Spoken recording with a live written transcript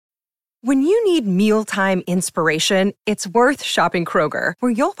When you need mealtime inspiration, it's worth shopping Kroger,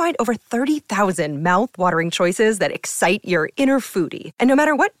 where you'll find over 30,000 mouth-watering choices that excite your inner foodie. And no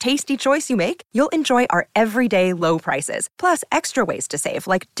matter what tasty choice you make, you'll enjoy our everyday low prices, plus extra ways to save,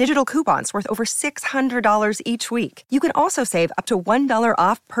 like digital coupons worth over $600 each week. You can also save up to $1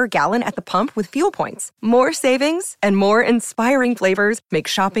 off per gallon at the pump with fuel points. More savings and more inspiring flavors make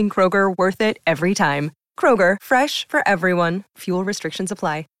shopping Kroger worth it every time. Kroger, fresh for everyone. Fuel restrictions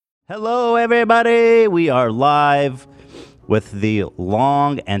apply. Hello, everybody. We are live with the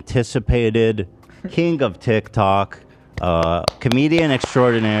long-anticipated king of TikTok, comedian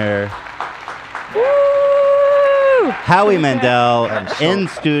extraordinaire, Howie Mandel, in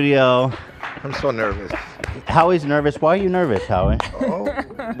studio. I'm so nervous. Howie's nervous. Why are you nervous, Howie? Oh,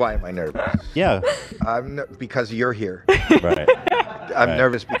 why am I nervous? Yeah. Because you're here. Right. I'm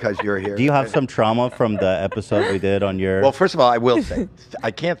nervous because you're here. Do you have some trauma from the episode we did on your... Well, first of all, I will say,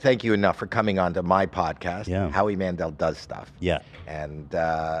 I can't thank you enough for coming onto my podcast. Yeah. Howie Mandel Does Stuff. Yeah. And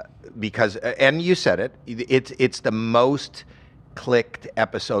because, and you said it, it's the most clicked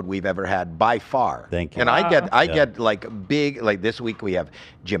episode we've ever had by far. Thank you. And I get like big, like this week we have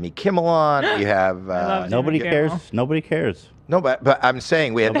Jimmy Kimmel on. We have Nobody cares. Nobody cares. No, but I'm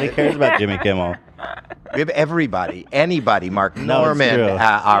saying we have Nobody cares about Jimmy Kimmel. We have everybody, anybody. Mark No, it's Norman, true.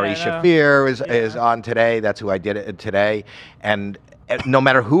 Ari Shafir is on today. That's who I did it today. And no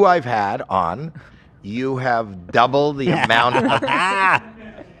matter who I've had on, you have double the amount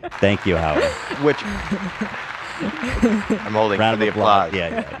of Thank you, Howie. which I'm holding Round for the of applause. applause.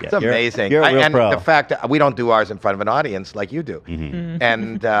 Yeah. It's amazing. You're a real and pro. the fact that we don't do ours in front of an audience like you do. Mm-hmm.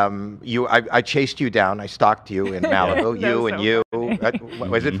 And I chased you down. I stalked you in Malibu. You was and so you. Mm-hmm.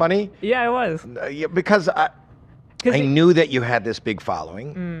 Was it funny? Yeah, it was. Yeah, because I knew that you had this big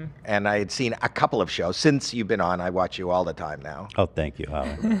following, and I had seen a couple of shows since you've been on. I watch you all the time now. Oh, thank you, Howie.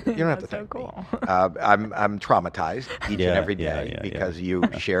 You don't have to That's so thank cool. me. I'm traumatized each Yeah, and every yeah, day yeah, because you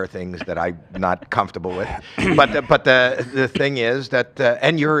share things that I'm not comfortable with. But the thing is that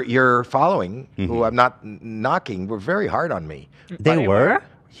and your following, who I'm not knocking, were very hard on me. They were?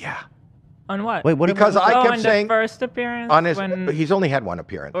 Yeah, On what? Wait, what? because I Oh, kept on saying the first appearance? on his. when, He's only had one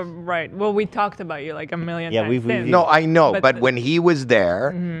appearance. right. Well, we talked about you like a million Yeah, times we've- since. No, I know, But but the- when he was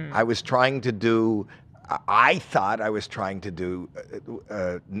there, I was trying to do. I thought I was trying to do.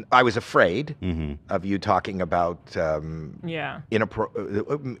 I was afraid of you talking about Yeah.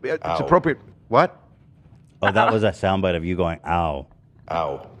 it's appropriate. What? Oh, that was a soundbite of you going, ow.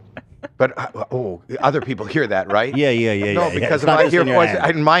 Ow. But other people hear that, right? Yeah. No, because It's if not I just hear in your voice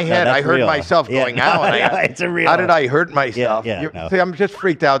head. in my No, head, that's I heard real. myself Yeah. going ow. And I, It's a real. how did I hurt myself? Yeah, no. See, I'm just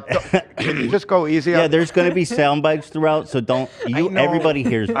freaked out. Can you just go easy? Yeah, there's going to be sound bites throughout, so don't. I know. Everybody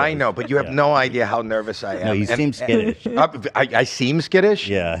hears. I those. know, but you have no idea how nervous I am. No, you seem skittish. I seem skittish.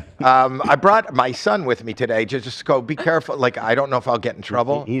 Yeah. I brought my son with me today. Just go. Be careful. Like I don't know if I'll get in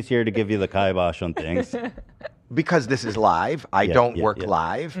trouble He's here to give you the kibosh on things. because this is live. I don't work yeah.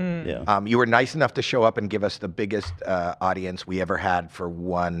 live. Yeah. You were nice enough to show up and give us the biggest audience we ever had for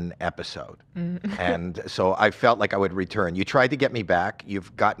one episode, and so I felt like I would return. You tried to get me back.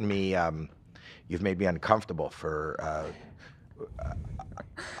 You've gotten me. You've made me uncomfortable for.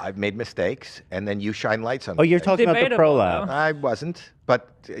 I've made mistakes, and then you shine lights on. Oh, you're mistakes. talking about the Debatable, prolapse. though. I wasn't, but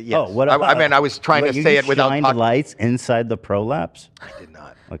yes. Oh, what? I mean, I was trying Wait, to say you it without. shined lights inside the prolapse. I did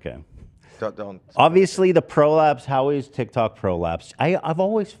not. Okay. Don't. Obviously, the prolapse. Howie's TikTok prolapse. I've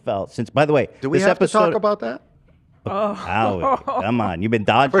always felt since. By the way, Do we this have episode, to talk about that? Howie, come on, you've been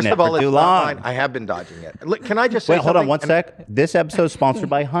dodging First it of all, for it's too not long. mine. I have been dodging it. Look, can I just say Wait, hold on something? one sec. This episode is sponsored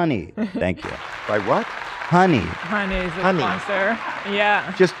by Honey. Thank you. By what? Honey. Honey is a Honey. sponsor.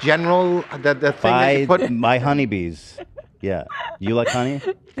 Yeah. Just general the thing that By you put. my honeybees. Yeah. You like honey?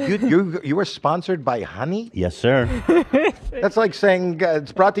 You were sponsored by Honey? Yes, sir. That's like saying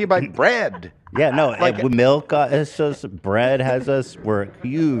it's brought to you by bread. Yeah, no. Like- Milk has us. Bread has us. We're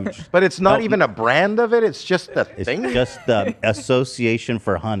huge. But it's not Oh, even a brand of it. It's just the It's thing. just the association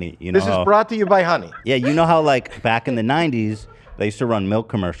for honey. You know. This is how- brought to you by Honey. Yeah, you know how like back in the '90s they used to run milk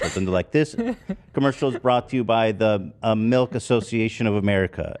commercials, and they're like, "This commercial is brought to you by the Milk Association of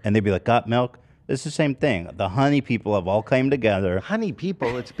America," and they'd be like, "Got milk?" It's the same thing. The honey people have all came together. Honey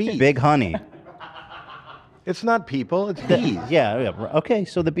people, it's bees. Big honey. It's not people, it's bees. Yeah. Okay,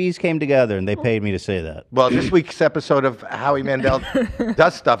 so the bees came together, and they paid me to say that. Well, this week's episode of Howie Mandel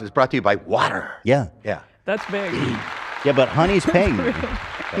Does Stuff is brought to you by water. Yeah. Yeah. That's big. Yeah, but honey's paying me.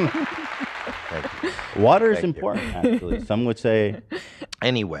 Thank you. Water is Thank you. important, actually. Some would say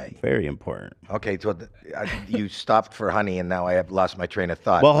Anyway. Very important. Okay, so you stopped for honey, and now I have lost my train of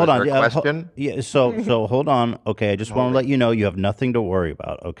thought. Well, hold Was on. there a question? So hold on. Okay, I just want to let you know you have nothing to worry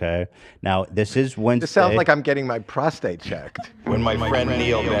about. Okay. Now this is Wednesday. This sounds like I'm getting my prostate checked. When my friend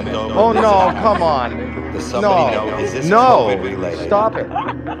Neil bent over. Oh no! Come on! Does somebody know? Is this No! COVID related? Stop it!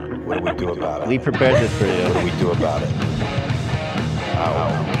 What do we do about it? we prepared this for What do you. we do about it?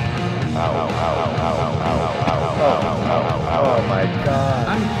 Oh my God!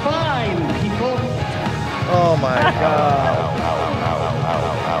 I'm fine, people. Oh my God!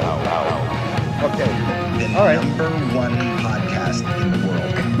 Okay. The All right. number one podcast in the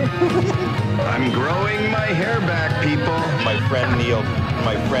world. I'm growing my hair back, people. My friend Neil.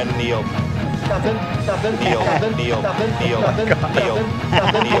 Nothing. Neil.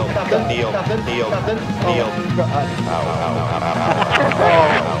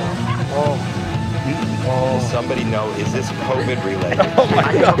 Does somebody know? Is this COVID related?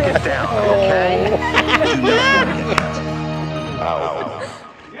 I took it down, okay? Do not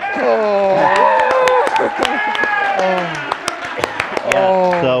forget that.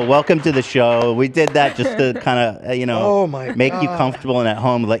 So welcome to the show. We did that just to kind of Oh, my make you God. comfortable and at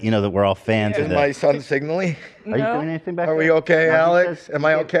home, let you know that we're all fans Is of my this. son signaling? Are you doing anything back Are there? we okay, Nothing Alex? says- Am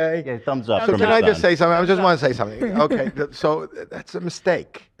I okay? Yeah, thumbs up. So from can your I just son. say something? I just want to say something. Okay, so that's a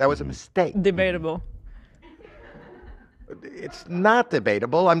mistake. That was a mistake. Debatable. It's not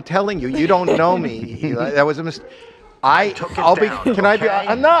debatable. I'm telling you, you don't know me. Eli. That was a mistake. took it down, Can I be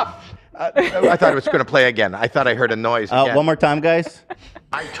okay? enough? I thought it was going to play again. I thought I heard a noise again. One more time, guys.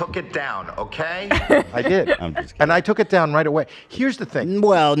 I took it down, okay? I did. I'm just kidding. And I took it down right away. Here's the thing.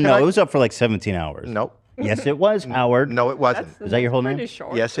 Well, no, I- it was up for like 17 hours. Nope. Yes, it was, Howard. No, it wasn't. Is that your whole Pretty name?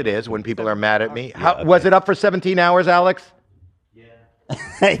 short. Yes, it is. When people are mad at me. How, was it up for 17 hours, Alex?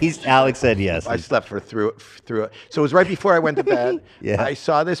 Alex said yes. I slept through it. So it was right before I went to bed. Yeah. I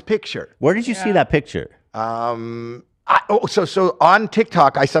saw this picture. Where did you see that picture? So on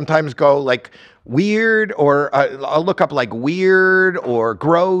TikTok, I sometimes go like weird, or I'll look up like weird or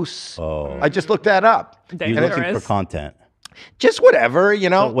gross. Oh. I just looked that up. You're Dangerous. looking for content. Just whatever, you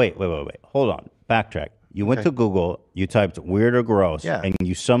know. Oh, wait. Hold on. Backtrack. You went to Google, you typed weird or gross, Yeah. and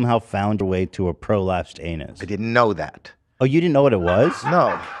you somehow found your way to a prolapsed anus. I didn't know that. Oh, you didn't know what it was?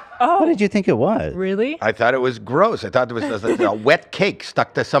 No, What did you think it was? Really? I thought it was gross. I thought it was a wet cake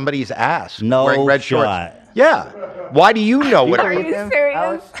stuck to somebody's ass. No wearing red shot. shorts. Yeah. Why do you know what Are it you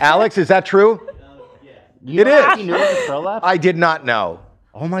serious? Alex, is that true? You It is. You knew it was prolapse? I did not know.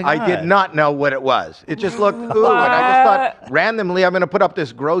 Oh my God. I did not know what it was. It just looked, ooh, and I just thought randomly I'm going to put up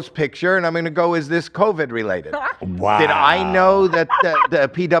this gross picture and I'm going to go, is this COVID related? Wow. Did I know that the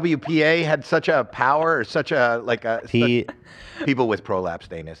PWPA had such a power, or such a, like a, P- people with prolapsed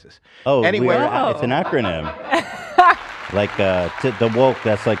anuses? Oh, anyway, it's an acronym. Like the woke,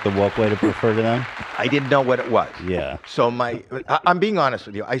 that's like the woke way to refer to them? I didn't know what it was. Yeah. So I'm being honest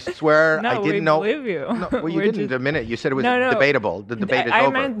with you. I swear No, I didn't we know. believe you. No, well, you We're didn't just- a minute. You said it was No. debatable. The debate is I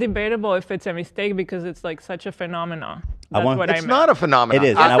over. meant debatable if it's a mistake because it's like such a phenomenon. That's want- what I It's meant. not a phenomenon. It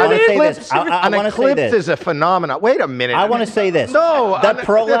is, and I wanna say this. I An wanna say eclipse this. is a phenomenon. Wait a minute. I want to say this. No, The this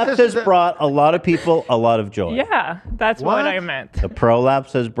prolapse is has brought a lot of people a lot of joy. Yeah, that's what I What? meant. The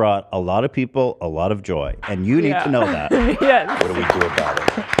prolapse has brought a lot of people a lot of joy. And you need Yeah. to know that. Yes. What do we do about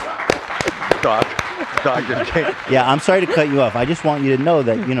it? Doc just came. Yeah, I'm sorry to cut you off. I just want you to know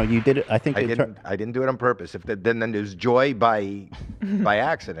that, you did it. I think I it didn't do it on purpose. Then there's joy by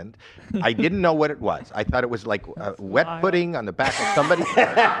accident. I didn't know what it was. I thought it was like wet pudding on the back of somebody's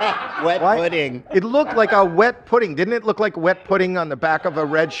wet Why? pudding. It looked like a wet pudding. Didn't it look like wet pudding on the back of a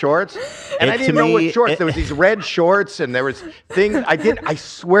red shorts? And I To didn't know me, what shorts. There was these red shorts and there was things. I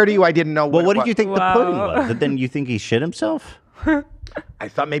swear to you, I didn't know Well, what it did you was. think the pudding Wow. was? Did then you think he shit himself? I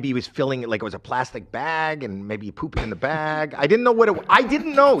thought maybe he was filling it like it was a plastic bag and maybe he pooped in the bag. I didn't know what it was. I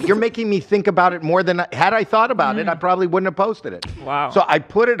didn't know. You're making me think about it more than had I thought about it, I probably wouldn't have posted it. Wow. So I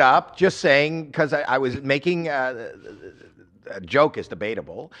put it up just saying, because I was making a joke is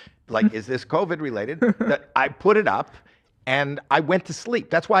debatable. Like, is this COVID related? That I put it up. And I went to sleep.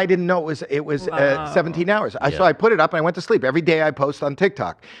 That's why I didn't know it was 17 hours. So I put it up and I went to sleep. Every day I post on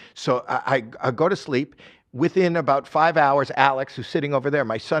TikTok. So I go to sleep. Within about 5 hours, Alex, who's sitting over there,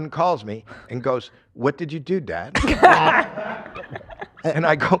 my son calls me and goes, "What did you do, Dad?" And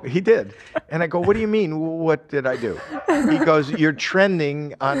I go, "He did." And I go, "What do you mean? What did I do?" He goes, "You're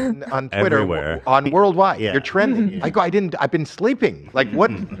trending on Twitter, Everywhere. on worldwide. Yeah. You're trending." I go, I've been sleeping. Like,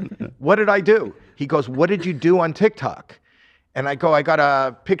 what did I do?" He goes, "What did you do on TikTok?" And I go, "I got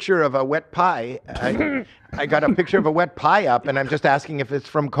a picture of a wet pie. I got a picture of a wet pie up, and I'm just asking if it's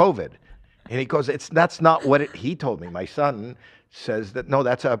from COVID." And he goes, "That's not what he told me." My son says that no,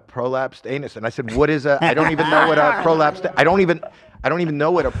 that's a prolapsed anus. And I said, what is a? I don't even know what a prolapsed. I don't even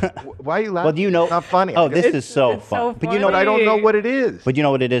know what a. Why are you laughing? Well, do you know? It's not funny. Oh, this is so it's fun. so But you know, But I don't know what it is. But you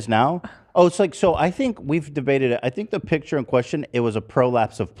know what it is now? Oh, it's like, so I think we've debated it. I think the picture in question, it was a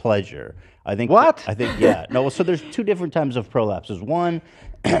prolapse of pleasure. I think. What? I think, yeah. No, so there's two different types of prolapses. One,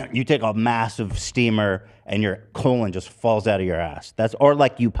 you take a massive steamer and your colon just falls out of your ass. Or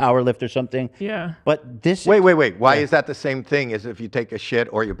like you power lift or something. Yeah. But this. Wait. Why is that the same thing as if you take a shit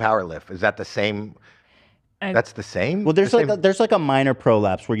or you power lift? Is that the same? That's the same? Well, there's The like same- there's like a minor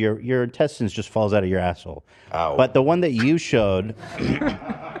prolapse where your intestines just falls out of your asshole. Oh. But the one that you showed,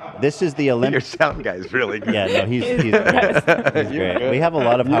 this is the Your Olympic. sound guy is really good. Yeah, no, he's great. We have a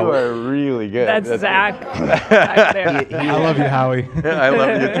lot of You are really good. That's Zach back there. I love you, Howie. I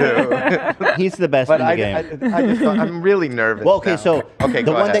love you too. He's the best But in the I game. just don't, I'm really nervous. Well, okay, now. so okay, the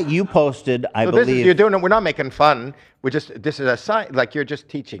go one ahead. that you posted, I So this believe. is, you're doing it. We're not making fun. This is a sign. Like you're just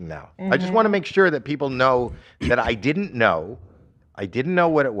teaching now. I just want to make sure that people know that I didn't know. I didn't know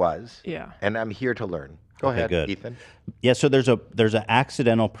what it was. Yeah. And I'm here to learn. Go Okay, ahead, good. Ethan. Yeah, so there's an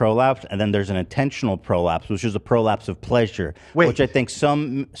accidental prolapse, and then there's an intentional prolapse, which is a prolapse of pleasure, Wait. which I think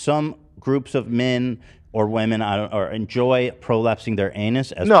some groups of men or women or enjoy prolapsing their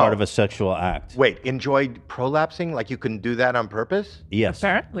anus as No. part of a sexual act. Wait, enjoyed prolapsing? Like you can do that on purpose? Yes,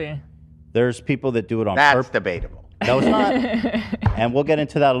 Apparently. there's people that do it on That's purpose. debatable. No, it's not. And we'll get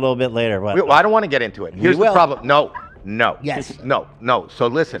into that a little bit later. But Well, I don't want to get into it. Here's the will. problem. No. Yes. No. So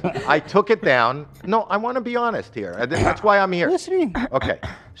listen, I took it down. No, I want to be honest here. That's why I'm here. listening. Okay.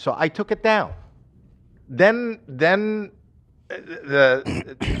 So I took it down. Then the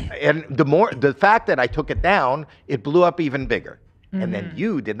fact that I took it down, it blew up even bigger. And then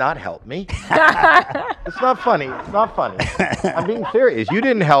you did not help me. It's not funny. It's not funny. I'm being serious. You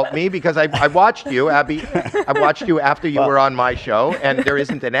didn't help me because I watched you, Abby. I watched you after you were on my show, and there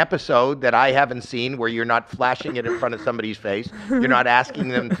isn't an episode that I haven't seen where you're not flashing it in front of somebody's face. You're not asking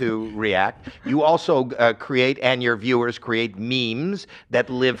them to react. You also create, and your viewers create memes that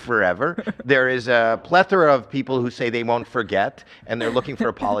live forever. There is a plethora of people who say they won't forget, and they're looking for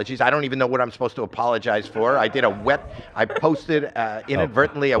apologies. I don't even know what I'm supposed to apologize for. I posted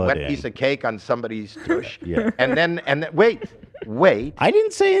inadvertently a wet pudding. piece of cake on somebody's tush. Yeah. And then wait. I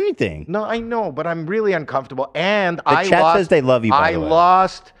didn't say anything. No, I know, but I'm really uncomfortable. And The chat says they love you, by I the way.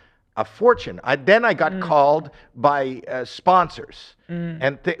 lost a fortune. Then I got called by sponsors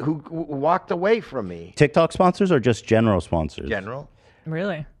and who walked away from me. TikTok sponsors or just general sponsors? General.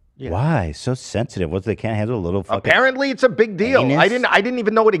 Really? Why? So sensitive. What, they can't handle a little fucking... Apparently, it's a big deal. Anus? I didn't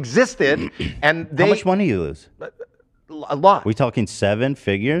even know it existed. And How much money you lose? A lot. We talking 7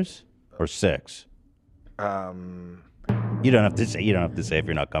 figures or 6? You don't have to say. You don't have to say if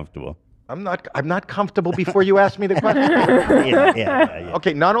you're not comfortable. I'm not comfortable before you ask me the question. Yeah.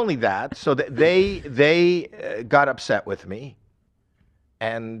 Okay, not only that, so they got upset with me,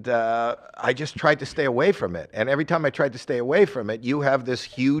 and I just tried to stay away from it. And every time I tried to stay away from it, you have this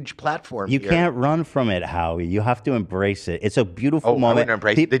huge platform. You here. can't run from it, Howie. You have to embrace it. It's a beautiful Oh, I moment. wouldn't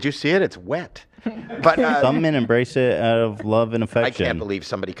embrace it. Did you see it? It's wet. But Some men embrace it out of love and I affection. can't believe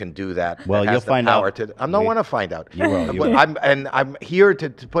somebody can do that. Well, that has you'll the find power out. To, I don't want to find out. You will, you But will. I'm here to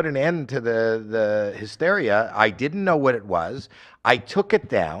put an end to the hysteria. I didn't know what it was. I took it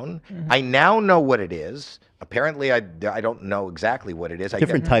down. I now know what it is. Apparently, I don't know exactly what it is.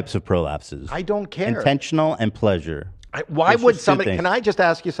 Different types of prolapses. I don't care. Intentional and pleasure. Why There's would just two somebody? things. Can I just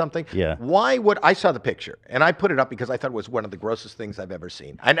ask you something? Yeah. Why would I saw the picture and I put it up because I thought it was one of the grossest things I've ever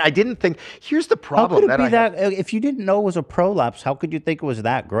seen, and I didn't think. Here's the How problem could it be I that? If you didn't know it was a prolapse, how could you think it was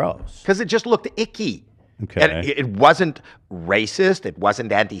that gross? because it just looked icky. Okay. And it wasn't racist. It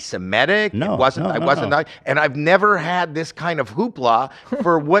wasn't anti-Semitic. No, it wasn't. no, I no, wasn't. no. And I've never had this kind of hoopla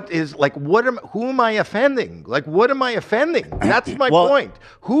for what is like. Who am I offending? Like, what am I offending? That's my Well- point.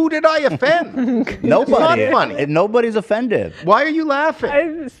 Who did I offend? Nobody. It's not funny. Nobody's offended. Why are you laughing?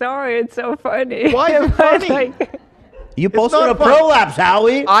 I'm sorry. It's so funny. Why is it But, funny? You posted not a funny. prolapse,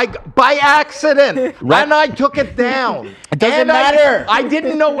 Howie. By accident, and I took it down. It doesn't And matter. I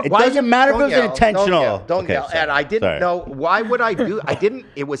didn't know. It doesn't matter if it was Don't intentional. yell, Don't Okay, yell. sorry, And I didn't sorry. know. Why would I do? I didn't.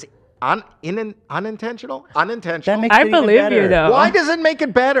 It was unintentional. Unintentional. That makes I it even believe you, better. though. Why does it make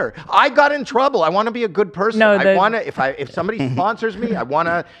it better? I got in trouble. I want to be a good person. No, I want to. If somebody sponsors me, I want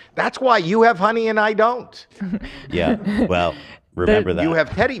to. That's why you have honey and I don't. Yeah. Well, remember that. You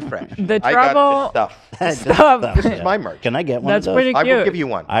have Teddy Fresh. The I trouble- got this stuff. Stop. This is my merch. Can I get one That's of those? pretty I will cute. give you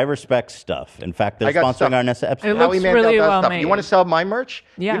one. I respect stuff. In fact, they're I got sponsoring stuff. our next episode. It looks Howie Mandel really does well stuff. made. You want to sell my merch?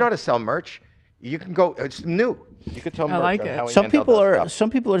 Yeah. You know how to sell merch? You can go. It's new. You could tell I like it. Some people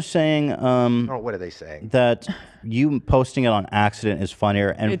are saying Oh, what are they saying? that you posting it on accident is funnier.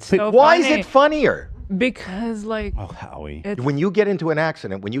 And It's so Why is funny it funnier? because like oh, Howie. it's When you get into an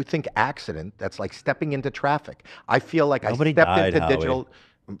accident, when you think accident, that's like stepping into traffic. I feel like Nobody I stepped died, into Howie. digital.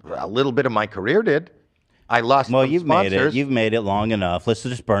 A little bit of my career did. I lost Well, some you've made it. sponsors. You've made it long enough. Let's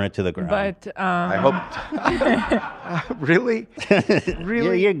just burn it to the ground. but I hope. Really?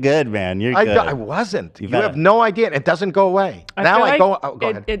 Really? You're good, man. You're I, good. I wasn't. You've You had have a- no idea. It doesn't go away. Now feel I like go. Oh, go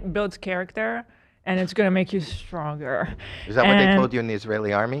ahead. it builds character and it's gonna make you stronger. Is that what they And told you in the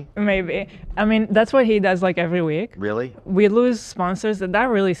Israeli army? Maybe. I mean, that's what he does like every week. Really? We lose sponsors, and that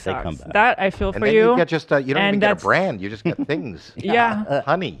really sucks. come back. That I feel And for then you. you get just you don't and even get a that's- brand. You just get things. Yeah,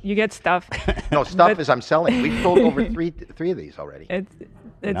 Honey. you get stuff. No, stuff is I'm selling. We've sold over three of these already. It's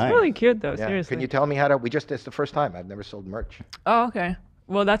Nice. really cute though. Yeah. Seriously. Can you tell me how to? It's the first time I've never sold merch. Oh, okay.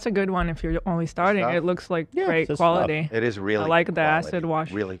 Well, that's a good one if you're only starting. Stuff? It looks like Yeah, great it's stuff. quality. It is really. I like good the acid quality.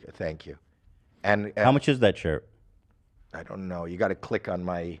 wash. Really, thank you. And How much is that shirt? I don't know. You got to click on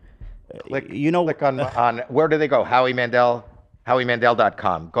my. Click. you know- Click on where do they go? Howie Mandel.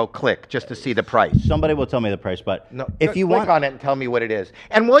 HowieMandel.com. Go click just to see the price. Somebody will tell me the price, but No, if you click want, on it and tell me what it is.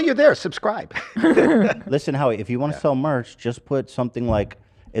 And while you're there, subscribe. listen, Howie, if you want to sell merch, just put something like,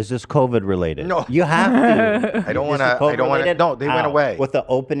 "Is this COVID related?" No. you have to. I don't Is want this to. I don't want to. COVID-related? No, they went How? away. with the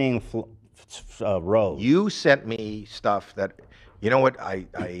opening row. You sent me stuff that, you know what? I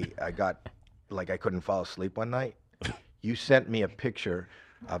got, like I couldn't fall asleep one night. You sent me a picture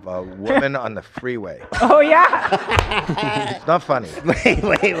of a woman on the freeway. Oh yeah. It's not funny. wait.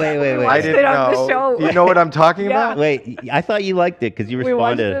 I didn't it on the know. show. You know what I'm talking Yeah. about? Wait, I thought you liked it because you We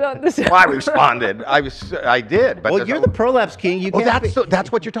watched responded. it on the show. Well, I responded. I did. But Well, there's you're a- the prolapse king. You Oh, can't.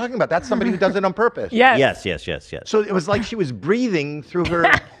 that's what you're talking about. That's somebody who does it on purpose. Yes. Yes. So it was like she was breathing through her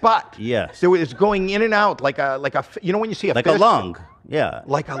butt. Yes. So it was going in and out like a you know when you see a like fish, a lung. Yeah.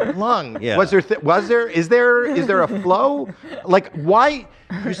 like a lung. Yeah. Was there is there a flow? Like why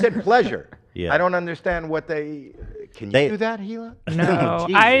you said pleasure? Yeah. I don't understand what they can you They- do that, Gila? No,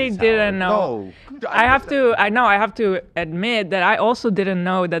 Jesus, I didn't Howard. know. No. I have to admit that I also didn't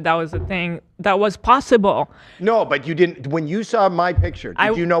know that was a thing that was possible. No, but you didn't when you saw my picture,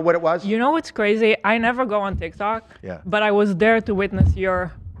 did you know what it was? You know what's crazy? I never go on TikTok. Yeah. But I was there to witness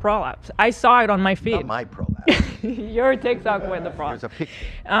your prolapse. I saw it on my feed. Not my prolapse. Your TikTok with the There's prolapse. a picture.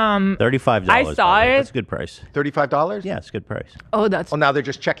 $35. I by saw the way. it. That's a good price. $35? Yeah, it's a good price. Oh, that's Well, now they're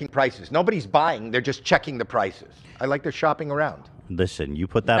just checking prices. Nobody's buying. They're just checking the prices. I like they're shopping around. Listen, you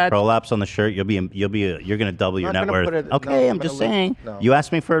put that That's- prolapse on the shirt, you're gonna double your Not net gonna worth. put it- Okay, no, I'm I'm just gonna saying. no. You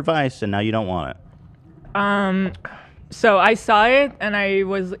asked me for advice, and now you don't want it. so I saw it and I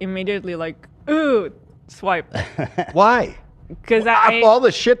was immediately like, ooh, swipe. Why? Because After all the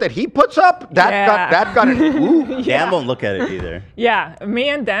shit that he puts up, that got it. Ooh. Dan won't look at it either. yeah, me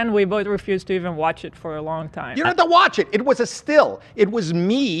and Dan, we both refused to even watch it for a long time. You don't have to watch it. It was a still. It was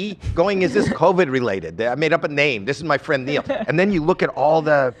me going, is this COVID related? I made up a name. This is my friend Neil. And then you look at all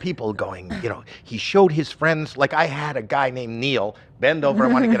the people going, he showed his friends, like I had a guy named Neil bend over. I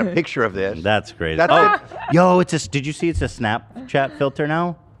want to get a picture of this. That's great. That's oh, it. yo, did you see it's a Snapchat filter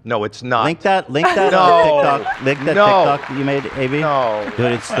now? No, it's not. Link that on No. TikTok. Link that No. TikTok you made, AB. No.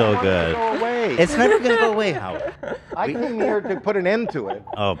 Dude, it's so good. Go away. It's never gonna go away, Howard. I came here to put an end to it.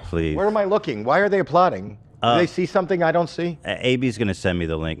 Oh, please. Where am I looking? Why are they applauding? Do they see something I don't see? AB's gonna send me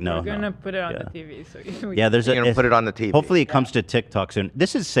the link. No, We're gonna no. put it on Yeah. the TV. So Yeah, there's You're gonna it's- put it on the TV. Hopefully, it comes to TikTok soon.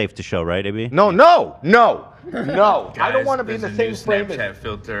 This is safe to show, right, AB? No. I don't want to be in the same There's frame. a new Snapchat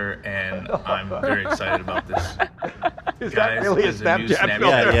filter, and I'm very excited about this. Is that really a there's new Snapchat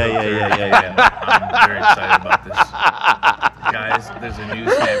filter? Yeah. And I'm very excited about this. Guys, there's a new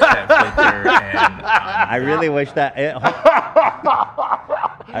Snapchat filter, and I really wish that.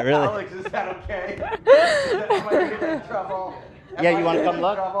 I really. Alex, is that okay? Am I gonna get in trouble? Yeah, you want to come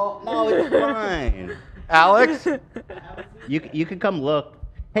look? No, it's fine. Alex? You can come look.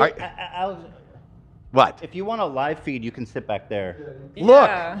 Hey, I- Alex, What? if you want a live feed, you can sit back there.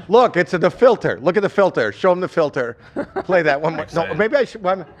 Yeah. Look, it's the filter. Look at the filter. Show them the filter. Play that one more. No, Excited. maybe I should.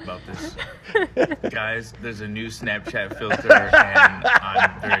 One. about this. Guys, there's a new Snapchat filter, and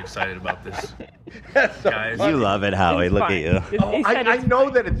I'm very excited about this. That's so Guys, funny. You love it, Howie. It's Look fine. at you. He said I it's know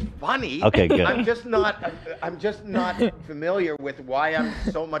that it's funny. Okay, good. I'm just not familiar with why I'm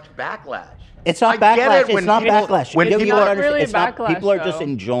so much backlash. It's not I get backlash. it It's when not people- backlash. when You people don't are- understand. really It's not. backlash, People are just though.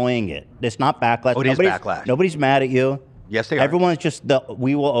 enjoying it. It's not backlash. Oh, it is Nobody's- backlash. Nobody's mad at you. Yes, they are. Everyone's just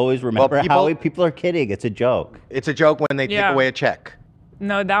we will always remember people- Howie. People are kidding. It's a joke. It's a joke when they take Yeah. away a check.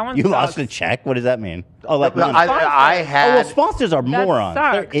 No, that one You sucks. lost a check? What does that mean? Oh, like I Oh, had. well, sponsors are That morons.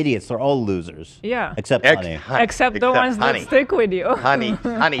 They're sucks. idiots. They're all losers. Yeah. Except Ex- honey. honey, Except the ones honey. that stick with you. Honey,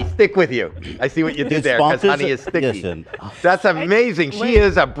 stick with you. I see what you did Dude, there, because sponsors honey are- is sticky. listen. That's amazing. She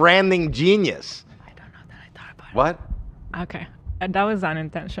is a branding genius. I don't know that I thought about What? it. Okay. That was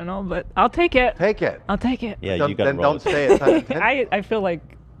unintentional, but I'll take it. Take it. I'll take it. Yeah, Don't- you got then to roll don't with it. say it's unintentional. I feel like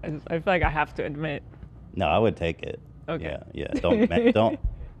I have to admit. No, I would take it. Okay. Yeah.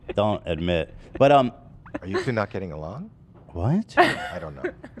 Don't admit. But Are you two not getting along? what? I don't know.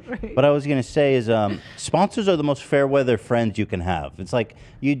 What I was gonna say is, sponsors are the most fair weather friends you can have. It's like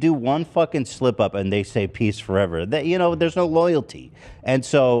you do one fucking slip up and they say peace forever. That there's no loyalty. And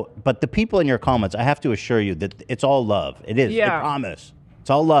so, but the people in your comments, I have to assure you that it's all love. It is. Yeah. I promise. It's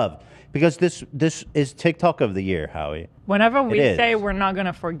all love because this is TikTok of the year, Howie. Whenever we is. say we're not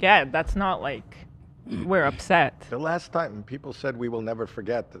gonna forget, that's not like we're upset. The last time people said we will never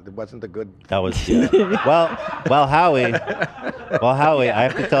forget, that it wasn't a good. That was well, Howie. Well, Howie, I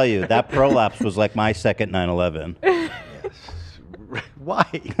have to tell you that prolapse was like my second 9/11. Why?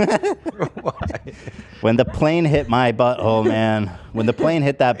 Why? When the plane hit my butthole, man. When the plane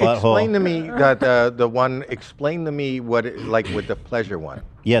hit that butthole. Explain to me that the one. Explain to me what it, like with the pleasure one.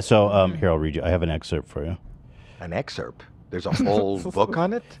 Yeah. So here, I'll read you. I have an excerpt for you. An excerpt. There's a whole book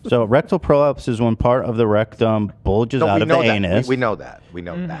on it. So rectal prolapse is when part of the rectum bulges out we of the know that. anus. We know that. We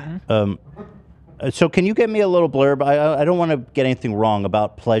know that. So can you get me a little blurb? I don't want to get anything wrong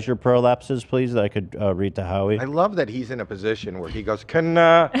about pleasure prolapses, please, that I could read to Howie. I love that he's in a position where he goes, "Can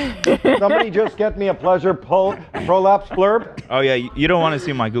somebody just get me a pleasure prolapse blurb?" Oh yeah, you don't want to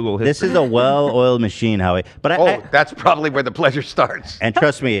see my Google history. This is a well-oiled machine, Howie. But Oh, that's probably where the pleasure starts. and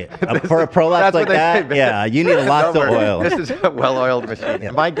trust me, for a prolapse That's like what they that, say. yeah, you need lots of Don't worry. oil. This is a well-oiled machine.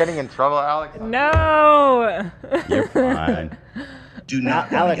 Am I getting in trouble, Alex? No. You're fine. Do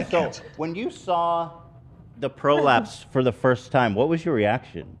not Alex, so when you saw the prolapse for the first time, what was your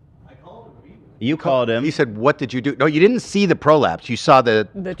reaction? I called him. You called him. He said, "What did you do?" No, you didn't see the prolapse. You saw the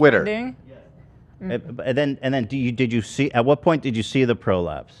Twitter. Trending? And then did you see? At what point did you see the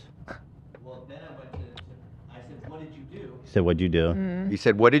prolapse? Well, then I went to, I said, what did you do? He said, "What'd you do?" He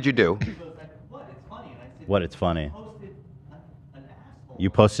said, "What did you do?" He goes like, what? It's funny. And I said, What? It's funny. posted an asshole. You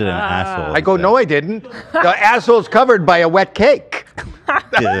posted an asshole. I go, "No, I didn't. The asshole's covered by a wet cake."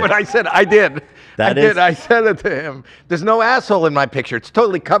 That's what I said. I did. That I is- did. I said it to him. There's no asshole in my picture. It's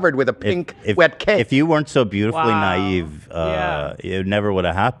totally covered with a pink wet cake. If you weren't so beautifully Wow. naive, Yeah. it never would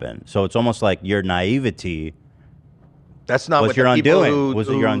have happened. So it's almost like your naivety. That's not was what your the people undoing. who, Was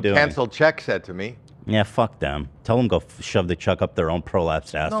it who your undoing? canceled check said to me. Yeah, fuck them. Tell them go shove the chuck up their own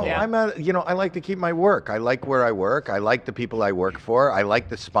prolapsed asshole. No, Yeah. I like to keep my work. I like where I work. I like the people I work for. I like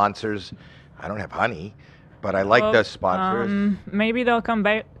the sponsors. I don't have honey, but I like the sponsors. Maybe they'll come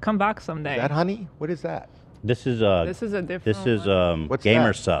back someday. Is that honey? What is that? This is This is a different. This is one. What's Gamer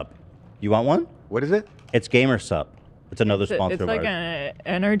that? Sup. You want one? What is it? It's Gamer Sup. It's another sponsor It's of like ours. an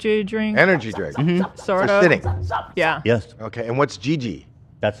energy drink. Energy drink. Sort For of. sitting. Yeah. Yes, Okay, and what's Gigi?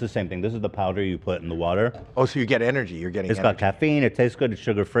 that's the same thing. This is the powder you put in the water. Oh, so you get energy. You're getting It's energy. got caffeine. It tastes good. It's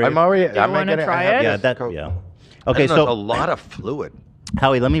sugar free. I'm already. I might wanna get try I have it? Yeah, this that. Coke. Yeah. I Okay, don't know, so it's a lot of fluid.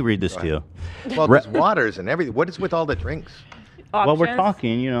 Howie, let me read this to you. Well, there's waters and everything. What is with all the drinks? Well, we're Options.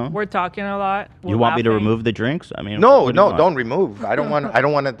 talking. You know. We're talking a lot. You We're want me to laughing. remove the drinks? I mean, No, what do you no, want? don't remove. I don't want. I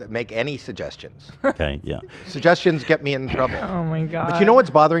don't want to make any suggestions. Okay, yeah. Suggestions get me in trouble. Oh my god. But you know what's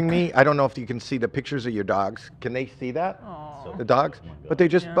bothering me? I don't know if you can see the pictures of your dogs. Can they see that? The dogs? But they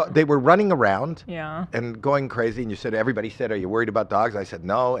just they were running around Yeah. and going crazy. And you said everybody said, "Are you worried about dogs?" I said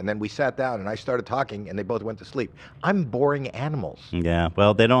no. And then we sat down and I started talking, and they both went to sleep. I'm boring animals. Yeah.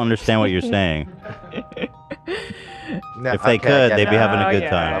 Well, they don't understand what you're saying. No, If they okay, I could, get they'd be that. having a Oh, good yeah. I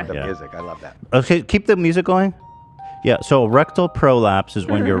time. love the Yeah. music. I love that. Okay, keep the music going. Yeah, so rectal prolapse is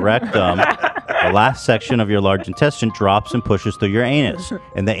when your rectum, the last section of your large intestine, drops and pushes through your anus.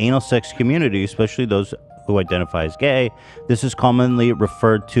 In the anal sex community, especially those who identify as gay, this is commonly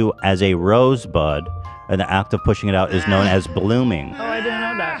referred to as a rosebud, and the act of pushing it out is known as blooming. Oh, I didn't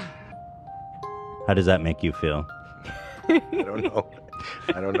know that. How does that make you feel? I don't know.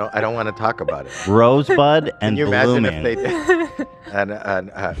 I don't know. I don't want to talk about it. Rosebud Can and you imagine blooming. if they did an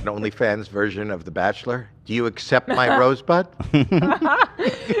OnlyFans version of The Bachelor? Do you accept my rosebud?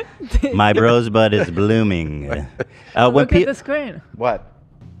 My rosebud is blooming. When Look at the screen. What?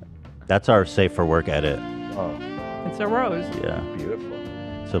 That's our safe for work edit. Oh, It's a rose. Yeah. beautiful.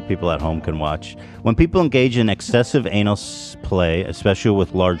 So people at home can watch. When people engage in excessive anal play, especially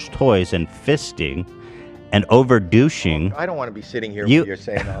with large toys and fisting, And over-douching. I don't want to be sitting here You- when you're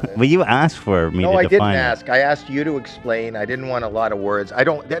saying all this. Well, you asked for me No, to I define didn't it. ask. I asked you to explain. I didn't want a lot of words. I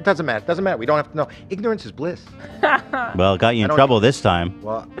don't. That doesn't matter. Doesn't matter. We don't have to know. Ignorance is bliss. Well, it got you I in don't- trouble this time.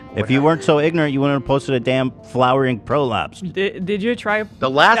 Well, If you weren't so ignorant, you wouldn't have posted a damn flowering prolapse. Did you try? the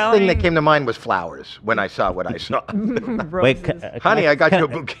last thing that selling came to mind was flowers when I saw what I saw. Wait, roses? Honey, I got can you a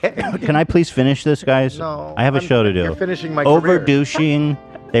bouquet. Can I please finish this, guys? No, I have a I'm- show to do. you're finishing my career. Over-douching.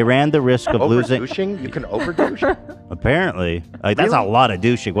 They ran the risk of losing. Over-douching? You can over-douche? Apparently, that's a Really? lot of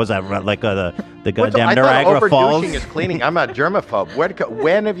douching. Was that like the I goddamn thought Niagara Falls? over-douching is cleaning. I'm a germaphobe.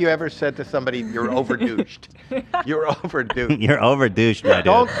 When have you ever said to somebody, you're over-douched? You're over-douched. You're over-douched, my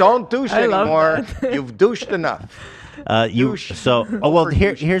dude. Don't douche I love anymore. You've douched enough. douche. Here's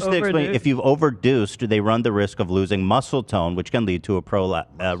the explanation. Overdouche. If you've overdouced, they run the risk of losing muscle tone, which can lead to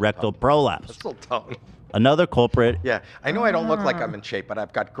a rectal prolapse. Muscle tone. Another culprit. Yeah, I know I don't look like I'm in shape, but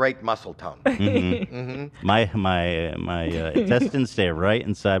I've got great muscle tone. My intestines stay right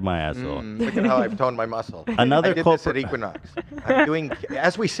inside my asshole. Look at how I've toned my muscle. Another I did this at culprit- Equinox. I'm doing,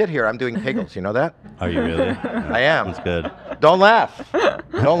 as we sit here, I'm doing Kegels. You know that? Are you really? I am. That's good. Don't laugh.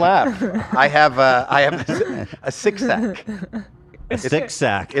 Don't laugh. I have a six sack. Six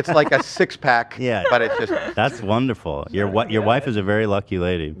sack. It's like a six pack. Yeah. But it's just. That's wonderful. Your wife is a very lucky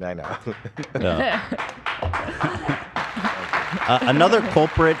lady. I know. Yeah. Another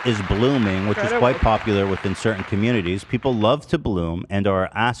culprit is blooming, which is quite popular within certain communities. People love to bloom and are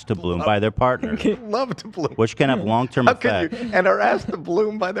asked to bloom by their partners, Love to bloom. which can have long-term How can effects. you? And are asked to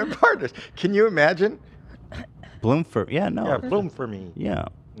bloom by their partners. Can you imagine? Bloom for no. Yeah, bloom for me. Yeah.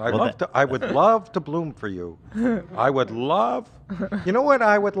 I would love to bloom for you. I would love. You know what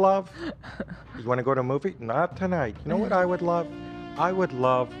I would love? You want to go to a movie? Not tonight. You know what I would love? I would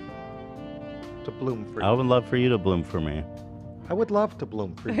love to bloom for you. I would love for you to bloom for me, I would love to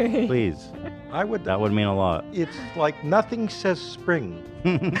bloom for you. please. I would. That would mean a lot. It's like nothing says spring.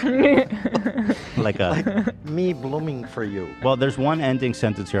 Like Me blooming for you. Well, there's one ending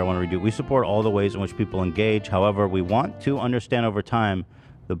sentence here I want to redo. We support all the ways in which people engage. However, we want to understand over time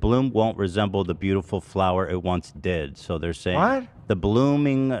the bloom won't resemble the beautiful flower it once did. So they're saying What? the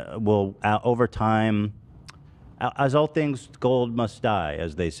blooming will, over time, as all things, gold must die,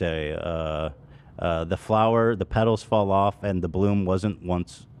 as they say. The flower, the petals fall off, and the bloom wasn't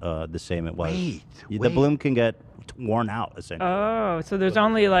once the same it was. The wait. bloom can get worn out, essentially. Oh, so there's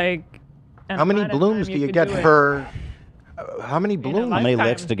only like. an How many amount of blooms time do you could get do it. per? How many blooms? How many lifetime.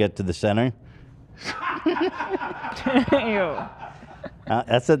 licks to get to the center? Ew.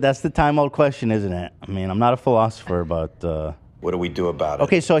 That's the time-old question, isn't it? I mean, I'm not a philosopher, but What do we do about it?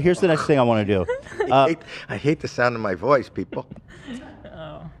 okay. So here's the next thing I want to do. I hate the sound of my voice, people.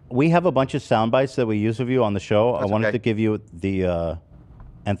 We have a bunch of sound bites that we use of you on the show. I That's wanted okay. to give you the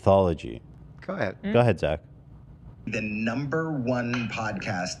anthology. Go ahead. Go ahead, Zach. The #1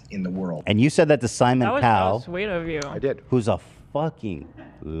 podcast in the world. And you said that to Simon That was Cowell, so sweet of you. I did. who's a fucking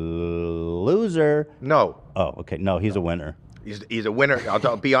loser. No, Oh, okay. No, he's a winner. he's a winner.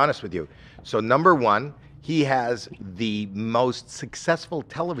 I'll be honest with you. So #1, he has the most successful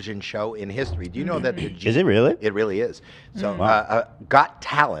television show in history. Do you know that? Is it really? It really is. So, Got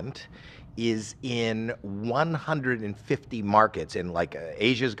Talent is in 150 markets in like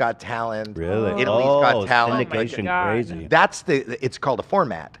Asia's Got Talent, Really? Italy's Got Talent. Syndication God. crazy. That's it's called a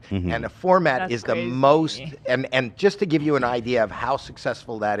format, and a format That's is the crazy. most. And just to give you an idea of how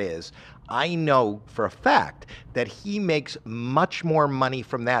successful that is, I know for a fact that he makes much more money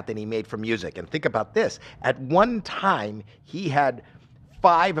from that than he made from music. And think about this: at one time, he had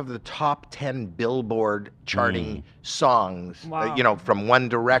 5 of the top 10 Billboard charting songs. Wow. From One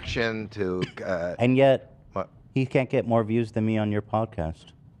Direction to. And yet, What? he can't get more views than me on your podcast.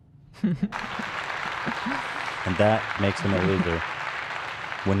 And that makes him a loser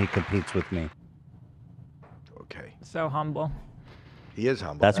when he competes with me. Okay, So humble. he is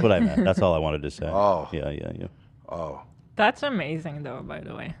humble. That's what I meant. That's all I wanted to say. Oh. Yeah. Oh. That's amazing, though. By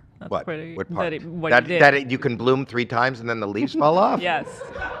the way, that's What? pretty. What part? What that, he did. that you can bloom 3 times and then the leaves fall off? Yes.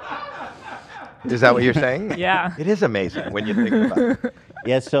 Is that what you're saying? Yeah. It is amazing when you think about it.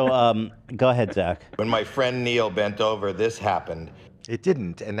 Yeah, so go ahead, Zach. When my friend Neil bent over, this happened. It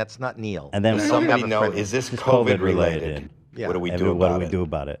didn't, and that's not Neil. And then Does I don't somebody have a know, friend- is this It's COVID COVID related? related. Yeah. What do we And do what about do we it? do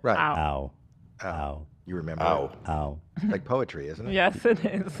about it? Right. Ow. Ow. Ow. You remember? Ow. Ow. It? Like poetry, isn't it? Yes, it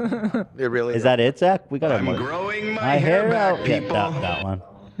is. It really Is that it, Zach? We got I'm more. growing my My hair out. back, Yeah, people. that one.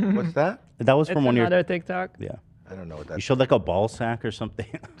 What's that? That was It's from one of another your. TikTok. Yeah. I don't know what that You showed like a ball sack or something.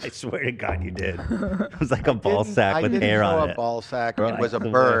 I swear to God, you did. It was like a ball sack I with didn't hair show on a it. ball sack. Right. It was a The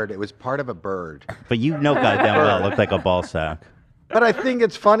bird. It was part of a bird. But you know goddamn well it looked like a ball sack. But I think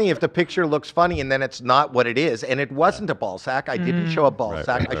it's funny if the picture looks funny and then it's not what it is. And it wasn't a ball sack. I didn't show a ball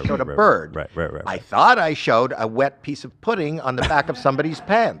sack. I showed a bird. Right. I thought I showed a wet piece of pudding on the back of somebody's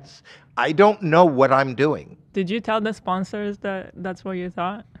pants. I don't know what I'm doing. Did you tell the sponsors that that's what you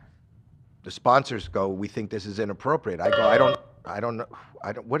thought? The sponsors go, we think this is inappropriate. I go, I don't know.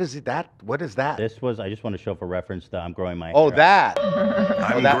 What is it that? What is that? This was, I just want to show for reference that I'm growing my Oh, hair. that.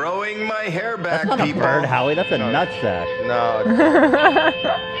 I'm growing my hair back, That's not people. a bird, Howie. That's a nutsack. No.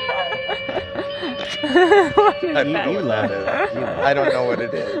 You love it. I don't know what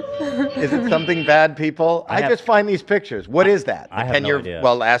it is. Is it something bad, people? I just find these pictures. What is that? I have no idea.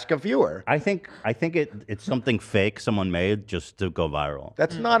 Well, ask a viewer. I think it's something fake someone made just to go viral.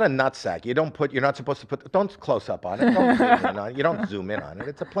 That's not a nutsack. You're not supposed to don't close up on it. Don't zoom in on it. You don't zoom in on it.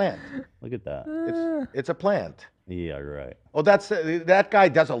 It's a plant. Look at that. It's a plant. Yeah, right. Oh, that guy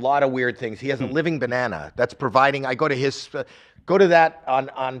does a lot of weird things. He has a living banana that's providing. I go to his, go to that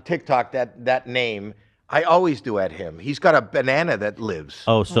on TikTok. That name. I always do at him. He's got a banana that lives.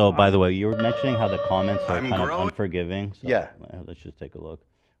 Oh, so by the way, you were mentioning how the comments are I'm kind of growing. unforgiving. So, Yeah. Let's just take a look.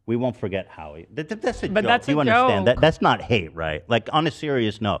 We won't forget Howie. That's a But joke. that's a you understand joke. that? That's not hate, right? Like on a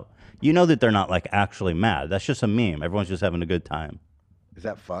serious note, you know that they're not like actually mad. That's just a meme. Everyone's just having a good time. Is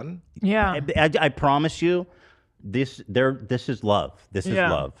that fun? Yeah. I promise you, this is love. This is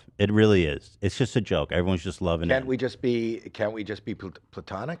Yeah. love. It really is. It's just a joke. Everyone's just loving Can't it. we just be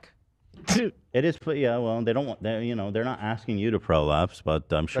platonic? It is, but yeah. Well, they don't want. They're not asking you to prolapse,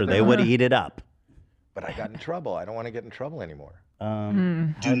 but I'm sure they would eat it up. But I got in trouble. I don't want to get in trouble anymore.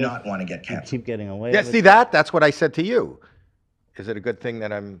 Do not want to get You canceled. keep getting away. Yeah, with see it. that? That's what I said to you. Is it a good thing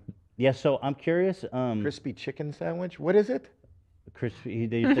that I'm Yeah. So I'm curious. crispy chicken sandwich? What is it? Crispy.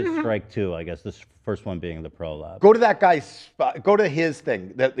 They did strike two. I guess this first one being the prolapse. Go to that guy's spot. Go to his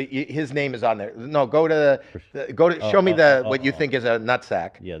thing. His name is on there. No, go to show me what you think is a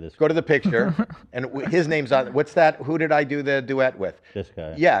nutsack. Yeah, this. Go to the picture, and his name's on. What's that? Who did I do the duet with? This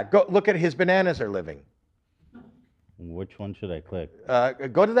guy. Yeah, go look at his bananas are living. Which one should I click?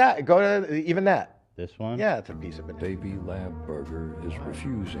 Go to that. Go to even that. This one. Yeah, it's a piece of banana. Baby Lab Burger is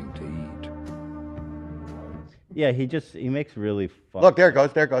refusing to eat. Yeah. He makes really fun. Look, there it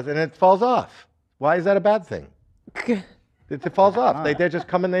goes, and it falls off. Why is that a bad thing? It falls off. They just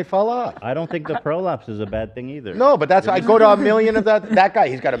come and they fall off. I don't think the prolapse is a bad thing either. No, but that's I go to a million of that guy.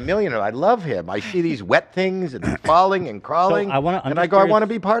 He's got a million of. I love him. I see these wet things and falling and crawling, I'm and just I go, I curious- want to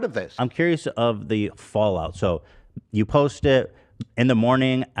be part of this. I'm curious of the fallout. So you post it in the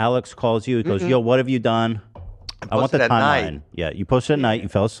morning. Alex calls you. He goes, "Yo, what have you done?" I want the posted at timeline. night. Yeah, you posted at night. You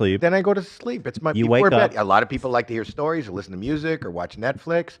fell asleep. Then I go to sleep. It's my You before wake bed. up. A lot of people like to hear stories or listen to music or watch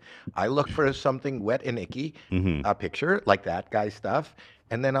Netflix. I look for something wet and icky, a picture like that guy stuff,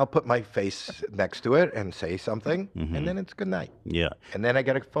 and then I'll put my face next to it and say something, and then it's good night. Yeah. And then I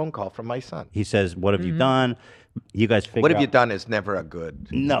get a phone call from my son. He says, "What have you done?" You guys figure What have you out- done is never a good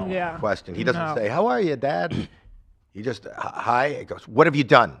No. Yeah. question. He doesn't No. say, "How are you, Dad?" He just, "Hi." He goes, "What have you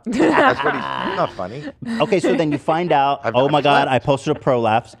done?" That's what he's not funny. Okay, so then you find out. I've Oh my God! slept. I posted a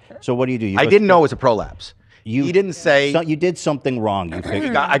prolapse. So what do? You I go didn't know it was a prolapse. You He didn't say. So you did something wrong. You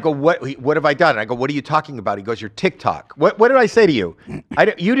figured. I go, what have I done? I go, what are you talking about? He goes, your TikTok. What did I say to you?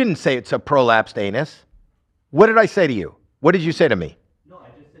 You didn't say it's a prolapsed anus. What did I say to you? What did you say to me? No, I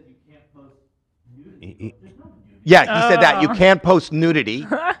just said you can't post He- Yeah, he said that you can't post nudity,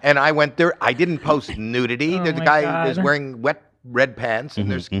 and I went there. I didn't post nudity. Oh There's a my guy God. is wearing wet red pants, and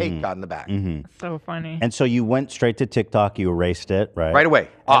there's cake on the back. So funny. And so you went straight to TikTok. You erased it, right? Right away.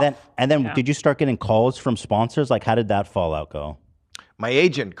 And then Yeah. did you start getting calls from sponsors? Like, how did that fallout go? My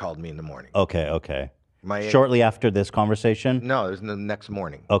agent called me in the morning. Okay. My Shortly after this conversation. No, it was the next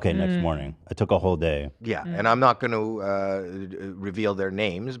morning. Okay, next morning. It took a whole day. Yeah, and I'm not going to reveal their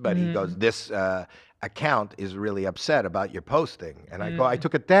names, but he goes, this account is really upset about your posting. And I go, I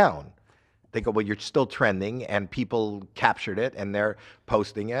took it down. They go, well, you're still trending, and people captured it, and they're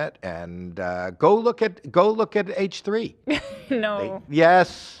posting it. And go look at H3. No.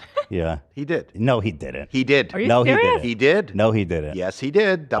 Yes, Yeah. he did. No, he didn't. He did. Are you No, he serious? didn't. He did. No, he didn't. Yes, he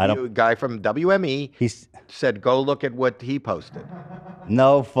did. Guy from WME He's said, go look at what he posted.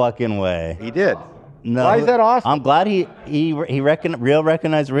 no fucking way. He did. No. Why is that awesome? I'm glad he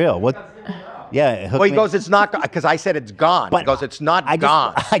recognized real. What? Yeah. it hooked Well, he me- goes, it's not, because I said it's gone. He goes, it's not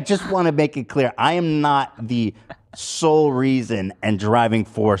gone. I just want to make it clear. I am not the sole reason and driving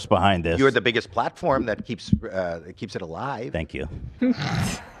force behind this. You're the biggest platform that keeps it alive. Thank you.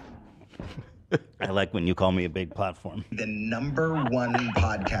 I like when you call me a big platform. The number one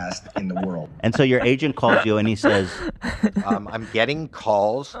podcast in the world. And so your agent calls you and he says, I'm getting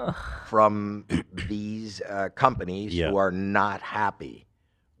calls from these companies Yeah. who are not happy.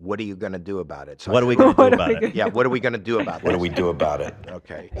 What are you going to do about it? So what are we going to do about it? Yeah, what are we going to do about What do this? we do about it?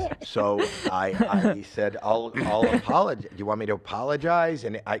 Okay, so I said, I'll apologize. Do you want me to apologize?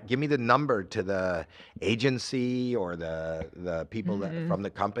 And give me the number to the agency or the people that, from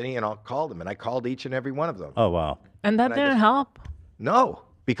the company, and I'll call them. And I called each and every one of them. Oh, wow. And that I didn't just- help. No,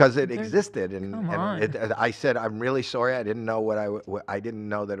 because it existed, and on. I said, I'm really sorry. I didn't know I didn't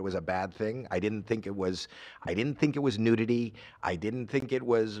know that it was a bad thing. I didn't think it was nudity. I didn't think it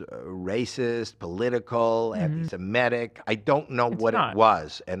was racist, political, anti-Semitic. I don't know what not. it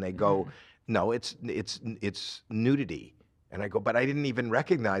was. And they go, no, it's nudity. And I go, but I didn't even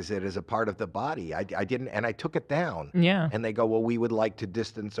recognize it as a part of the body. I didn't, and I took it down. Yeah. And they go, well, we would like to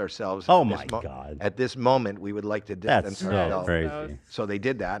distance ourselves. Oh at this my God. At this moment, we would like to distance That's so ourselves. crazy. So they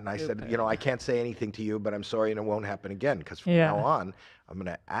did that, and I said, you know, I can't say anything to you, but I'm sorry, and it won't happen again. Because from Yeah. now on, I'm going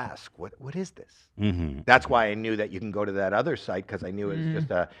to ask, what is this? Mm-hmm. That's why I knew that you can go to that other site, because I knew it was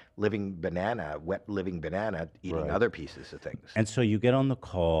just a living banana, wet living banana, eating other pieces of things. And so you get on the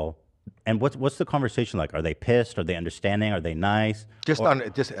call, and what's the conversation like? Are they pissed? Are they understanding? Are they nice? Just Or-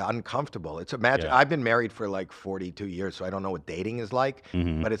 just uncomfortable. It's imagine. Yeah. I've been married for like 42 years, so I don't know what dating is like.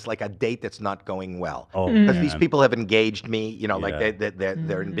 But it's like a date that's not going well. Oh, Because these man. people have engaged me. You know, like Yeah.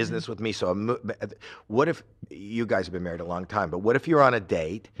 they're in business with me. So what if you guys have been married a long time? But what if you're on a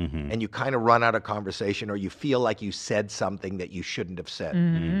date and you kind of run out of conversation, or you feel like you said something that you shouldn't have said?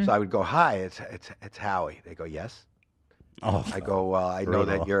 So I would go, "Hi, it's Howie." They go, "Yes." Oh, I go, well, I know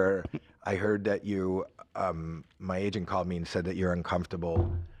that brutal. I heard that you, my agent called me and said that you're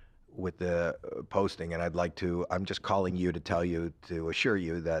uncomfortable with the posting, and I'm just calling you to assure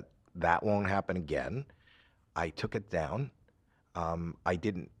you that that won't happen again. I took it down. I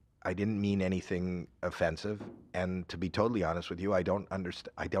didn't mean anything offensive, and to be totally honest with you, I don't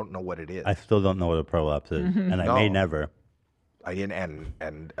understand. I don't know what it is. I still don't know what a prolapse is, and I may No. never. I didn't,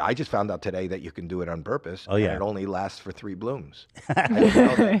 and I just found out today that you can do it on purpose. Oh, yeah. And it only lasts for 3 blooms. I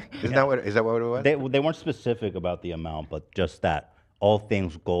didn't know that. Is that what it was? They weren't specific about the amount, but just that all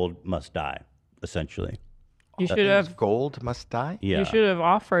things gold must die, essentially. You should have. Gold must die? Yeah. You should have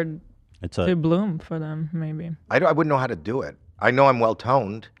offered It's to a bloom for them, maybe. I wouldn't know how to do it. I know I'm well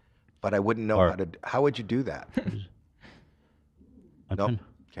toned, but I wouldn't know Or- how to. How would you do that? I'm, Nope. trying,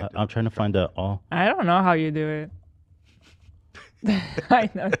 Can't do I'm trying to find a all. I don't know how you do it. I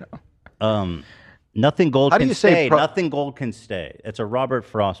don't know. Nothing gold How do can you say stay. pro- Nothing gold can stay. It's a Robert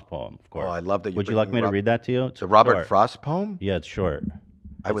Frost poem, of course. Oh, I love that. Would you like me to read that to you? It's The Robert short. Frost poem? Yeah, it's short.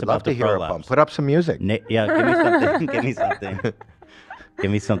 I It's would about love to the hear a prolapse. poem. Put up some music. Yeah, give me something. Give me something.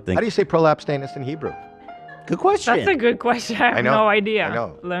 Give me something. How do you say prolapse in Hebrew? Good question. That's a good question. I have know, no idea. I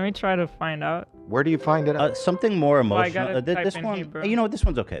know. Let me try to find out. Where do you find it? Something more I emotional. gotta type This in one, Hebrew. you know what? This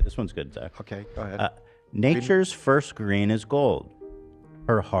one's okay. This one's good, Zach. Okay, go ahead. Nature's first green is gold,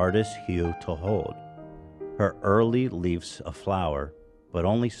 her hardest hue to hold. Her early leaves a flower, but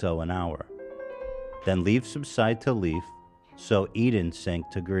only so an hour. Then leaf subside to leaf, so Eden sank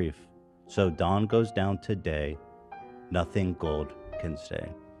to grief. So dawn goes down to day, nothing gold can stay.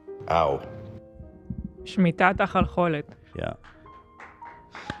 Ow. Shmitat HaChalcholet. Yeah.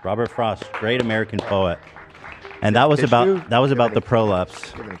 Robert Frost, great American poet. And that was Tissue? about the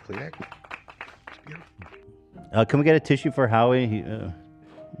prolapse. Give me a Kleenex. Can we get a tissue for Howie?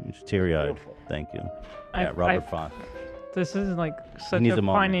 He's teary-eyed. Thank you. Yeah, Robert Frost. This is like such needs a a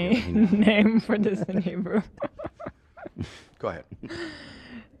moment. funny He needs- name for this in Hebrew. Go ahead.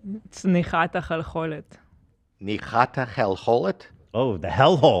 Tznichat HaChalcholet. Nichata chelcholet. Oh, the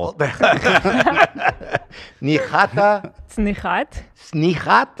hellhole. Nichata Tznichat,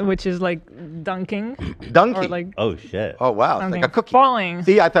 snichat. which is like dunking. Donkey. Or like Oh, shit. Oh wow, it's like something a cookie. falling.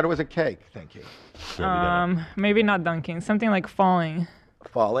 See, I thought it was a cake. Thank you. Maybe not dunking. Something like falling.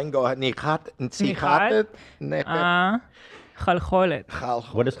 Falling. Go ahead. Nichat. Nichat. Chalcholet.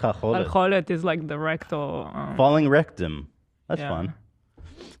 What is chacholet? Chalcholet is like the rectal. Falling rectum. That's Yeah. fun.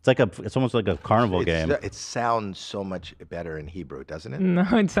 It's almost like a carnival game. It sounds so much better in Hebrew, doesn't it? No, it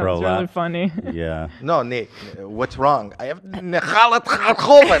sounds really Prolapse. funny. Yeah. No, what's wrong? I have nechalet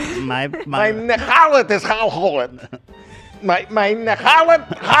chalcholet. My My nechalet is chalcholet. My nechalet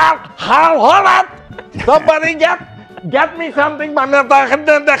chalcholet. Somebody get me something. My nechalet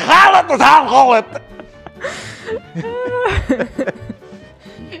is chalcholet.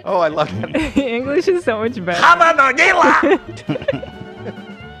 Oh, I love that. English is so much better.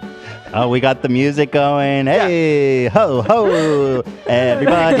 Oh, we got the music going. Hey, ho, ho.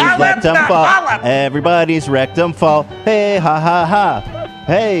 Everybody's rectum fall. Everybody's rectum fall. Hey, ha, ha, ha.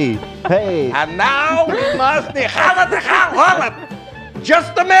 Hey, hey. And now we must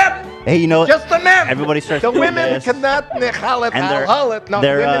just a minute. Hey, you know, Just a minute. everybody starts The doing women this. cannot And they're- No,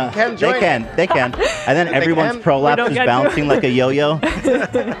 they're, women can join. They can. And then everyone's can. prolapse We don't is get bouncing like a yo-yo.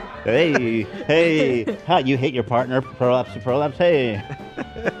 Hey, hey. How you hit your partner, prolapse to prolapse? Hey.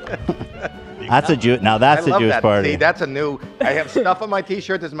 That's a Jew. Now that's I a love Jewish that. party. See, that's a new. I have stuff on my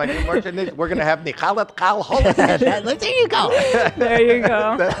T-shirt. This is my new merchandise. We're gonna have Nichalat Kal Holet. There you go. There you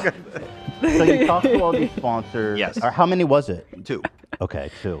go. So you talked to all these sponsors. Yes. Or how many was it? 2.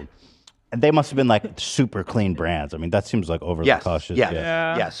 Okay, 2. And they must have been like super clean brands. I mean, that seems like overly Yes. cautious. Yes.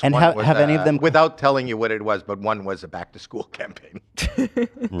 Yeah. Yes. And One have- was, have any of them- without telling you what it was, but one was a back-to-school campaign.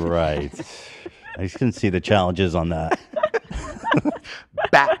 Right. I just can see the challenges on that.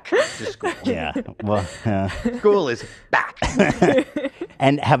 Back to school. Yeah. Well, yeah. School is back.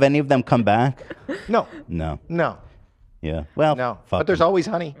 And have any of them come back? No. No. No. Yeah. Well, No. fuck But there's 'em. always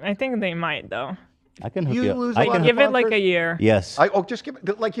honey. I think they might though. I can hook You you, lose up. a I lot can of Give it like sponsors? a year. Yes. Just give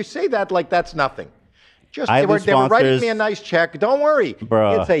it like you say that like that's nothing. Just I they were lose writing sponsors. me a nice check. Don't worry,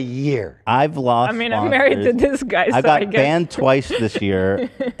 Bruh. it's a year. I've lost. I mean, I'm married to sponsors. this guy, so I got I guess. banned twice this year,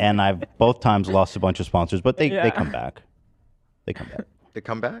 and I've both times lost a bunch of sponsors, but they Yeah. come back. They come back. To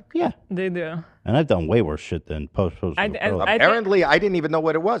come back. Yeah. They do. And I've done way worse shit than post. I think- Apparently, I didn't even know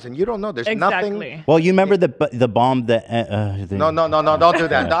what it was, and you don't know. There's nothing. Exactly. Well, you remember the bomb that? No, don't do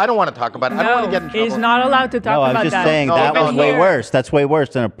that. No, I don't want to talk about it. I don't want to get in trouble. He's not allowed to talk No, about I'm just that. saying No, that no, was no. way worse. That's way worse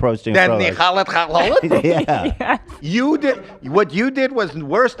than a posting. Then prolapse. Nichalat Chalholet? Yeah. You did what you did was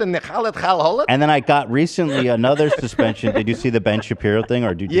worse than Nichalat Chalholet? And then I got recently another suspension. Did you see the Ben Shapiro thing,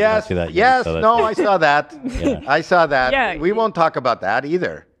 or did you not Yes, see that? You yes, saw that no, too. I saw that. Yeah. I saw that. Yeah, We won't talk about that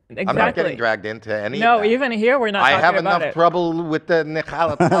either. I'm not Exactly. getting dragged into any No, of that. even here we're not I talking have about enough it. trouble with the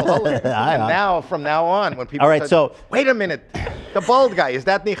Nichalat Chalholet. And now, from now on, when people All right, said, so- wait a minute, the bald guy, is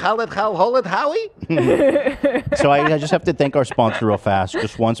that Nichalat Chalholet Howie? So I just have to thank our sponsor real fast.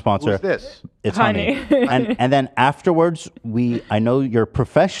 Just one sponsor. Who's this? It's Honey. and then afterwards, I know you're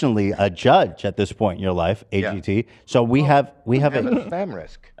professionally a judge at this point in your life, AGT. So we have We have a a spam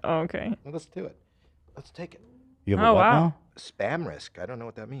risk. Oh, okay. Well, let's do it. Let's take it. you have a Oh, what wow. now? Spam risk. I don't know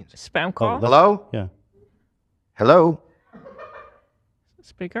what that means. Spam call. let's- Hello? Yeah. Hello?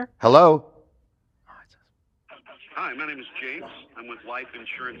 Speaker. Hello? Hi, my name is James. I'm with Life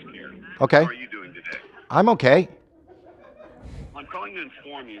Insurance Care. Okay. How are you doing today? I'm okay. I'm calling to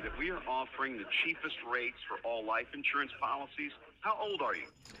inform you that we are offering the cheapest rates for all life insurance policies. How old are you?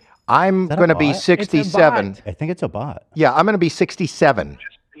 I'm Is that a going to be bot? 67. I think it's a bot. Yeah, I'm going to be 67.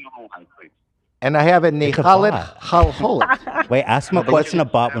 No, please. And I have a It's a Nichalat bot. Chalholet. Wait, ask him a question a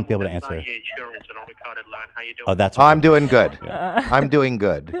bot won't be able to answer. Oh, that's Oh, I'm doing good. I'm doing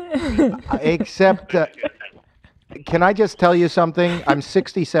good. Except, can I just tell you something? I'm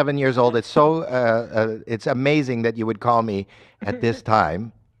 67 years old. It's so, it's amazing that you would call me at this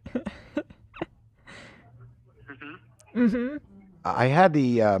time. I had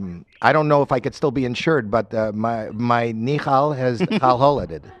the, I don't know if I could still be insured, but my Nichal has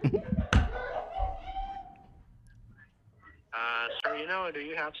Chalholeted. Sir, do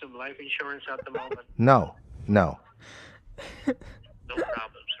you have some life insurance at the moment? No. No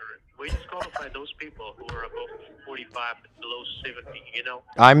problem, sir. We just qualify those people who are above 45 and below 70,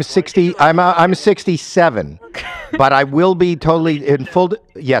 I'm 60. I'm 67, but I will be totally in full.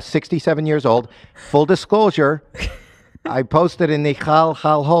 Yes, 67 years old. Full disclosure, I posted in the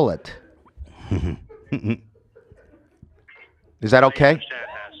Chalholet. Is that okay?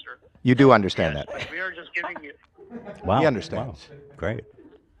 You do understand that. We are just giving you... Wow. He understands. Wow. Great.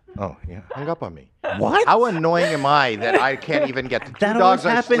 Oh, yeah. Hung up on me. What? How annoying am I that I can't even get to two That dogs always are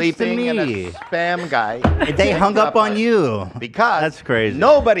happens to sleeping and a me. spam guy. They hung up on you. Because That's crazy.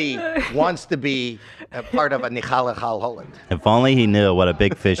 nobody wants to be a part of a Nichalat Chalholet. If only he knew what a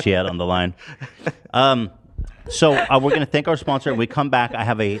big fish he had on the line. So we're going to thank our sponsor. When we come back, I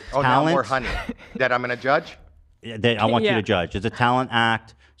have a Oh, now talent. more honey. That I'm going to judge? That I want you Yeah. to judge. It's a talent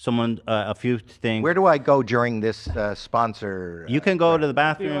act. Someone, a few things. Where do I go during this sponsor? You can go to the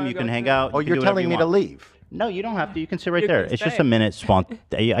bathroom. wanna You go can to hang the- out. Oh, you can you're do whatever telling you me to want. leave. No, you don't have to. You can sit right You there. can It's just stay. a minute.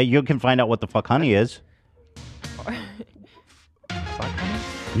 You can find out what the fuck honey is.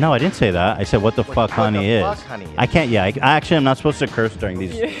 No, I didn't say that. I said what the fuck what honey the is. fuck honey is. I can't. Yeah, I actually am not supposed to curse during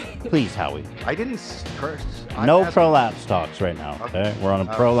these. Please, Howie. I didn't curse. I'm No asking- prolapse talks right now. Okay, we're on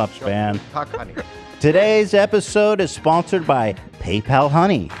a prolapse so ban. Talk honey. Today's episode is sponsored by PayPal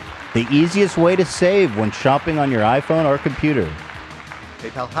Honey, the easiest way to save when shopping on your iPhone or computer.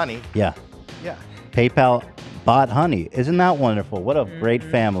 PayPal Honey. Yeah. Yeah. PayPal bought Honey. Isn't that wonderful? What a great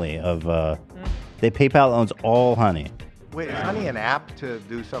family of. PayPal owns all Honey. Wait, is Honey an app to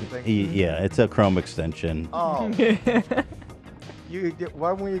do something? Yeah, it's a Chrome extension. Oh.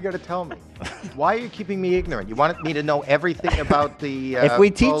 Why weren't you going to tell me? Why are you keeping me ignorant? You wanted me to know everything about the If we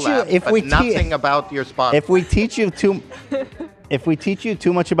teach you- collab, if but we nothing about your sponsor. If we teach you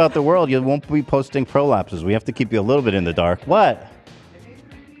too much about the world, you won't be posting prolapses. We have to keep you a little bit in the dark. What?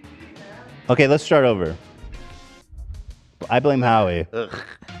 Okay, let's start over. I blame Howie.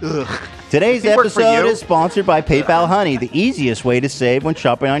 Today's He worked for episode you? is sponsored by PayPal Honey, the easiest way to save when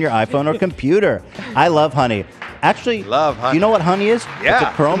shopping on your iPhone or computer. I love Honey. Actually, love Honey. You know what Honey is? Yeah, it's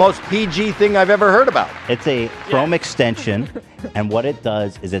a Chrome. the most PG thing I've ever heard about. It's a Chrome extension, and what it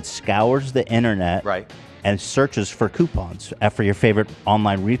does is it scours the internet and searches for coupons for your favorite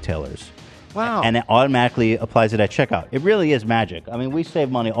online retailers. Wow. And it automatically applies it at checkout. It really is magic. I mean, we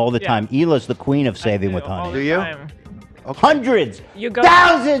save money all the time. Ela's the queen of saving with Honey. Do you? Okay. Hundreds, You go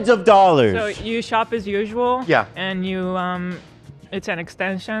thousands of dollars. So you shop as usual. Yeah. And you it's an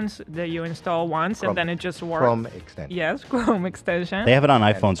extension that you install once Chrome. and then it just works. Chrome extension. Yes, Chrome extension. They have it on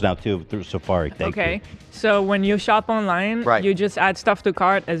iPhones now too through Safari. Thank you. Okay. So when you shop online, Right. you just add stuff to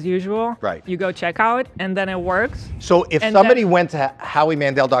cart as usual. Right. You go check out and then it works. So if And somebody then- went to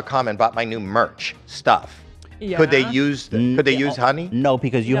HowieMandel.com and bought my new merch stuff, could they Yeah. use Honey? No,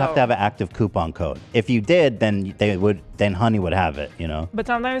 because you have No. to have an active coupon code. If you did, then then Honey would have it. You know. But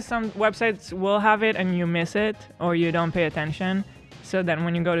sometimes some websites will have it and you miss it or you don't pay attention. So then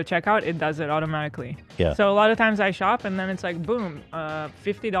when you go to checkout, it does it automatically. Yeah. So a lot of times I shop and then it's like, boom,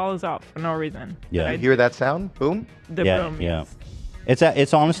 $50 off for no reason. Yeah. You hear that sound? Boom? The yeah, boom. yeah.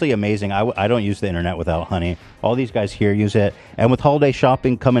 It's honestly amazing. I don't use the internet without Honey. All these guys here use it. And with holiday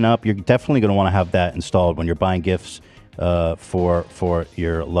shopping coming up, you're definitely going to want to have that installed when you're buying gifts for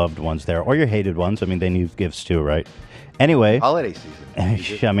your loved ones there or your hated ones. I mean, they need gifts too, right? Anyway. Holiday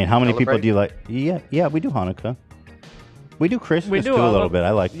season. I mean, how many people Celebrate? do you like? Yeah, we do Hanukkah. We do Christmas do too a all little of- bit. I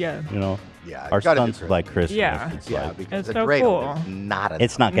like, yeah. you know, Yeah, our gotta do sons Christmas. like Christmas. Yeah. It's Yeah, like, because It's the so dreidel cool. is not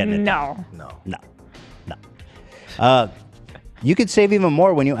it's not getting it. No. No. You could save even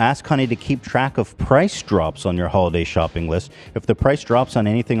more when you ask Honey to keep track of price drops on your holiday shopping list. If the price drops on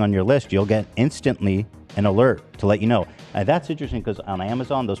anything on your list, you'll get instantly an alert to let you know. And that's interesting because on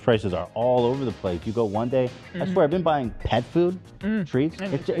Amazon, those prices are all over the place. You go one day, I swear, I've been buying pet food, treats.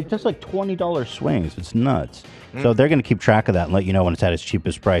 It's just like $20 swings. It's nuts. So they're going to keep track of that and let you know when it's at its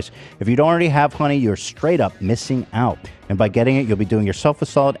cheapest price. If you don't already have Honey, you're straight up missing out. And by getting it, you'll be doing yourself a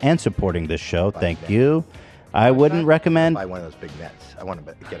solid and supporting this show. Thank you. I wouldn't recommend. Buy one of those big nets. I want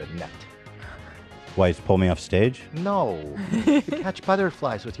to get a net. Why, he's pull me off stage? No. You catch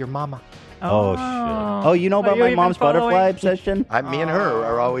butterflies with your mama. Oh, shit. Oh, you know about you my even mom's butterfly following? obsession? Me and her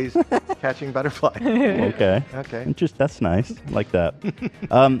are always catching butterflies. Okay. Okay. That's nice. Like that.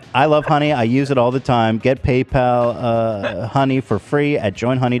 I love Honey. I use it all the time. Get PayPal Honey for free at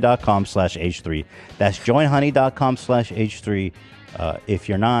joinhoney.com/H3. That's joinhoney.com/H3. If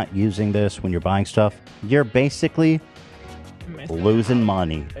you're not using this when you're buying stuff, you're basically losing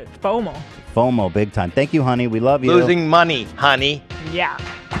money. It's FOMO. FOMO big time. Thank you, Honey. We love you. Losing money, honey. Yeah.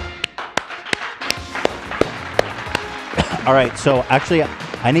 All right. So actually,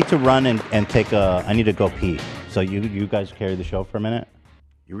 I need to run and take a. I need to go pee. So you guys carry the show for a minute.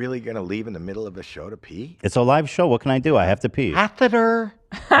 You really gonna leave in the middle of a show to pee? It's a live show. What can I do? I have to pee. Catheter.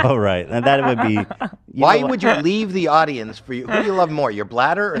 Oh, right. And that would be. Why would you leave the audience for you? Who do you love more, your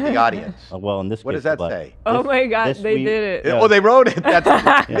bladder or the audience? Well, in this What case, does that the say? Oh my God, this they week- did it. Yeah. Oh, they wrote it. That's,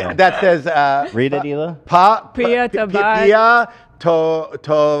 Yeah. That says. Read it, Ela. Pia Tabat. Pia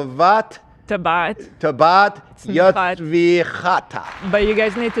Tovat. Tabat Yotzvichata. But you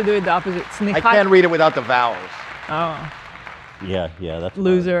guys need to do it the opposite. Snichat. I can't read it without the vowels. Oh, Yeah, that's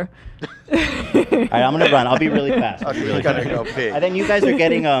loser. All right, I'm gonna run. I'll be really fast. Okay, really you're gonna fast. go pee. And then you guys are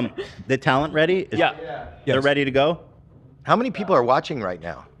getting the talent ready. They're ready to go. How many people are watching right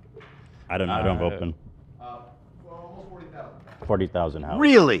now? I don't know. I don't have open. 40,000. How?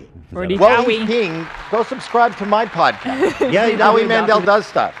 Really? Forty Well, Howie. he's peeing. Go subscribe to my podcast. Yeah, Howie Mandel does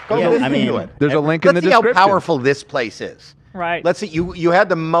stuff. Go Yeah, listen I mean, to it. There's a link in Let's the see description. how powerful this place is. Right. Let's see. You had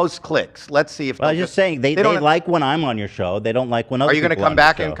the most clicks. Let's see if. Well, I was they'll just saying they don't- like when I'm on your show. They don't like when other. Are you going to people come on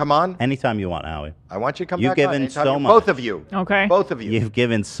back your and show. come on? Anytime you want, Howie. I want you to come You've back. given on anytime so you- much. Both of you. Okay. Both of you. You've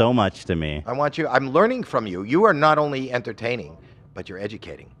given so much to me. I want you. I'm learning from you. You are not only entertaining, but you're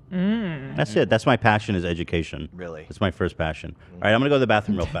educating. That's it. That's my passion is education. Really? It's my first passion. All right, I'm gonna go to the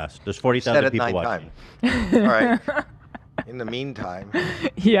bathroom real fast. There's Said 40,000 at people 9 watching. times. All right. In the meantime,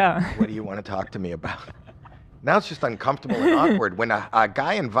 Yeah. what do you want to talk to me about? Now it's just uncomfortable and awkward. When a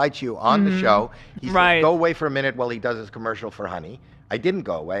guy invites you on the show, he says, Right. go away for a minute while he does his commercial for Honey. I didn't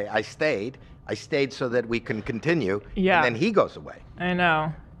go away. I stayed. I stayed so that we can continue. Yeah. And then he goes away. I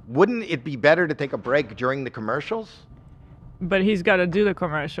know. Wouldn't it be better to take a break during the commercials? But he's got to do the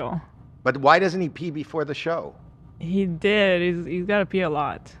commercial. But why doesn't he pee before the show? He did. He's got to pee a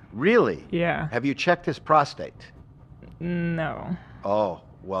lot. Really? Yeah. Have you checked his prostate? No. Oh,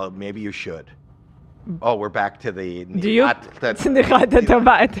 well, maybe you should. Oh, we're back to the... Do you?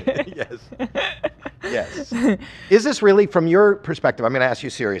 Yes. Is this really, from your perspective, I'm going to ask you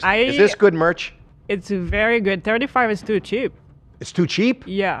seriously, is this good merch? It's very good. 35 is too cheap. It's too cheap?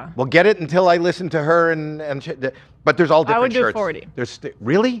 Yeah. Well, get it until I listen to her but there's all different I would do shirts. 40. There's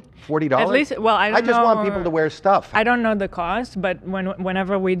really? $40? At least, well, I don't know. I just want people to wear stuff. I don't know the cost, but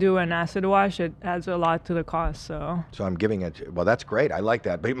whenever we do an acid wash, it adds a lot to the cost. So I'm giving it. Well, that's great. I like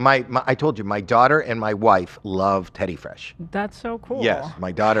that. But I told you, my daughter and my wife love Teddy Fresh. That's so cool. Yes,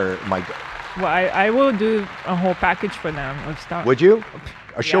 my daughter. Well, I will do a whole package for them of stuff. Would you?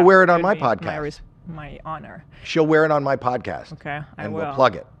 She'll wear it on my podcast. My honor. She'll wear it on my podcast. Okay, and will. we'll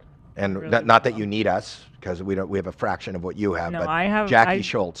plug it. And Really not that you need us, because we have a fraction of what you have. No, but I have-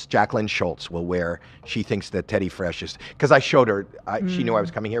 Jacqueline Schultz will wear. She thinks that Teddy Fresh is, because I showed her. She knew I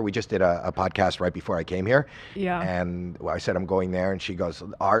was coming here. We just did a podcast right before I came here. Yeah. And I said I'm going there, and she goes,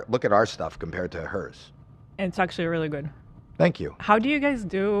 "Look at our stuff compared to hers." It's actually really good. Thank you. How do you guys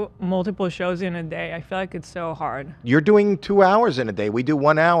do multiple shows in a day? I feel like it's so hard. You're doing 2 hours in a day. We do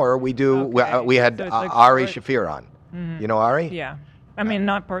 1 hour. We do. We had So it's like Ari short. Shafir on. Mhm. You know Ari? Yeah. I mean,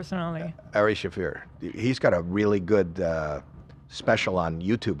 not personally. Ari Shafir. He's got a really good special on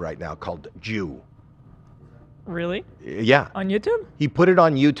YouTube right now called Jew. Really? Yeah. On YouTube? He put it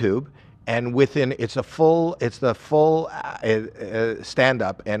on YouTube, and it's the full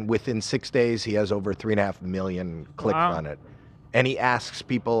stand-up, and within 6 days he has over 3.5 million clicks Wow. on it. And he asks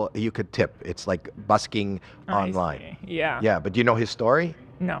people you could tip. It's like busking I online. see. Yeah. Yeah, but do you know his story?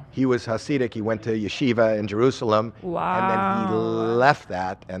 No. He was Hasidic. He went to yeshiva in Jerusalem. Wow. And then he left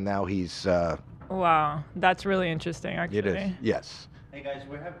that, and now he's... Wow. That's really interesting, actually. It is, yes. Hey guys,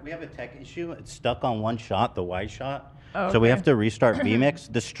 we have a tech issue. It's stuck on one shot, the wide shot. Oh, So we okay. have to restart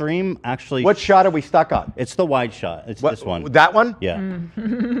vMix. The stream actually... What shot are we stuck on? It's the wide shot. It's this one. That one? Yeah.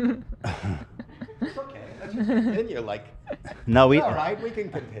 It's okay. Let's just continue. Like, No, we... all right, we can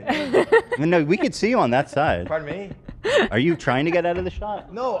continue. No, we could see you on that side. Pardon me? Are you trying to get out of the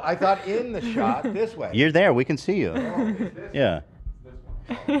shot? No, I thought in the shot this way. You're there. We can see you. Yeah.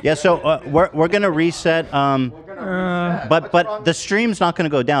 Yeah. So we're gonna reset. But the stream's not gonna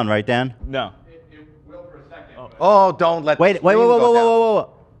go down, right, Dan? No. Oh, don't let. Wait. the stream go down.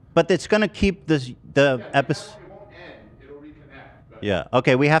 Whoa. But it's gonna keep the episode. Yeah.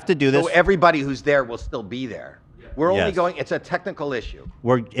 Okay. We have to do this. So everybody who's there will still be there. We're only Yes. going. It's a technical issue.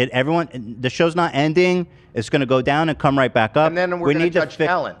 Everyone. The show's not ending. It's gonna go down and come right back up. And then we're we gonna need judge to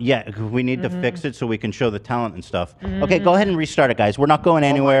talent. Yeah. We need to fix it so we can show the talent and stuff. Okay. Go ahead and restart it, guys. We're not going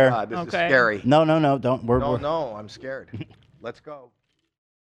anywhere. Oh my God, this is scary. No. Don't. No, I'm scared. Let's go.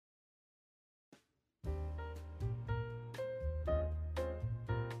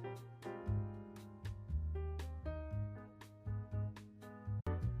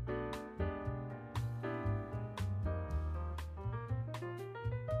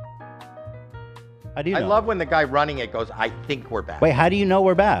 How do you I know? love when the guy running it goes, "I think we're back." Wait. How do you know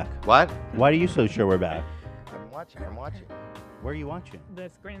we're back? What? Why are you so sure we're back? I'm watching. Where are you watching? The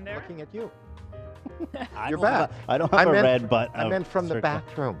screen there? Looking at you. I You're don't back. have a- I don't have a red button. I meant from the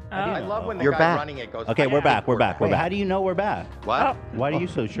bathroom. I love when the You're guy back. running it goes. Okay, "I we're think back. We're back. back." How do you know we're back? What? Why are you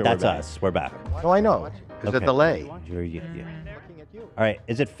so sure That's we're back? us. We're back. No, I know. There's a delay. All right.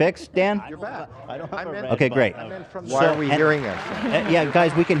 Is it fixed, Dan? You're back. I don't I meant- Okay, great. I meant from why are we hearing us? Yeah,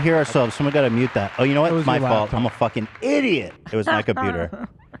 guys, we can hear ourselves. Someone got to mute that. Oh, you know what? It It's was my your fault. laptop. I'm a fucking idiot. It was my computer.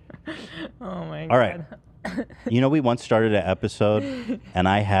 Oh my God. All right. You know, we once started an episode, and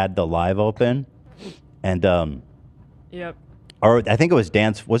I had the live open, and Yep. or I think it was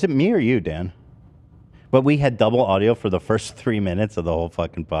Dan's. Was it me or you, Dan? But we had double audio for the first 3 minutes of the whole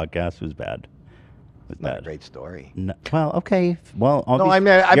fucking podcast. It was bad. It was Not a bad. great story. No, well, okay. Well, No, I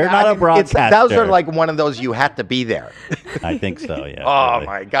mean, you're not a broadcaster. Those are like one of those you had to be there. I think so. Yeah. Oh really.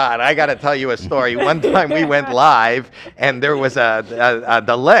 my God! I got to tell you a story. One time we went live, and there was a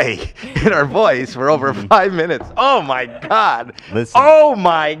delay in our voice for over 5 minutes. Oh my God! Listen. Oh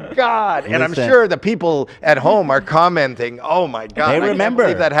my God! And I'm Listen. sure the people at home are commenting. Oh my God! They I can't remember.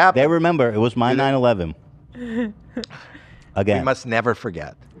 believe that happened. They remember. It was my 9/11. We Again. must never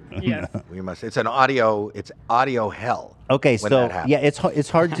forget. Yes. We must. It's audio hell. Okay, when so that happens. yeah, it's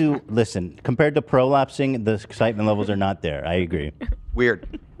hard to listen compared to prolapsing. The excitement levels are not there. I agree.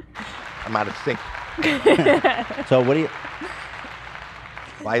 Weird. I'm out of sync. So what do you?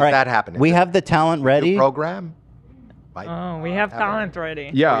 Why is All right, that happening? We have the talent ready. Program. Oh, we have talent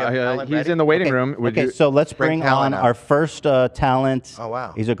ready. Yeah, he's in the waiting room. Would Okay, you- so let's bring talent on out. our first talent. Oh,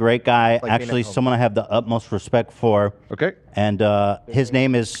 wow. He's a great guy. Like Actually, being at home. someone I have the utmost respect for. Okay. And his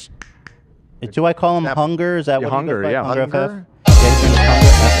name is. Do I call him Hunger? Is that Yeah, what he goes Hunger, by? yeah. Hunger Hunger? FF? Yeah, his name is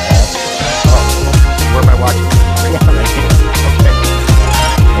Hunger Where am I watching? FF.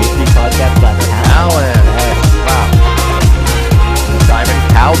 Alan. Wow. Simon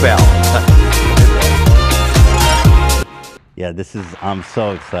Cowbell. Yeah, this is. I'm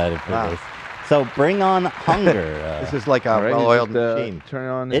so excited for Wow. this. So bring on Hunger. This is like a All right, well-oiled just, machine. Turn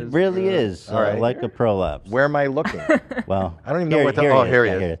on. It his, really is all right. like a prolapse. Where am I looking? Well, I don't even know what the. Oh, here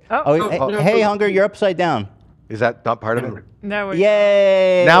he is. Hey, Hunger, you're upside down. Is that not part of it? No.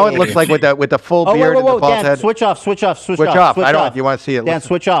 Yay! Now it looks like with the full Oh, beard whoa, and the whoa, bald Dan, head. switch off. Switch off. I don't. You want to see it? Dan, Listen.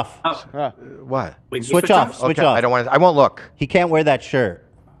 switch off. What? Wait, Switch off. Switch Okay, off. I don't want. I won't look. He can't wear that shirt.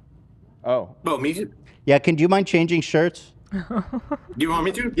 Oh. Oh, me too? Yeah, do you mind changing shirts? Do you want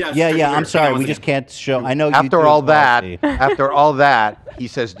me to? Yeah. Yeah, sure, yeah. sure. I'm sorry. Hang on We one just second. can't show. I know. After YouTube all that, policy. after all that, he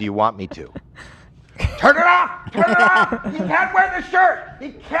says, "Do you want me to?" Turn it off! Turn it off! He can't wear the shirt! He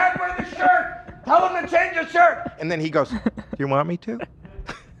can't wear the shirt! Tell him to change his shirt! And then he goes, "Do you want me to?"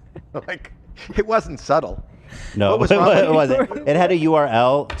 Like, it wasn't subtle. No, What was wrong with it you? wasn't. It had a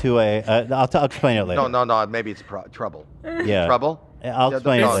URL to a. I'll explain it later. No. Maybe it's trouble. Yeah. Trouble? I'll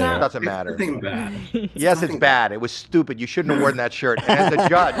explain it No, later. it doesn't matter. Nothing bad. Yes, it's bad. It was stupid. You shouldn't have worn that shirt. And as a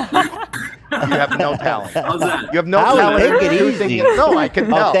judge, you have no talent. How's that? You have no Howie, talent. take it in easy. thinking- No, I can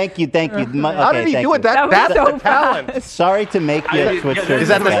tell. Oh, thank you. How did he do it? That's the talent. Sorry to make you switch shirts. Is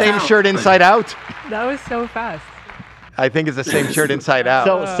that the same shirt inside out? That was so fast. I think it's the same shirt inside out.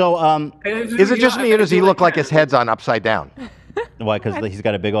 Is it just me or does he look like his head's on upside down? Why? Because he's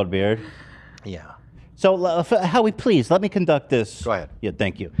got a big old beard. Yeah. So, Howie, please let me conduct this. Go ahead. Yeah,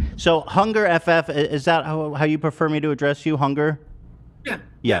 thank you. So, Hunger FF, is that how you prefer me to address you, Hunger? Yeah.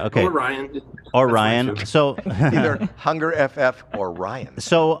 Yeah. Okay. Or Ryan. Or That's Ryan. fine, too. So Either Hunger FF or Ryan.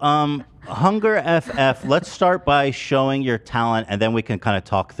 So, Hunger FF. Let's start by showing your talent, and then we can kind of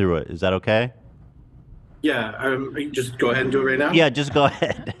talk through it. Is that okay? Yeah. Just go ahead and do it right now. Yeah, just go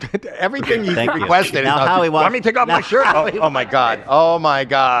ahead. Everything you Thank you. requested. Now, is, Howie, want me to take off my shirt? Oh my God. Oh my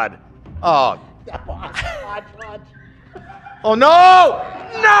God. Oh. Oh no!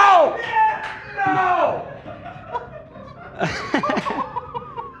 No! No!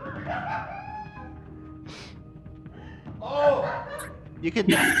 Oh! You can.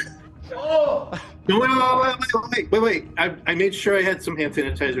 Oh! No, wait. I made sure I had some hand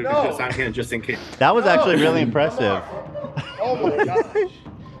sanitizer because on hand just in case. That was actually really impressive. Oh my gosh.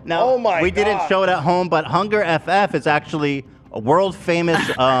 Now, my we didn't God. show it at home, but Hunger FF is actually a world famous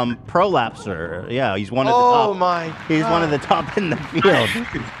prolapser. Yeah, he's one of the top. Oh my! He's one of the top in the field.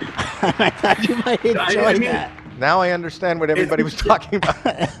 I thought you might enjoy that. Now I understand what everybody was talking about.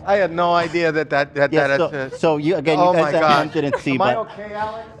 I had no idea that. Yeah, so you again, you Oh guys my at home gosh. didn't see, Am I but okay,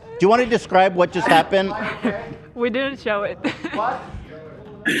 Alex? do you want to describe what just happened? We didn't show it. What?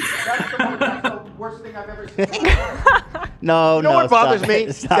 That's the worst thing I've ever seen. No, You know no. what bothers stop me?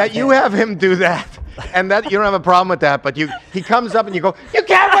 it, stop That you it. have him do that, and that you don't have a problem with that, but he comes up and you go, "You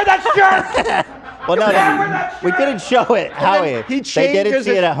can't wear that shirt." Well, no, we didn't show it, And Howie. then he They didn't changes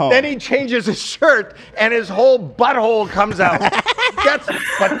see it at home. Then he changes his shirt, and his whole butthole comes out.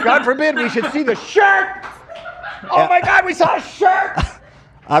 But God forbid we should see the shirt. Oh my God, we saw a shirt.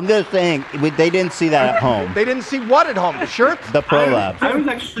 I'm just saying, they didn't see that at home. They didn't see what at home? The shirt? The prolapse.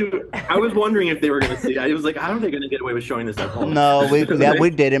 I was wondering if they were going to see. I was like, how are they going to get away with showing this at home? No, we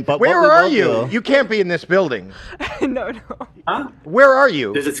didn't. But Where what we are will you? do- You can't be in this building. No. Huh? Where are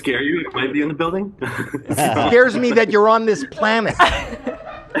you? Does it scare you? It might be in the building. It scares me that you're on this planet.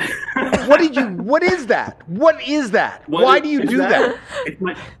 What is that? What is that? Why do you do that?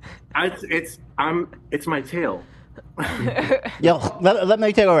 It's my tail. Yeah, let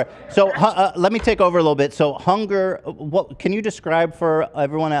me take over. So let me take over a little bit. So Hunger, what can you describe for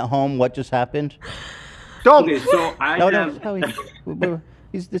everyone at home what just happened? Don't. Okay, so I have.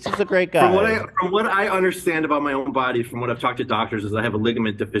 This is a great guy. From what I understand about my own body, from what I've talked to doctors, is I have a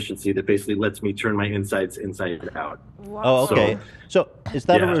ligament deficiency that basically lets me turn my insides inside out. Oh, okay. So is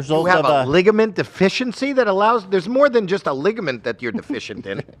that a result You have of a ligament deficiency that allows? There's more than just a ligament that you're deficient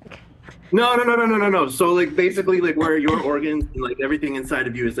in. No. So like basically like where your organs and like everything inside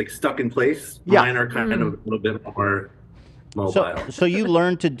of you is like stuck in place. Yeah. Mine are kind of a little bit more mobile. So you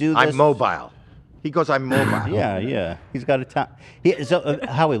learned to do this. I'm mobile. He goes, I'm mobile. Yeah. He's got a time.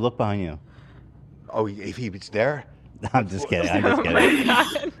 Howie, look behind you. Oh, if he's there? I'm just kidding.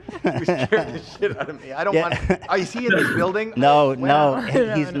 You scared the shit out of me. I don't want. Oh, is he in this building? No,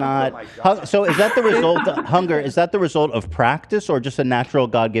 he's not. So is that the result? Hunger? Is that the result of practice or just a natural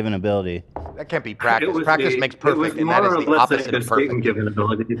God-given ability? That can't be practice. Practice makes perfect, and that is the opposite of perfect. Given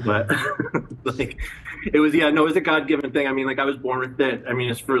ability, but like it was a God-given thing. I mean, like I was born with it. I mean,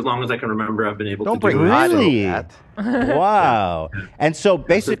 it's for as long as I can remember, I've been able to do it. Really? Wow. And so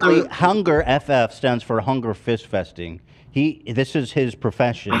basically, Hunger FF stands for Hunger Fist Festing. This is his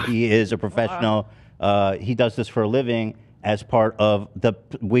profession. He is a professional. He does this for a living as part of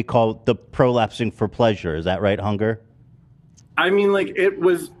we call the prolapsing for pleasure. Is that right, Hunger? I mean, like it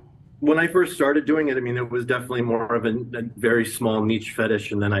was when I first started doing it. I mean, it was definitely more of a very small niche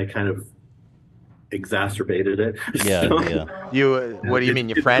fetish, and then I kind of exacerbated it. What do you mean?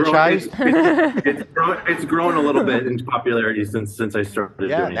 You franchised? It's grown a little bit in popularity since I started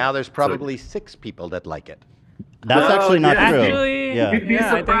doing it. Yeah, now there's probably 6 people that like it. That's actually not true. Actually, you'd be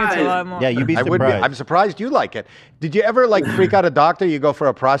surprised. I think it's a lot more. Yeah, you'd be I would surprised. be. I'm surprised you like it. Did you ever like freak out a doctor? You go for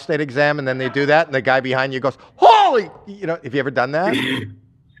a prostate exam and then they do that, and the guy behind you goes, "Holy!" Have you ever done that?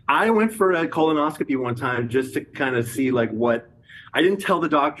 I went for a colonoscopy one time just to kind of see like what. I didn't tell the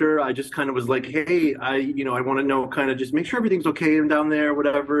doctor. I just kind of was like, "Hey, I want to know, kind of just make sure everything's okay down there,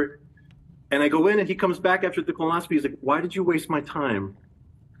 whatever." And I go in, and he comes back after the colonoscopy. He's like, "Why did you waste my time?"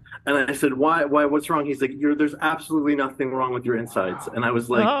 And I said, "Why? What's wrong?" He's like, "There's absolutely nothing wrong with your insides." And I was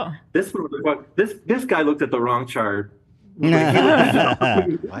like, "This guy looked at the wrong chart."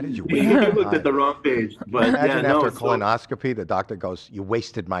 Why did you waste He looked at the wrong page. But imagine after a colonoscopy, the doctor goes, "You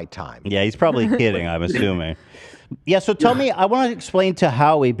wasted my time." Yeah, he's probably kidding, I'm assuming. Yeah, so tell me, I want to explain to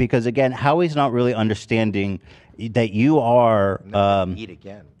Howie, because again, Howie's not really understanding that you are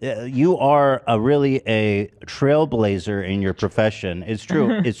you are really a trailblazer in your profession. It's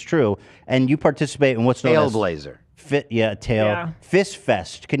true. It's true. And you participate in what's known as Tailblazer. Fist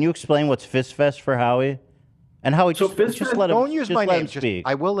Fest. Can you explain what's Fist Fest for Howie? And Howie, just let him. Don't use my name. Speak.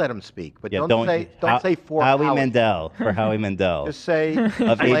 I will let him speak, but Yeah, don't say for Howie Mandel. For Howie Mandel. Just say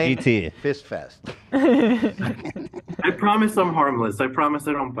of plain AGT. Fist Fest. I promise I'm harmless. I promise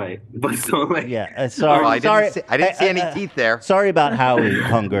I don't bite. But so like, sorry. I didn't see any teeth there. Sorry about Howie,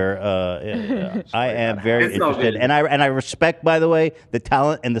 Hunger. I am very interested, and I respect, by the way, the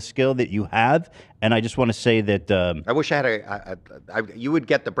talent and the skill that you have. And I just want to say that I wish I had you would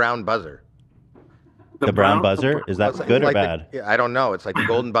get the brown buzzer. The brown buzzer? Is that good or bad? I don't know. It's like the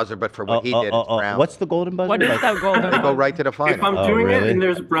golden buzzer, but for what he did, it's brown. What's the golden buzzer? What is that golden They go right to the final. if I'm doing it and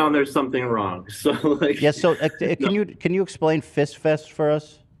there's brown, there's something wrong. So like, Yeah. So can you explain Fist Fest for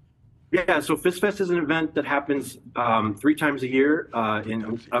us? Yeah, so Fist Fest is an event that happens 3 times a year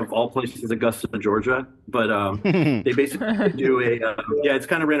in, of all places, Augusta, Georgia. But they basically do it's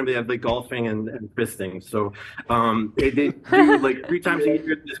kind of random. They have like golfing and fisting. So they do like 3 times a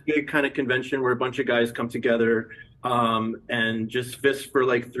year this big kind of convention where a bunch of guys come together and just fist for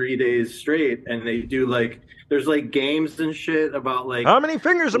like 3 days straight. And they do like, there's like games and shit about like, how many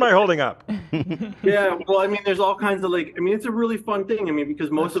fingers am I holding up? Yeah, well, I mean, there's all kinds of like, I mean, it's a really fun thing. I mean, because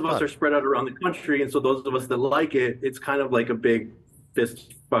most of us are spread out around the country, and so those of us that like it, it's kind of like a big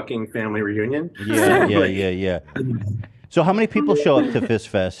fist fucking family reunion. Yeah. So how many people show up to Fist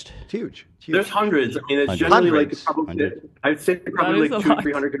Fest? It's huge. There's hundreds. I mean, it's generally like probably, I'd say probably like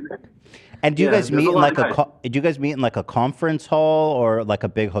 200-300 guys. And do you guys meet in like do you guys meet in like a conference hall or like a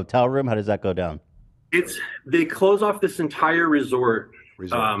big hotel room? How does that go down? They close off this entire resort.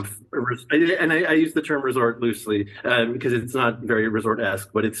 And I use the term resort loosely because it's not very resort-esque,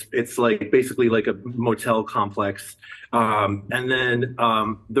 but it's like basically like a motel complex. And then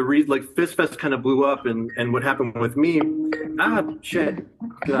like Fist Fest kind of blew up, and what happened with me? Shit!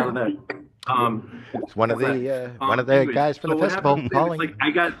 Get out of there. It's one of the guys from the festival calling. Like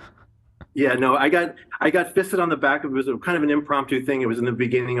I got fisted on the back of it. Was kind of an impromptu thing. It was in the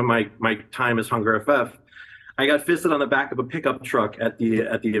beginning of my time as Hunger FF. I got fisted on the back of a pickup truck at the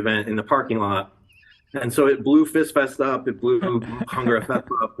event in the parking lot, and so it blew Fist Fest up. It blew Hunger FF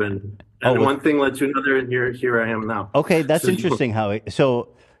up, and one thing led to another, and here I am now. Okay, that's interesting. So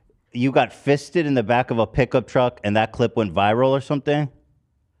you got fisted in the back of a pickup truck, and that clip went viral or something?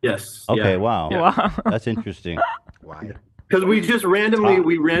 Yes. Okay. Yeah. Wow. Yeah. That's interesting. Why? Because we just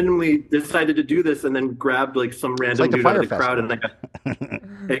randomly decided to do this, and then grabbed like some random like the dude out Fire of the crowd, and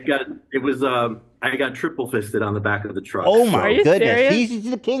I got triple fisted on the back of the truck. Oh so- my goodness,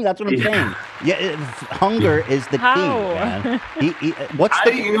 he's the king. That's what I'm saying. Yeah, Hunger is the king, man. You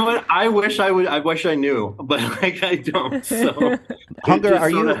know what? I wish I knew, but like I don't. So Hunger, are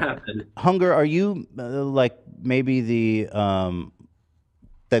you like maybe the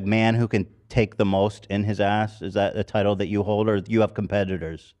man who can take the most in his ass? Is that a title that you hold, or you have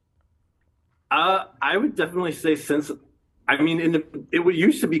competitors? I would definitely say it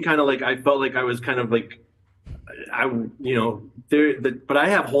used to be kind of like I felt like I was kind of like but I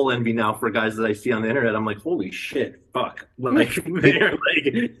have whole envy now for guys that I see on the internet. I'm like, holy shit, fuck. Like they're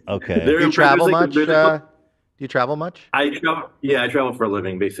like okay. Do you travel much? Do you travel much? I travel for a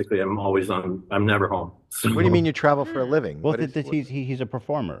living. Basically, I'm never home. So. What do you mean you travel for a living? Well, he's a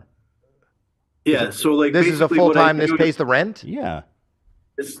performer. Yeah, so like this is a full time. This pays the rent. Yeah,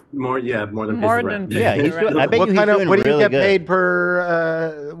 it's more than More pays than the rent. Yeah, I bet what you he's kind of doing what do you really get good. paid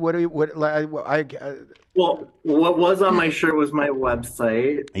per? Well, what was on my shirt was my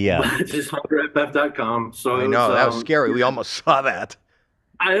website. Yeah, just hungerff.com. So I know that was scary. We almost saw that.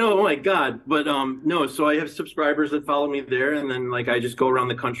 I know, oh my god, but no. So I have subscribers that follow me there, and then like I just go around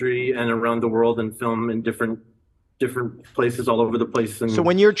the country and around the world and film in different places all over the place. And So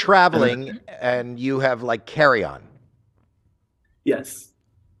when you're traveling and you have like carry-on. Yes.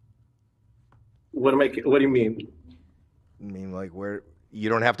 What do you mean? I mean, like where you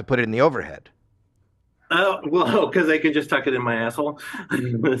don't have to put it in the overhead. Well, because I can just tuck it in my asshole.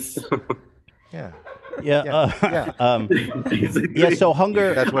 Yeah. Yeah. So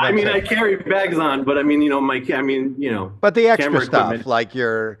Hunger. That's what I mean. I carry bags on, but I mean, But the extra camera stuff, equipment. like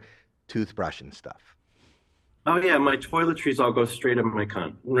your toothbrush and stuff. Oh yeah, my toiletries all go straight in my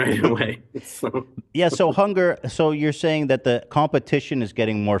cunt right away. So. Yeah. So Hunger. So you're saying that the competition is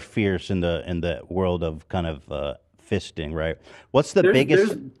getting more fierce in the world of kind of fisting, right? What's the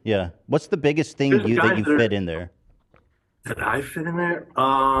biggest? Yeah. What's the biggest thing that you fit in there? Did I fit in there?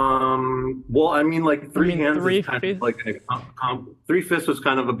 Well, I mean, like three hands is kind of like three fists was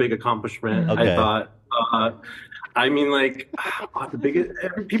kind of a big accomplishment. Okay. I thought. I mean, like the biggest.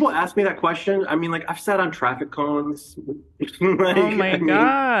 People ask me that question. I mean, like I've sat on traffic cones. Like, Oh my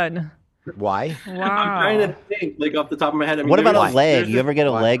god. Why? Wow. I'm trying to think, like off the top of my head. I mean, What about there's- a leg? there's You ever get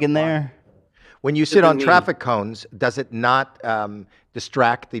a leg in there? When you sit on mean? traffic cones, does it not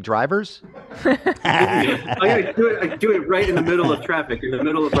distract the drivers? I do it right in the middle of traffic, in the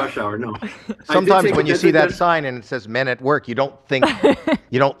middle of rush hour. No. Sometimes when you see that sign and it says "Men at Work," you don't think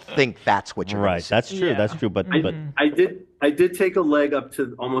that's what you're right. That's true. That's true. But I did take a leg up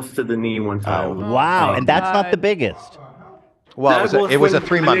to almost to the knee one time. wow, and that's not the biggest. Well, it was a when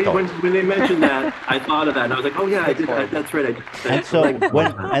 3-month-old. When they mentioned that, I thought of that, and I was like, "Oh yeah, I did. That's right." And so when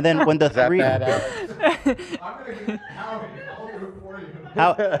the three.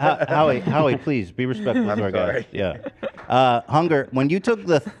 Howie, please be respectful to our guys. Yeah. Hunger, when you took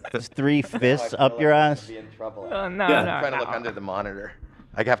the three fists up your ass. No. I'm trying to look under the monitor.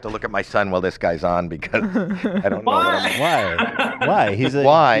 I have to look at my son while this guy's on because I don't know. Why? He's an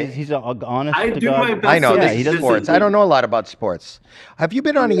honest to God. I know he this does is sports. I don't know a lot about sports. Have you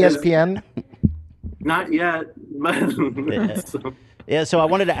been on ESPN? Not yet. Yeah. So I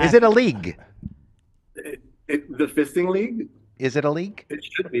wanted to ask. Is it a league? The fisting league? Is it a league? It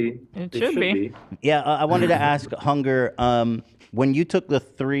should be. It should be. Yeah, I wanted to ask Hunger. When you took the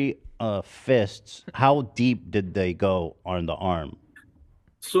three fists, how deep did they go on the arm?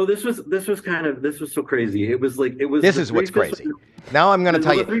 So this was so crazy. It was. This is what's crazy. Now I'm going to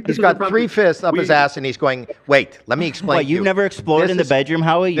tell you. He's got three fists up his ass, and he's going. Wait, let me explain. What, you've never explored in the bedroom,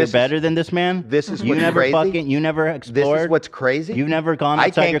 Howie? You're better than this man. This is you what's never crazy. You never explored. This is what's crazy. You've never gone. I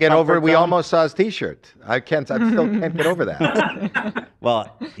Outside can't your get over. comfort We zone? almost saw his T-shirt. I still can't get over that.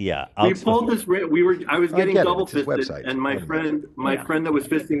 Well, yeah. We pulled this. I was getting get it. double It's his fisted, website. and my friend that was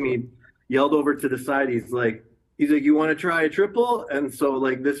fisting me yelled over to the side. He's like, "You want to try a triple?" And so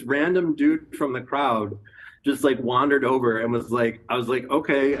like this random dude from the crowd just like wandered over and was like, I was like,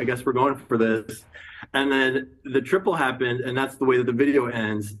 okay, I guess we're going for this. And then the triple happened, and that's the way that the video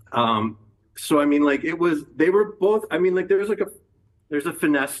ends. So I mean, like they were both. I mean, like there's a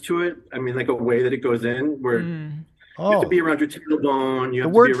finesse to it. I mean, like a way that it goes in where you have to be around your tailbone. You The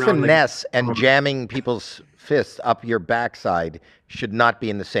have word to be around, finesse and jamming people's fists up your backside should not be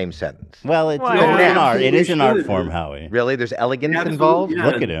in the same sentence. Well, it's an art. It is an art form, Howie. Really? There's elegance Absolutely, involved? yeah.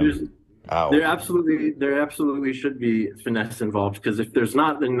 Look at him. There absolutely should be finesse involved, because if there's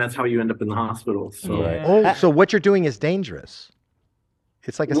not, then that's how you end up in the hospital. So So what you're doing is dangerous.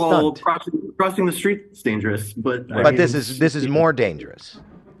 It's like a Well, stunt. crossing the street is dangerous, but But this is more dangerous.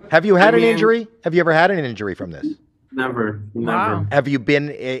 Have you had an injury? Have you ever had an injury from this? Never. Have you been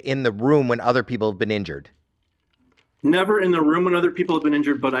in the room when other people have been injured? Never in the room when other people have been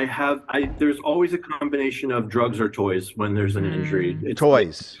injured, but there's always a combination of drugs or toys when there's an injury. It's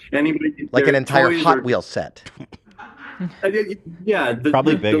Toys. Anybody, Like an they're entire toys Hot or- Wheel set. Yeah,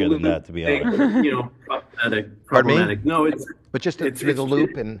 Probably bigger than that, to be honest. You know, Pardon problematic. me? No, it's But just through the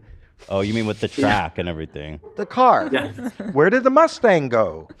loop and Oh, you mean with the track and everything? the car. Yeah. Where did the Mustang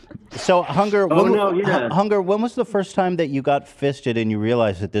go? So, Hunger, Oh, no, yeah. Hunger, when was the first time that you got fisted and you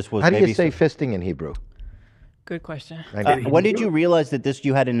realized that this was How do maybe you say fisting in Hebrew? Good question. when did you realize that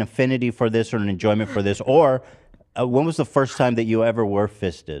you had an affinity for this or an enjoyment for this, or when was the first time that you ever were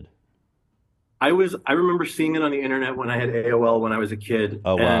fisted? I remember seeing it on the internet when I had AOL when I was a kid.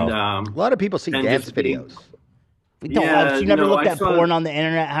 Oh, wow. And, A lot of people see and dance just being- videos. You never looked I at saw- porn on the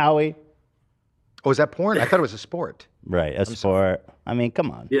internet, Howie? Oh, is that porn? I thought it was a sport. Right, a sport. I mean, come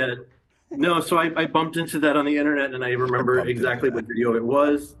on. Yeah. No, so I bumped into that on the internet, and I remember exactly what video it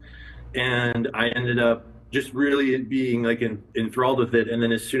was, and I ended up just really being like enthralled with it. And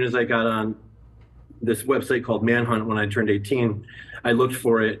then as soon as I got on this website called Manhunt when I turned 18, I looked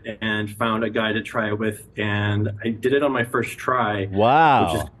for it and found a guy to try it with, and I did it on my first try.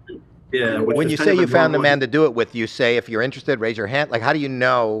 Wow. When you say you found the man to do it with, you say if you're interested, raise your hand. Like, how do you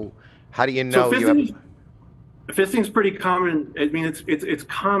know? How do you know you have? Fisting's pretty common. I mean, it's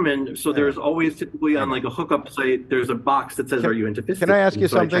common. So there's always typically on like a hookup site, there's a box that says, "Are you into fisting?" Can I ask you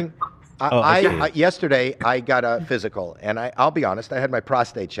So I something? checked- Yesterday I got a physical, and I'll be honest, I had my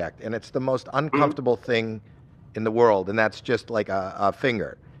prostate checked, and it's the most uncomfortable thing in the world, and that's just like a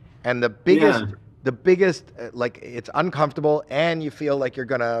finger. And the biggest, like it's uncomfortable, and you feel like you're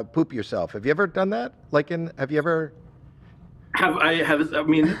gonna poop yourself. Have you ever done that? Have you ever? Have I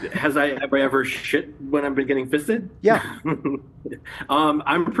ever shit when I've been getting fisted? Yeah.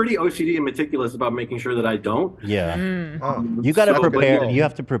 I'm pretty OCD and meticulous about making sure that I don't. Yeah. Oh. You got to So- prepare. You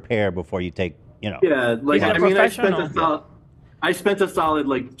have to prepare before you take, Yeah, like Yeah. I mean, I spent a solid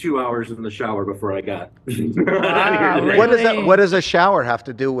like 2 hours in the shower before I got. What does a shower have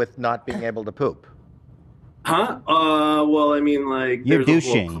to do with not being able to poop? Huh? Well, I mean, like You're there's a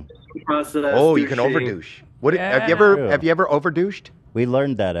whole douching. process. Oh, you can douching. overdouche. Have you ever overdouched? We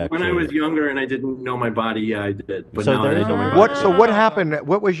learned that actually. When I was younger and I didn't know my body, yeah, I did. But So now there I is know my a- body. What happened?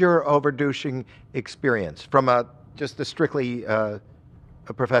 What was your overdouching experience from just a strictly a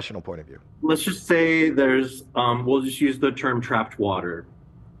professional point of view? Let's just say there's we'll just use the term trapped water.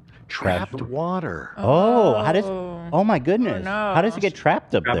 Trapped water. Oh, how does? Oh my goodness! no. How does it get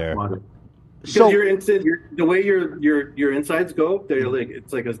trapped up Trapped there? water. Because So- the way your insides go, they're like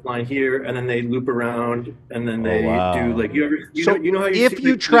it's like a line here, and then they loop around, and then they wow. do like you So know how you if see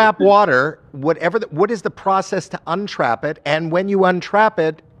you the- trap water, what is the process to untrap it? And when you untrap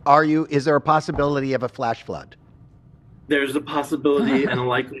it, is there a possibility of a flash flood? there's a possibility and a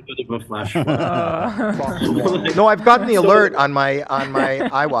likelihood of a flash flood. No, I've gotten the alert on my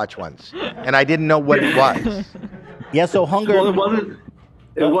iWatch once, and I didn't know what it was. Yeah. So Hunger. Well,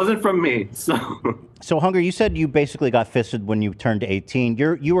 it wasn't from me. So Hunger, you said you basically got fisted when you turned 18.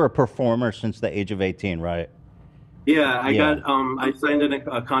 You were a performer since the age of 18, right? Yeah, I signed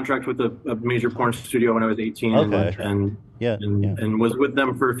a contract with a major porn studio when I was 18, Okay. and was with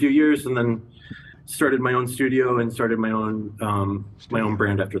them for a few years, and then started my own studio and started my own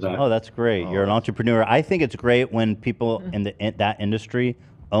brand after that. Oh, that's great. You're an entrepreneur. I think it's great when people in that industry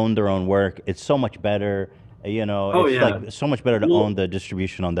own their own work. It's so much better. You know, Oh, it's yeah. like so much better to own the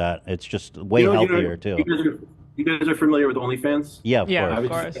distribution on that. It's just way healthier too. You guys are familiar with OnlyFans? Yeah, of Yeah,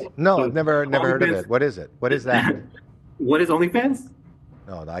 course. of course. No, I've never heard of OnlyFans- it. What is it? What is that? What is OnlyFans?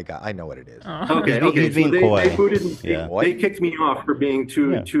 No, I know what it is. Okay, He's okay. being So coy. they booted, Yeah. they kicked me off for being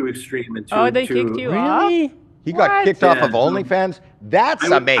too extreme and too. Oh, they too, kicked you off? He got What? kicked off Yeah. of OnlyFans? That's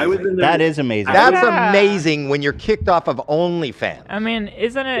I amazing. was in there- That is amazing. That's Yeah. amazing when you're kicked off of OnlyFans. I mean,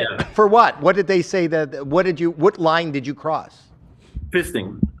 isn't it? Yeah. For what? What did they say that what line did you cross?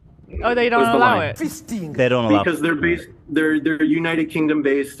 fisting. Oh, they Was don't the allow line. it. They don't allow. Because they're United Kingdom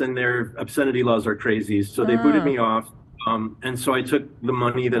based and their obscenity laws are crazy. So they booted me off. And so I took the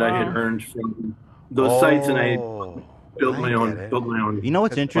money that I had earned from those sites and I built my own. You know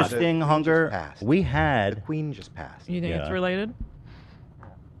what's But interesting, the Hunger? passed. We The had Queen just passed. You think it's Yeah. related?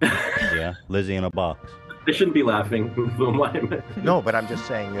 Lizzie in a Box. I shouldn't be laughing. Why am I- No, but I'm just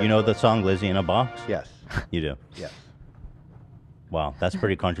saying. You know the song Lizzie in a Box? Yes. You do. Yes. Wow, that's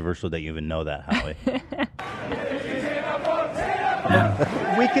pretty controversial that you even know that, Howie.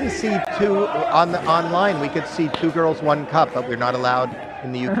 We can see online. We could see 2 girls, 1 cup, but we're not allowed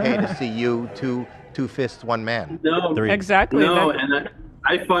in the UK to see you two fists, one man. No, Exactly. No, that- and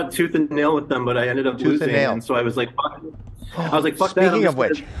I fought tooth and nail with them, but I ended up Tooth and losing. nail. And so I was like, fuck. I was like, fuck that. Speaking of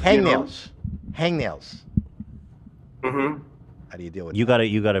which, hangnails. Hangnails. Mm-hmm. How do you deal with You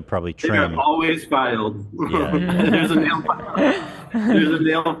gotta probably They trim. are always filed. Yeah. There's a nail file. There's a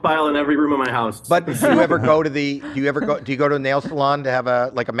nail file in every room of my house. But do you ever go to do you go to a nail salon to have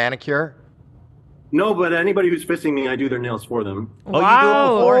a manicure? No, but anybody who's fisting me, I do their nails for them. Oh, you do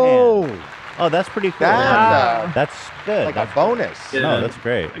it beforehand. Oh, that's pretty cool. That's good. Like a bonus. No, that's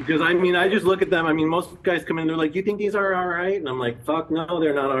great. Because I mean, I just look at them. I mean, most guys come in, they're like, "You think these are all right?" And I'm like, "Fuck no,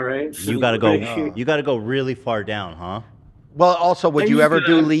 they're not all right." You gotta go. You gotta go really far down, huh? Well, also, would I you used ever to-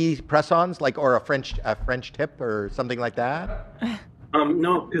 do Lee press-ons, like, or a French tip or something like that?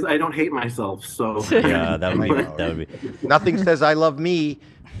 No, because I don't hate myself. So Yeah, that would be. Nothing says "I love me"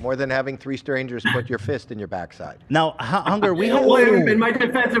 more than having three strangers put your fist in your backside. Now, Hunger, we have. Well, in my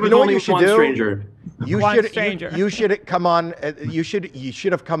defense, it was know what only you should one do? stranger. You One should stranger. you should come on. You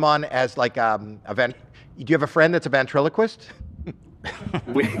should have come on as like a vent. Do you have a friend that's a ventriloquist?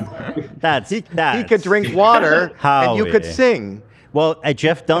 He could drink water and you could sing. Well,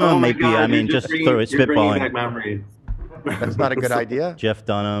 Jeff Dunham, Oh my maybe. God, I mean, you're just bringing- throw it you're bringing back spitballing. memories. That's not a good idea. Jeff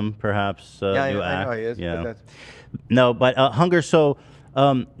Dunham, perhaps. Yeah, new I know act. he is, but Yeah. that's- No, but Hunger. So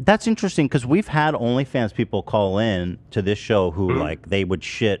that's interesting because we've had OnlyFans people call in to this show who like they would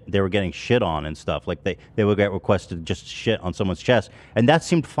shit. They were getting shit on and stuff. Like they would get requested to just shit on someone's chest, and that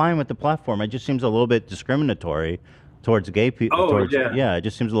seemed fine with the platform. It just seems a little bit discriminatory towards gay people. Oh, yeah. It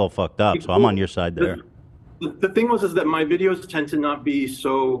just seems a little fucked up. So I'm on your side there. The thing is that my videos tend to not be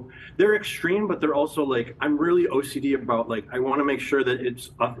so, they're extreme, but they're also like, I'm really OCD about like, I want to make sure that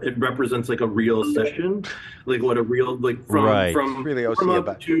it represents like a real session, like what a real, like from, Right. from, Really from OCD up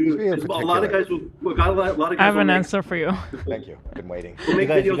about- to, really a lot of guys will, a lot of guys I have will an make- answer for you. Thank you. I've been waiting. We'll make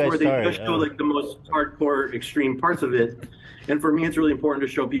You videos guys where they start, just show like the most hardcore, extreme parts of it. And for me, it's really important to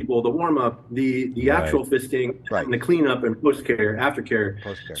show people the warm up, the actual fisting, and the cleanup and post care, aftercare.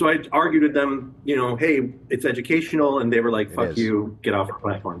 So I argued with them, hey, it's educational, and they were like, "Fuck is. you, get off our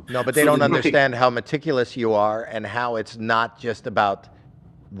platform." No, but they So don't like- understand how meticulous you are and how it's not just about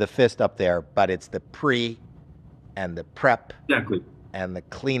the fist up there, but it's the pre and the prep and the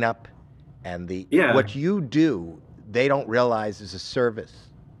cleanup and the what you do, they don't realize is a service.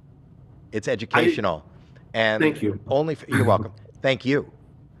 It's educational. And Thank you. You're welcome. Thank you.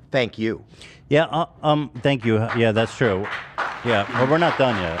 Thank you. Yeah. Thank you. Yeah, that's true. Yeah. Well, we're not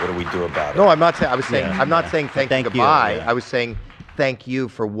done yet. What do we do about it? No, I'm not saying. I was saying. I'm not saying thank you goodbye. yeah. I was saying thank you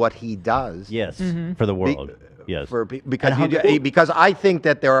for what he does. Yes, for the world. Yes. Because And because I think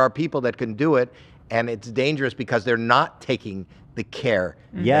that there are people that can do it, and it's dangerous because they're not taking the care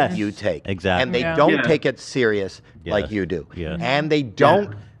Yes, that you take. exactly. And they Yeah. don't Yeah. take it serious like Yes, you do. yes. And they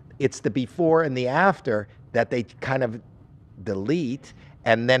don't. It's the before and the after that they kind of delete,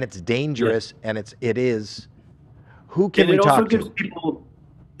 and then it's dangerous, and it is. Who can And we it also talk gives to? people,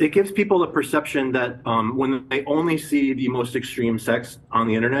 it gives people a perception that when they only see the most extreme sex on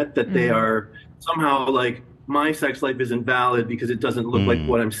the internet, that they are somehow like, my sex life isn't valid because it doesn't look like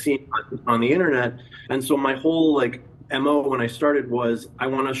what I'm seeing on the internet. And so my whole like MO when I started was I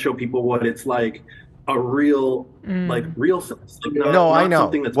want to show people what it's like a real like real sex. Like, not, No, I not know.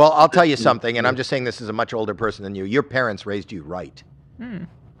 something that's Well, I'll tell you something, and I'm just saying this as a much older person than you. Your parents raised you right.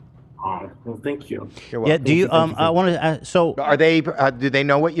 Oh, well, thank you. You're Yeah. welcome. Do you? I want to. So Are they? Do they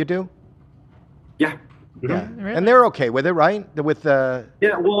know what you do? Yeah. Yeah. And they're okay with it, right? With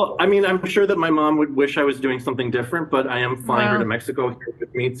Yeah, well, I mean, I'm sure that my mom would wish I was doing something different, but I am flying her Well- to Mexico here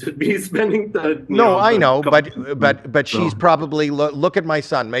with me to be spending the. No, I know, couple- but she's So- probably look at my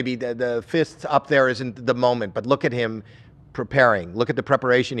son. Maybe the fists up there isn't the moment, but look at him preparing. Look at the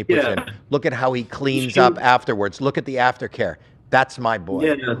preparation he puts Yeah. in. Look at how he cleans She- up afterwards. Look at the aftercare. That's my boy.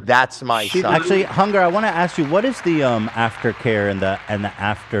 Yeah. That's my son. Actually, Hunger, I want to ask you, what is the aftercare and the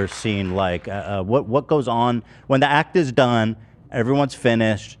after scene like? What goes on when the act is done, everyone's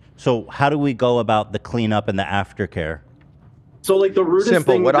finished? So how do we go about the cleanup and the aftercare? So, like, the rudest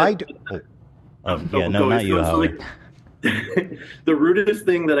Simple. thing What that- I do. Oh, yeah, no, not you, so, Howard. the rudest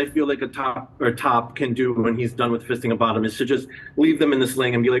thing that I feel like a top can do when he's done with fisting a bottom is to just leave them in the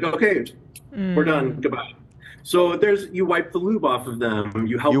sling and be like, okay, we're done, goodbye. So you wipe the lube off of them,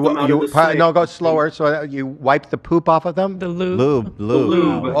 you help them out of the sling. No, go slower. So you wipe the poop off of them. The lube.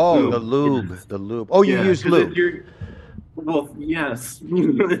 Lube. Oh, the lube. Oh, you Yeah, use 'cause lube. Well, yes.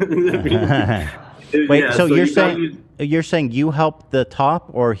 Wait, Yeah, so you you're gotta saying use- you help the top,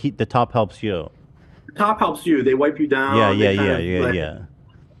 or the top helps you? top helps you. They wipe you down. Yeah, they yeah, kind yeah, of, yeah, like- yeah.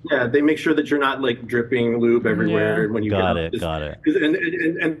 Yeah, they make sure that you're not like dripping lube everywhere when you Got get it, got it.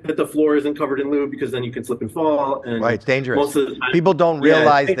 And that the floor isn't covered in lube because then you can slip and fall. And Right, it's dangerous. Most of the time, People don't Yeah, it's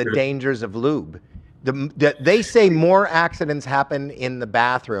realize the dangerous. dangers of lube. They say more accidents happen in the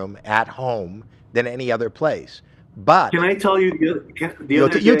bathroom at home than any other place. But Can I tell you the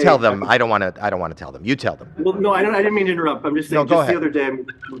other you day- tell them. I don't want to tell them. You tell them. Well, no, I didn't mean to interrupt. I'm just saying. No, go just the ahead. other day,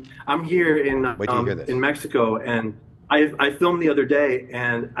 I'm here in Wait till you hear this. in Mexico, and I filmed the other day,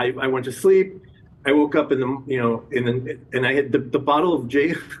 and I went to sleep. I woke up in the and I had the bottle of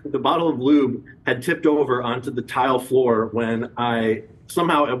the bottle of lube had tipped over onto the tile floor when I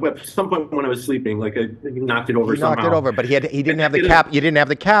somehow at some point when I was sleeping, like I knocked it over. He knocked somehow. it over, but he didn't have the cap. You didn't have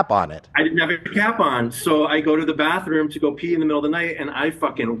the cap on it. I didn't have a cap on, so I go to the bathroom to go pee in the middle of the night, and I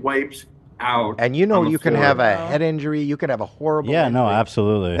fucking wiped out. And you know on the you can floor. have a head injury. You can have a horrible. Yeah, no, injury.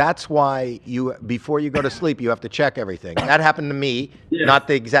 absolutely. That's why before you go to sleep, you have to check everything. That happened to me. Yeah. Not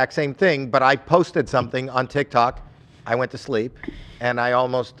the exact same thing, but I posted something on TikTok. I went to sleep, and I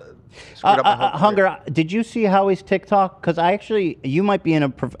almost screwed up my whole career. Hunger, did you see Howie's TikTok? Because you might be in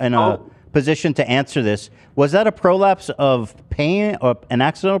a position to answer this. Was that a prolapse of pain, or an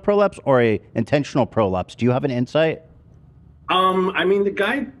accidental prolapse, or a intentional prolapse? Do you have an insight? I mean, the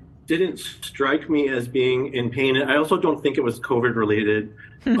guy didn't strike me as being in pain. I also don't think it was COVID related.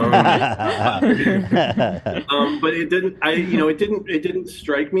 But it didn't. It didn't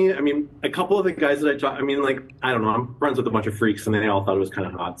strike me. I mean, a couple of the guys that I talked. I mean, like I don't know. I'm friends with a bunch of freaks, and they all thought it was kind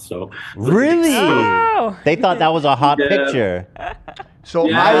of hot. So Really? Oh. They thought that was a hot Yeah. picture. So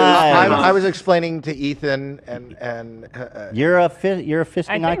Yeah. I was explaining to Ethan and You're a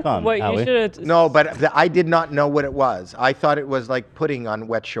fisting icon, Howie. No, but I did not know what it was. I thought it was like putting on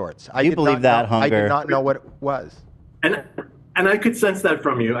wet shorts. I You did believe not that, know, I Hunger. did not know what it was. And I could sense that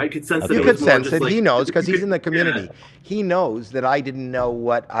from you. I could sense that. You it could was more sense just it. like- He knows because he's in the Yeah. community. He knows that I didn't know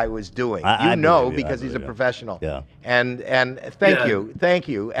what I was doing. I You know believe you. I because he's a believe you. professional. Yeah. And Yeah. thank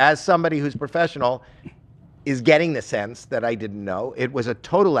you. As somebody who's professional, is getting the sense that I didn't know. It was a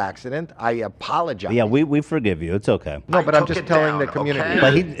total accident. I apologize. Yeah, we forgive you. It's okay. No, but I'm just telling the community.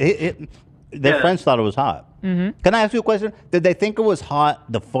 But their Yeah. friends thought it was hot. Mm-hmm. Can I ask you a question? Did they think it was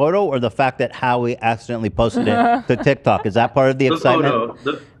hot, the photo, or the fact that Howie accidentally posted it to TikTok? Is that part of the excitement?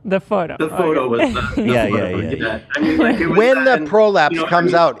 The photo. The photo was the Yeah, photo, yeah. I mean, like, it was When that, the prolapse you know,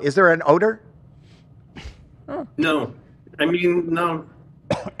 comes I mean- out, is there an odor? No, I mean no.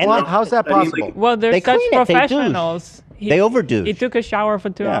 Well, how's that I mean, possible? like- Well, they're They such clean it, they douche. professionals. They overdouche. He took a shower for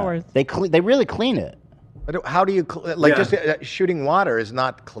 2 hours. They really clean it. But how do you Yeah. just shooting water is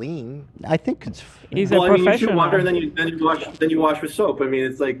not clean? I think it's. He's well, a I mean, you shoot professional. water and then you wash with soap. I mean,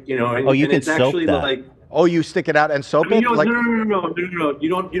 it's like and, Oh, you and can it's soak actually that. like. Oh, you stick it out and soap I mean, it? no, Like, no. You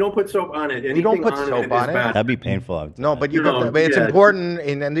don't put soap on it. You don't Anything put on soap it on is it? bad. That'd be painful. no, but you No, got but it's yeah. important,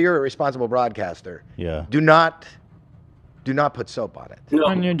 and you're a responsible broadcaster. Yeah. Do not put soap on it. No,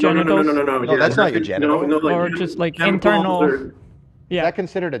 On your no, genitals? No, that's not your genital. Or just like chemicals internal. or- Is Yeah. that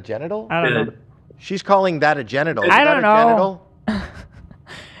considered a genital? I don't know. She's calling that a genital. Is I that don't a know. genital?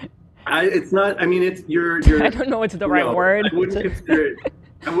 It's not. I mean, it's you're. I don't know what's the right no, word. I wouldn't consider it.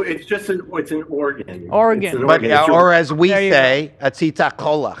 It's just it's an organ. Organ. It's an But organ. It's your- or as we There you say, a tzitza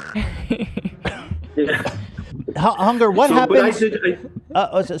kolach. Yeah. Hunger, what So, but I happens? did-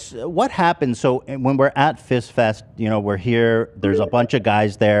 What happens? So when we're at Fist Fest, we're here. There's a bunch of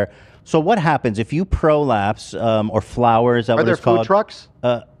guys there. So what happens if you prolapse or flowers? Are there food trucks?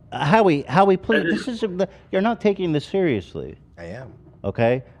 Howie, please. You're not taking this seriously. I am.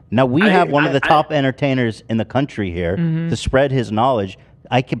 Okay. Now we have one of the top entertainers in the country here to spread his knowledge.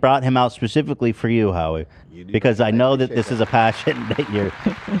 I brought him out specifically for you, Howie, because I know that this is a passion that you're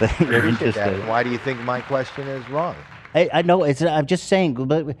interested in. Why do you think my question is wrong? I know I'm just saying,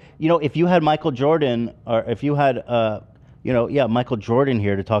 but if you had Michael Jordan, or if you had, Michael Jordan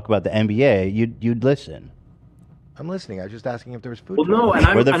here to talk about the NBA, you'd listen. I'm listening. I was just asking if there was food. Well, no,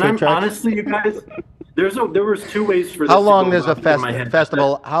 trucks. and I'm honestly, you guys. There was two ways for this. How to long go does a off in my head.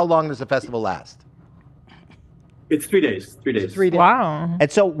 festival? How long does a festival last? It's 3 days. 3 days. 3 days. Wow.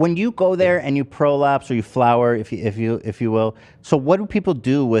 And so when you go there and you prolapse or you flower, if you will, so what do people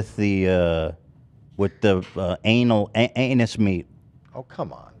do with the anus meat? Oh,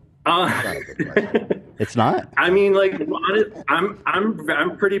 come on. It's not. I mean, like,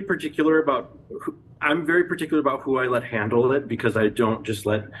 I'm pretty particular about. I'm very particular about who I let handle it because I don't just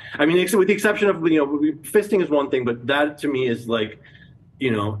let. I mean, with the exception of fisting is one thing, but that to me is like,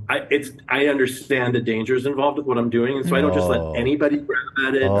 I understand the dangers involved with what I'm doing, and so I don't just let anybody grab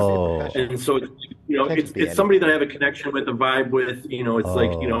at it. Oh. And so Can't somebody that I have a connection with, a vibe with. It's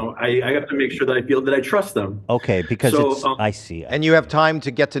like, I have to make sure that I feel that I trust them. Okay, because I see. And you have time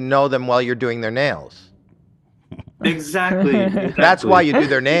to get to know them while you're doing their nails. Exactly. That's why you do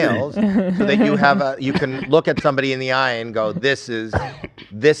their nails, so that you can look at somebody in the eye and go, this is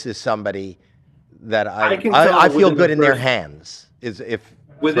somebody that I feel good in their hands. Within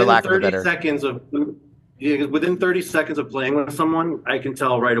for lack of a 30 better. seconds of within 30 seconds of playing with someone, I can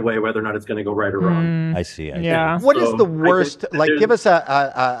tell right away whether or not it's going to go right or wrong. I see. Yeah. What is the worst? Give us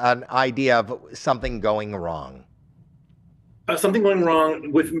an idea of something going wrong. Something going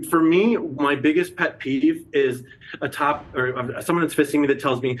wrong for me, my biggest pet peeve is someone that's fisting me that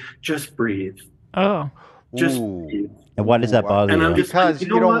tells me, just breathe. Oh. Just breathe. And why does that bother you? I'm just because like,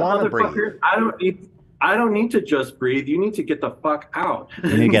 you don't want to breathe. I don't need to just breathe. You need to get the fuck out. You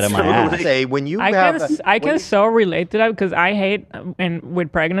need to get in my ass. Say when you I can so relate to that because I hate and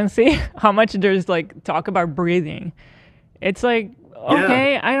with pregnancy how much there's like talk about breathing. It's like,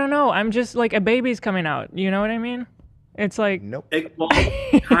 okay, I don't know. I'm just like a baby's coming out. You know what I mean? It's like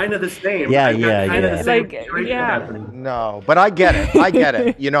kind of the same. Yeah. The same like, yeah. No, but I get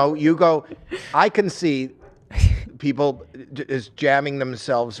it. You go. I can see people is jamming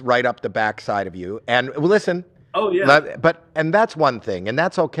themselves right up the backside of you. And listen. Oh yeah. And that's one thing, and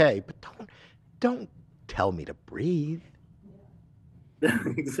that's okay. But don't tell me to breathe.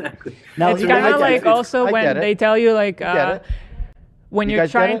 Exactly. Now, it's kind of like also when they tell you like. When you're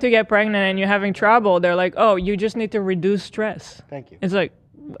trying to get pregnant and you're having trouble, they're like, "Oh, you just need to reduce stress." Thank you. It's like,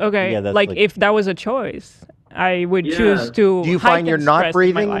 okay, like if that was a choice, I would choose to. Do you find you're not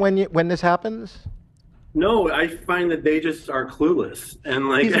breathing when this happens? No, I find that they just are clueless and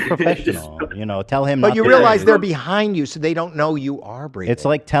like he's a professional. Tell him. But you realize they're behind you, so they don't know you are breathing. It's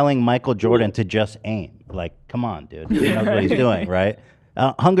like telling Michael Jordan to just aim. Like, come on, dude. He knows what he's doing, right?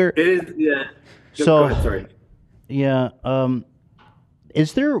 Hunger. It is. Yeah. So. Go ahead, sorry. Yeah.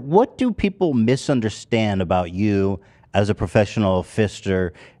 What do people misunderstand about you as a professional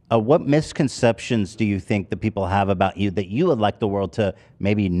fister? What misconceptions do you think that people have about you that you would like the world to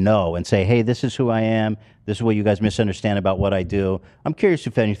maybe know and say, hey, this is who I am. This is what you guys misunderstand about what I do. I'm curious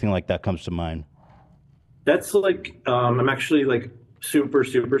if anything like that comes to mind. That's like, I'm actually like super,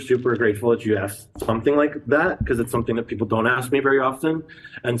 super, super grateful that you asked something like that because it's something that people don't ask me very often.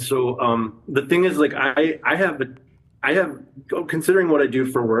 And so the thing is like, I have, considering what I do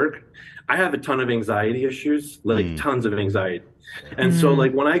for work, I have a ton of anxiety issues, like tons of anxiety. And so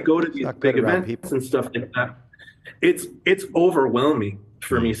like when I go to these big events and stuff like that, it's overwhelming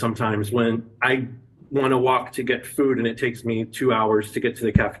for me sometimes when I want to walk to get food and it takes me 2 hours to get to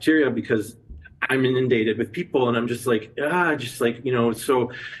the cafeteria because I'm inundated with people and I'm just like,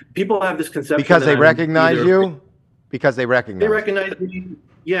 so people have this conception. Because they recognize you? Because they recognize They recognize me.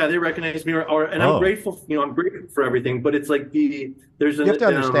 Yeah, they recognize me, I'm grateful. I'm grateful for everything. But it's like you have to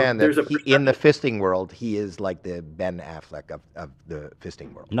understand that in the fisting world, he is like the Ben Affleck of the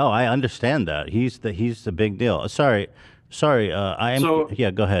fisting world. No, I understand that. He's the big deal. Sorry.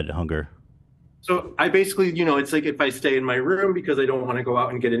 Go ahead, Hunger. So I basically, it's like if I stay in my room because I don't want to go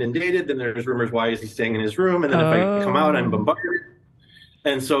out and get inundated, then there's rumors, why is he staying in his room? And then if I come out, I'm bombarded.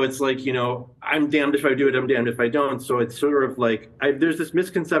 And so it's like, I'm damned if I do it, I'm damned if I don't. So it's sort of like, there's this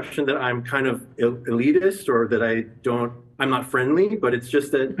misconception that I'm kind of elitist or that I'm not friendly, but it's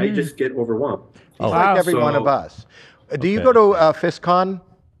just that I just get overwhelmed. He's like every one of us. Do you go to FistCon?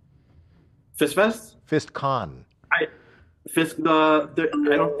 FistFest? FistCon. I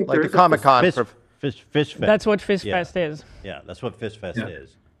don't think like the Comic-Con. Fist Fest. That's what FistFest is. Yeah, that's what FistFest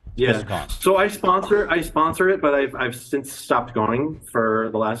is. Yeah. So I sponsor it, but I've since stopped going for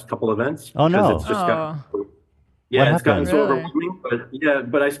the last couple events. Oh no! It's just gotten so overwhelming.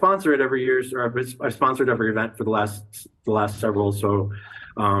 But I sponsor it every year. Or I sponsored every event for the last several. So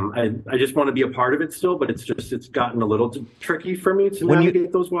I just want to be a part of it still, but it's gotten a little tricky for me to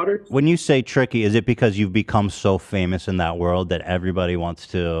navigate those waters. When you say tricky, is it because you've become so famous in that world that everybody wants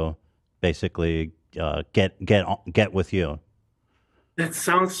to basically get with you? That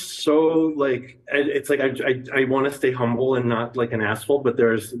sounds so like it's like I want to stay humble and not like an asshole, but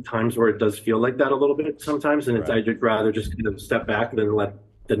there's times where it does feel like that a little bit sometimes, and I'd rather just kind of step back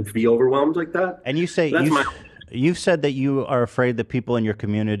than be overwhelmed like that. And you say you've said that you are afraid that people in your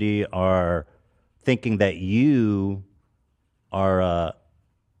community are thinking that you are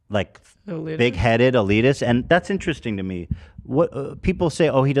like big-headed, elitist, and that's interesting to me. What people say,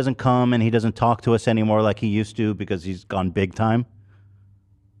 oh, he doesn't come and he doesn't talk to us anymore like he used to because he's gone big time.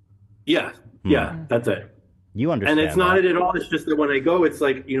 Yeah, that's it. You understand. And it's not it at all. It's just that when I go, it's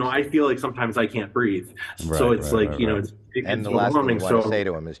like, I feel like sometimes I can't breathe. So it's it's and the last thing you want to say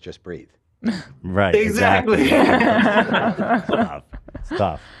to him is just breathe. Right. Exactly.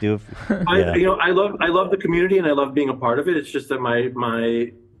 Stop. Do. I love the community and I love being a part of it. It's just that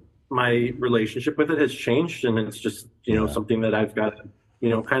my relationship with it has changed, and it's just something that I've got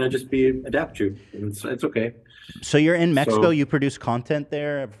to kind of just adapt to. It's okay. So you're in Mexico. You produce content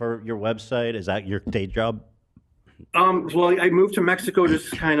there for your website. Is that your day job? Well, I moved to Mexico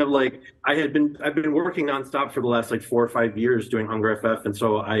just kind of like I've been working nonstop for the last 4 or 5 years doing Hunger FF, and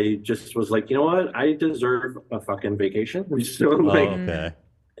so I just was like, you know what, I deserve a fucking vacation. So okay.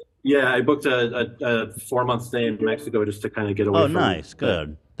 Yeah, I booked a 4-month stay in Mexico just to kind of get away. Oh, nice,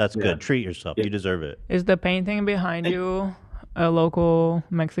 good. That's good. Treat yourself. Yeah. You deserve it. Is the painting behind you a local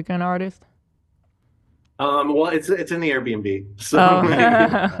Mexican artist? Well, it's in the Airbnb. So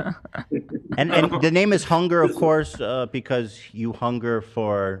and the name is Hunger, of course, because you hunger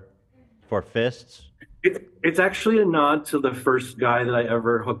for fists. It's actually a nod to the first guy that I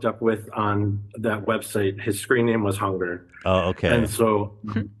ever hooked up with on that website. His screen name was Hunger. Oh, okay. And so,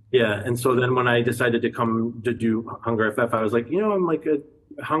 and so then when I decided to come to do Hunger FF, I was like, I'm like a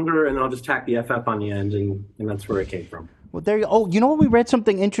Hunger, and I'll just tack the FF on the end, and that's where it came from. Well, there you. Oh, you know what? We read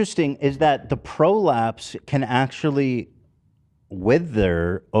something interesting is that the prolapse can actually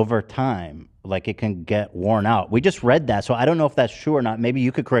wither over time. Like it can get worn out. We just read that, so I don't know if that's true or not. Maybe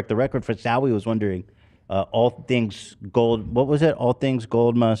you could correct the record. For Sally was wondering, all things gold. What was it? All things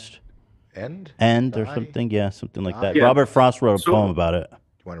gold must end or something. Yeah, something like that. Yeah. Robert Frost wrote a poem about it. Do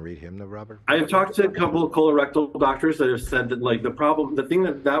you want to read him, though, Robert? I've talked to a couple of colorectal doctors that have said that the thing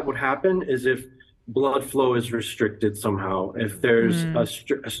that would happen is if blood flow is restricted somehow. If there's a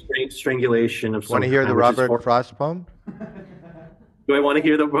strangulation of some Want to hear kind, the which is Robert Frost poem? Do I want to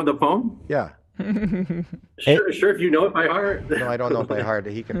hear the poem? Yeah. Sure. If you know it by heart. No, I don't know it by heart.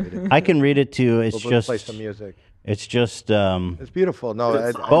 He can read it. I can read it too. It's We'll just play some music. It's just. It's beautiful.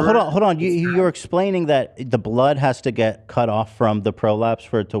 No. Hold on. You're explaining that the blood has to get cut off from the prolapse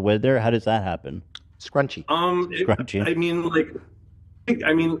for it to wither. How does that happen? Scrunchy. Scrunchy.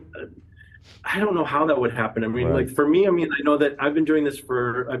 I don't know how that would happen. I mean, Right. for me, I know that I've been doing this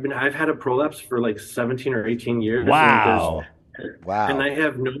I've had a prolapse for 17 or 18 years. Wow. And I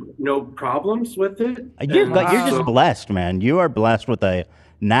have no problems with it. You're And just so- blessed, man. You are blessed with a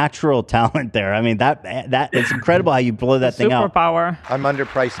natural talent there. I mean, that it's incredible how you blow that thing out. Superpower. I'm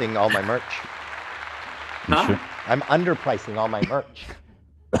underpricing all my merch. Sure? I'm underpricing all my merch.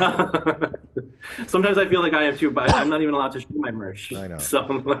 Sometimes I feel like I am too, but I'm not even allowed to show my merch. I know.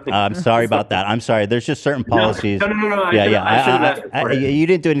 So, I'm sorry about that. I'm sorry. There's just certain policies. No. I Yeah. should've asked for it. You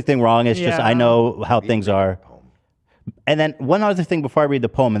didn't do anything wrong. It's just Yeah. I know how things are. And then one other thing before I read the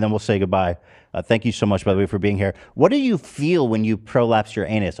poem, and then we'll say goodbye. Thank you so much, by the way, for being here. What do you feel when you prolapse your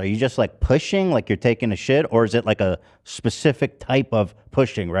anus? Are you just pushing, like you're taking a shit, or is it like a specific type of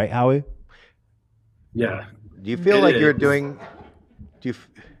pushing? Right, Howie? Yeah. Do you feel It like you're is. doing?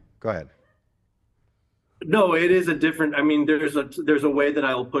 Go ahead. No, it is a different. I mean, there's a way that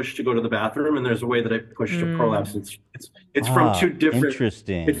I'll push to go to the bathroom, and there's a way that I push to prolapse. It's from two different.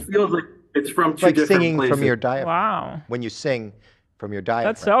 Interesting. It feels like it's from It's two like different singing places. from your diaphragm. Wow. When you sing from your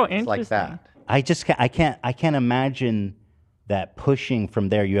diaphragm. so It's like that. I just can't, I can't imagine that pushing from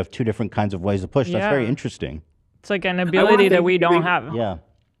there. You have two different kinds of ways to push. That's Yeah. very interesting. It's like an ability that we don't have. Yeah.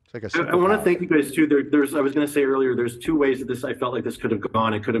 It's like I want to thank you guys too. I was going to say earlier, there's two ways that I felt like this could have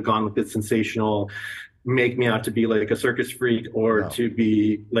gone. It could have gone with this sensational, make me out to be like a circus freak, or to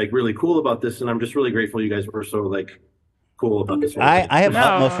be really cool about this. And I'm just really grateful you guys were so cool about this. I have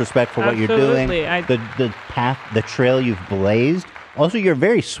utmost respect for what you're doing. absolutely. The path, the trail you've blazed. Also, you're a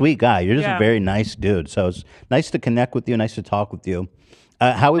very sweet guy. You're just Yeah. a very nice dude. So it's nice to connect with you. Nice to talk with you.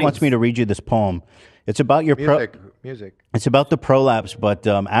 Howie wants me to read you this poem. It's about your music. It's about the prolapse, but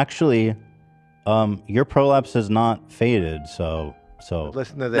actually, your prolapse has not faded. So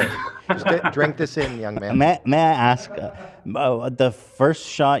Listen to this. Just drink this in, young man. May I ask, the first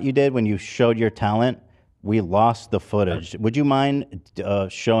shot you did when you showed your talent, we lost the footage. Would you mind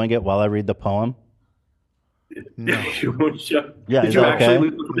showing it while I read the poem? No. Yeah, Did is you that okay? actually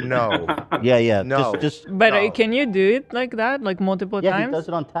lose the- No. Yeah. No. Just But can you do it like that, multiple yeah, times? he does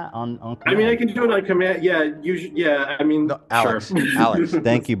it on I command. mean, I can do it on command. Yeah, usually. Yeah, I mean, Alex. sure. Alex.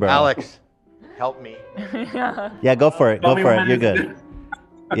 Thank you, bro. Alex, help me. Yeah, go for it. Tell Go me for when it. You're it's good.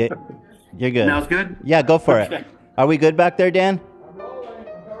 Yeah, you're good. Now it's good? Yeah, go for it. Okay. Are we good back there, Dan?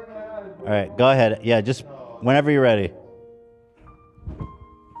 All right, go ahead. Yeah, just whenever you're ready.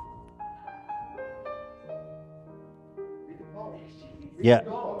 Yeah.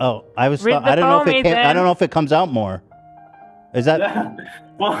 Oh, I was. Read I the don't know if poem, it. I Ethan. don't know if it comes out more. Is that?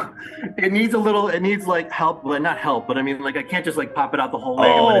 Well, it needs like help. Well, not help, but I mean, like I can't just like pop it out the whole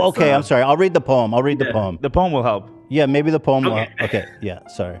leg. Oh, okay. I'm sorry. I'll read the poem. The poem. The poem will help. Yeah, maybe the poem will. Okay. Yeah.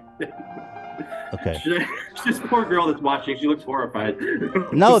 Sorry. Okay. This poor girl that's watching, she looks horrified.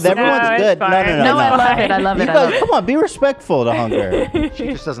 No, everyone's good. No, I love it. I love You it. guys, come on, be respectful to Hunger. She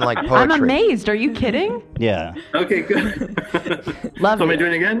just doesn't like poetry. I'm amazed. Are you kidding? Yeah. Okay, good. Love So am I it.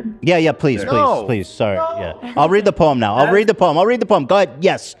 doing it again? Yeah, please. Sorry. Yeah. I'll read the poem now. I'll read the poem. Go ahead.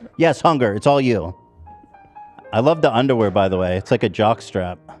 Yes, Hunger. It's all you. I love the underwear, by the way. It's like a jock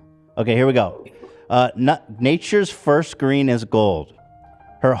strap. Okay, here we go. Nature's first green is gold.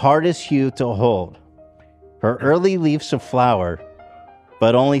 Her hardest hue to hold. Her early leaves a flower,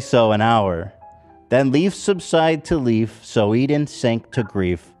 but only so an hour. Then leaves subside to leaf, so Eden sank to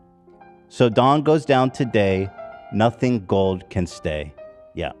grief. So dawn goes down to day, nothing gold can stay.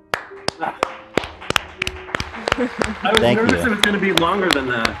 Yeah. I was Thank nervous you. it was going to be longer than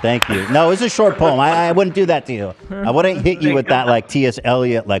that. Thank you. No, it's a short poem. I wouldn't do that to you. I wouldn't hit you with that like T.S.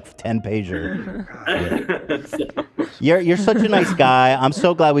 Eliot, like 10-pager. You're such a nice guy. I'm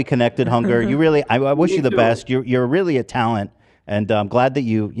so glad we connected, Hunger. You really, I wish you the best. You're really a talent, and I'm glad that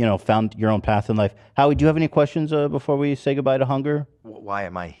you found your own path in life. Howie, do you have any questions before we say goodbye to Hunger? Why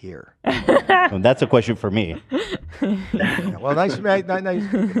am I here? Well, that's a question for me. Well, nice to meet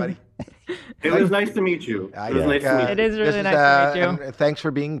you, buddy. It was nice to meet you. It was nice to meet you. It is really nice to meet you. And thanks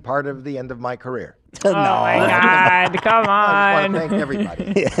for being part of the end of my career. Oh my God! Come I on. just want to thank everybody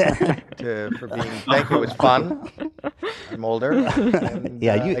for being. Thank you. It was fun. I'm older. And,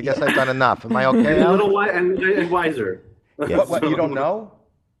 I guess I've done enough. Am I okay? And a little and wiser. What, you don't know?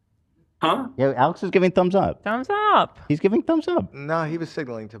 Huh? Yeah, Alex is giving thumbs up. Thumbs up. He's giving thumbs up. No, he was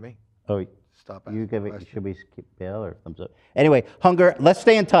signaling to me. Oh, stop. You give it. Should we skip bail or thumbs up? Anyway, Hunger, let's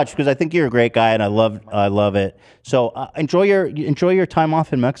stay in touch because I think you're a great guy and I love it. So enjoy your time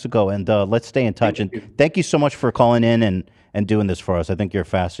off in Mexico and let's stay in touch. And thank you so much for calling in and doing this for us. I think you're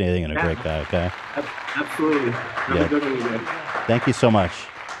fascinating and a great guy. Okay. Absolutely. Have a good one, you guys. Thank you so much.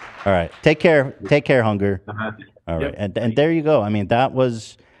 All right. Take care. Take care, Hunger. All right. And there you go. I mean, that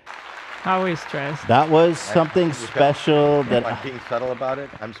was. Always stressed. That was something special. That I'm being subtle about it.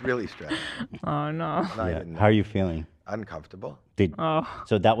 I'm really stressed. Oh no. Yeah. How are you feeling? Uncomfortable.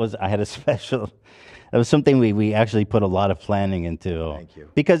 So that was I had a special. That was something we actually put a lot of planning into. Thank you.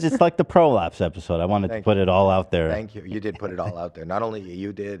 Because it's like the prolapse episode. I wanted to put it all out there. Thank you. You did put it all out there. Not only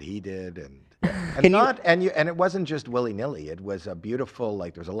you did, he did, and it wasn't just willy nilly. It was a beautiful.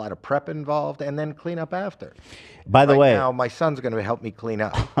 Like there's a lot of prep involved, and then clean up after. By the way, now my son's going to help me clean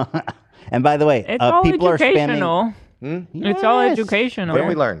up. And by the way, It's all people educational. are spamming. It's all educational. What have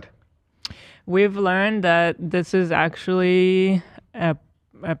we learned? We've learned that this is actually a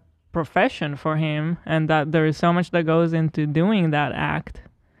profession for him, and that there is so much that goes into doing that act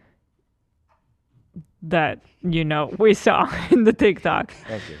that we saw in the TikTok.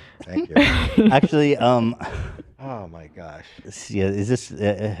 Thank you. Thank you. Actually, oh my gosh. Yeah, is this?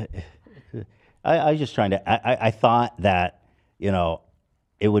 I was just trying to. I thought that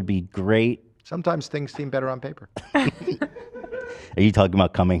it would be great. Sometimes things seem better on paper. Are you talking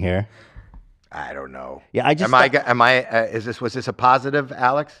about coming here? I don't know. Yeah, I just. Was this a positive,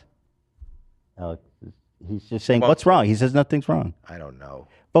 Alex? Alex, he's just saying, what's wrong? He says nothing's wrong. I don't know.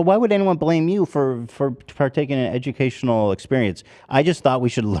 But why would anyone blame you for partaking in an educational experience? I just thought we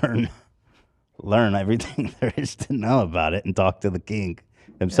should learn everything there is to know about it and talk to the king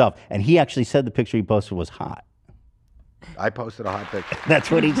himself. Yeah. And he actually said the picture he posted was hot. I posted a hot picture.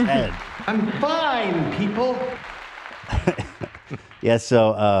 That's what he said. I'm fine, people. Yeah,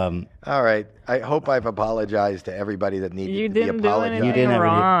 so... all right. I hope I've apologized to everybody that needed to be apologized. You didn't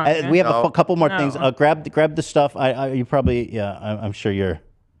wrong. We have a couple more things. Grab the stuff. You probably... Yeah, I'm sure you're...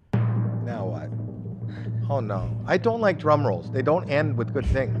 Now what? Oh, no. I don't like drum rolls. They don't end with good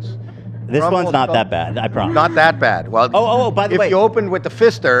things. This one's not that bad, I promise. Not that bad. Well, by the way. If you opened with the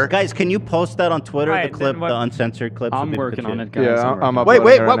fister... Guys, can you post that on Twitter, the clip, the uncensored clip? I'm working on it, guys. Yeah, I'm Wait,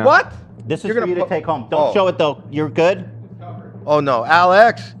 what? This is for you to take home. Don't show it, though. You're good? Oh, no.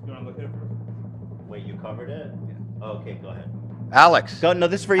 Alex? Wait, you covered it? Okay, go ahead. Alex. No,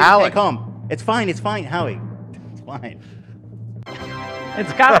 this is for you to take home. It's fine, Howie. It's fine.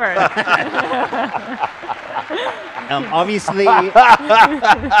 It's covered. Obviously, we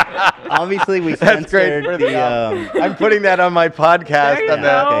That's great. censored the. I'm putting that on my podcast.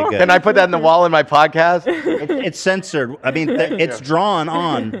 Okay, good. Can I put that in the wall in my podcast? It's censored. I mean, it's drawn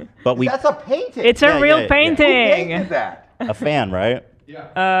on, but we. That's a painting. It's a real painting. Who painted that? A fan, right?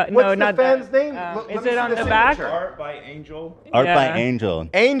 Yeah. No, What's not the fan's that. name? Is it on the back? Art by Angel. Art by Angel.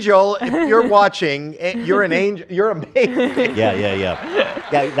 Angel, if you're watching, you're an angel. You're amazing. Yeah.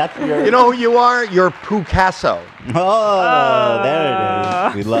 Yeah, that's your. You know who you are? You're Picasso. Oh,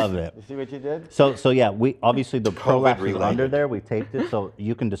 there it is. We love it. You see what you did? So yeah, we obviously the prolapse is related. under there. We taped it, so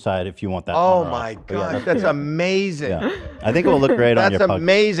you can decide if you want that. Oh one or my not. But yeah, gosh, that's amazing. Yeah. I think it will look great on your That's podcast.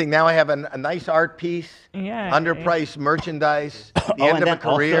 amazing. Now I have a nice art piece. Yeah. Underpriced merchandise. The Oh, end and of a then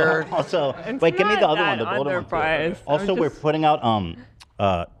career. Also, It's wait, give me the not other one, that the golden one. underpriced. I'm Also, we're just- putting out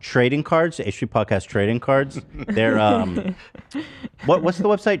trading cards, H3 Podcast trading cards. They're what's the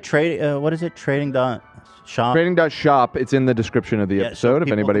website? What is it? Trading.shop. Trading.shop. It's in the description of the Yeah, so episode if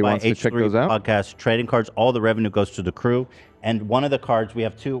people anybody who buy wants to check H3 those out. Podcast trading cards. All the revenue goes to the crew. And one of the cards, we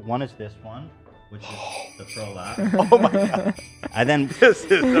have two. One is this one, which is the prolapse. Oh my God. And then This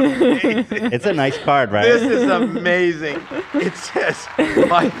is amazing. it's a nice card, right? This is amazing. It says,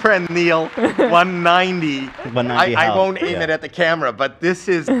 my friend Neil, 190. 190 I health, won't aim yeah. it at the camera, but this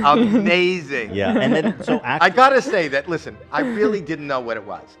is amazing. Yeah, and then so I actually, gotta say that. Listen, I really didn't know what it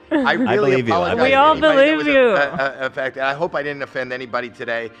was. I really believe you. I apologize. believe We all to anybody that believe was you. affected. I hope I didn't offend anybody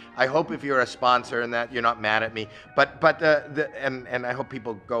today. I hope if you're a sponsor and that you're not mad at me. But and I hope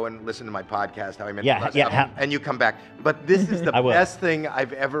people go and listen to my podcast. How I meant Yeah, to yeah, and you come back. But this is the I will. best thing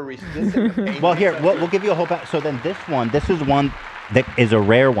I've ever received. well, here we'll give you a whole. So then this is one that is a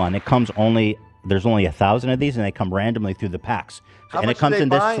rare one. It comes only. There's only 1,000 of these, and they come randomly through the packs. How and much it comes do they in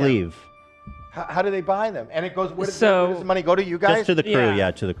this buy 'em? sleeve. How do they buy them? And it goes. Where does So- the money go to? You guys? Just to the crew, Yeah.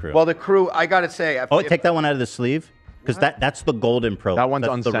 yeah, to the crew. Well, the crew. I gotta say. take that one out of the sleeve because that's the golden pro. That one's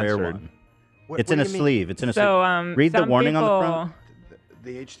that's the rare uncensored. one. What- It's what in do a you mean? sleeve. It's in a So sleeve. Read the some warning on the people- front.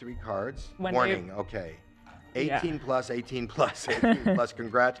 The H3 cards. When Warning. Okay. 18 Yeah. plus, 18 plus, 18 plus.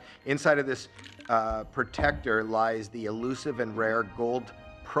 Congrats. Inside of this protector lies the elusive and rare gold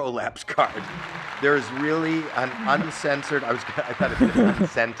prolapse card. There's really an uncensored. I thought it was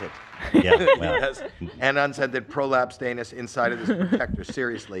unscented. Yeah, well. Yes. And unscented prolapse stainless inside of this protector.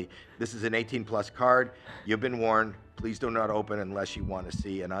 Seriously, this is an 18 plus card. You've been warned. Please do not open unless you want to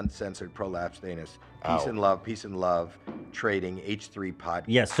see an uncensored prolapse stainless. Peace and love. Trading H3 podcast.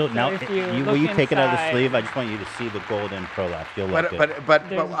 Yeah. So now, if you will you look take it out of the inside- sleeve? I just want you to see the golden prolapse. You'll like it. But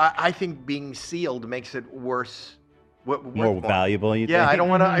I think being sealed makes it worse. More valuable. You Yeah, think? I don't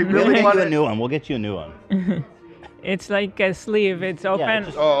want to. I We'll really get want you a to. new one. We'll get you a new one. It's like a sleeve. It's open.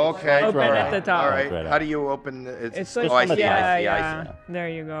 just- Oh, okay. Open right at out. the top. All right. Right How out. do you open? It's oh, like I see. yeah, I see. yeah. I see. There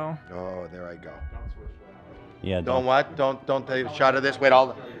you go. Oh, there I go. Yeah. Don't what? Don't take a shot of this. Wait,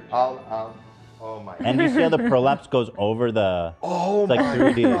 I'll. Oh my. And you see how the prolapse goes over the. Oh it's like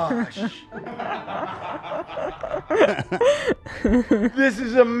my 3D. gosh. This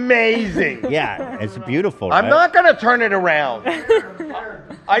is amazing. Yeah, it's beautiful. I'm right? not going to turn it around.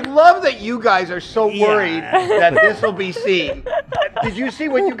 I love that you guys are so worried that this will be seen. Did you see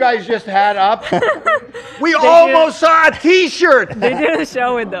what you guys just had up? We almost saw a T-shirt. They didn't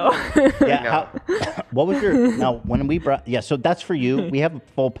show it though. Yeah. What was your now when we brought? Yeah. So that's for you. We have a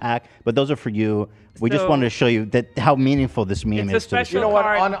full pack, but those are for you. We just So- wanted to show you that how meaningful this meme It's a is to the special You know show. what?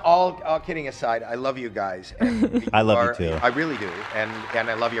 card. On all kidding aside, I love you guys. And I love you are- too. I really do, and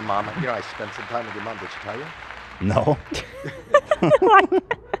I love your mom. You know, I spent some time with your mom. Did she tell you? No.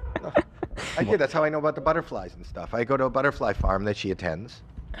 I did. That's how I know about the butterflies and stuff. I go to a butterfly farm that she attends.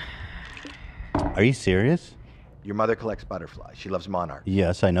 Are you serious? Your mother collects butterflies. She loves monarchs.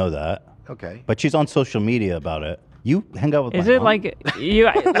 Yes, I know that. Okay. But she's on social media about it. You hang out with Is my it mom? like you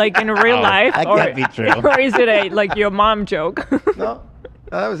like in real Oh, life, that or, can't be true. or is it a like your mom joke? No,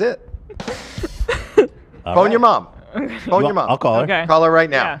 that was it. All Phone right. your mom. You Phone your want- mom. I'll call her. Okay. Call her right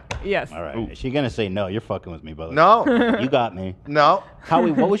now. Yeah. Yes. All right. Is she gonna say no? You're fucking with me, brother. No. You got me. No.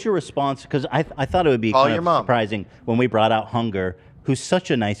 Howie, what was your response? Because I thought it would be Call kind your of mom. surprising when we brought out Hunger, who's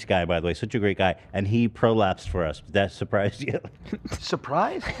such a nice guy, by the way, such a great guy, and he prolapsed for us. Did that surprised you?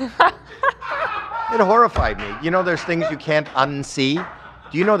 Surprise? It horrified me. You know, there's things you can't unsee.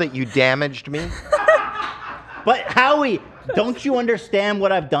 Do you know that you damaged me? But Howie, don't you understand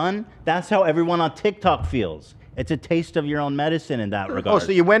what I've done? That's how everyone on TikTok feels. It's a taste of your own medicine in that regard. Oh,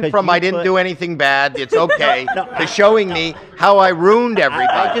 so you went 'Cause from you I didn't put- do anything bad, it's okay, No, to showing me how I ruined everybody.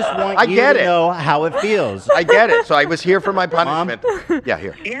 I just want I you get to it. know how it feels. I get it. So I was here for my punishment. Yeah,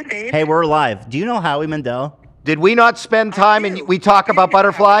 here. Hey, we're live. Do you know Howie Mandel? Did we not spend time and we talk about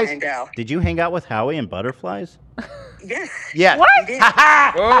butterflies? Did you hang out with Howie and butterflies? Yes. What?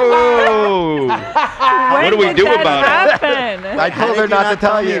 Oh! When What do we did do that about it? happen? I told her not to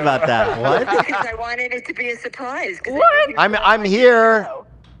tell me you. about that. What? Because I wanted it to be a surprise. What? I'm here.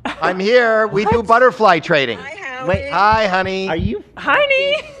 I'm here. We do butterfly trading. Wait, Hi, honey. are you?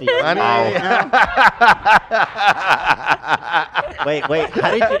 Honey. Honey. Wait.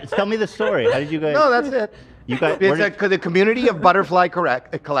 How did you tell me the story? How did you guys? No, that's it. You guys, The community of butterfly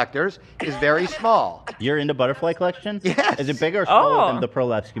collectors is very small. you're into butterfly collection? Yes. Is it bigger or smaller Oh. than the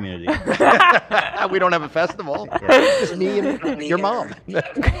prolapse community? We don't have a festival. Just me and your mom.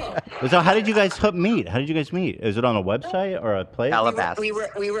 So how did you guys meet? How did you guys meet? Is it on a website or a place? Calabasas. We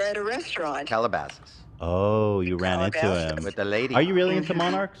were at a restaurant. Calabasas. Oh, you ran into him. With the lady. Are you really into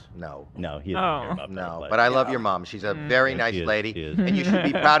monarchs? No. No, he Oh. doesn't care about No, butterflies. but I love your mom. She's a very nice she is, lady, she is. and you should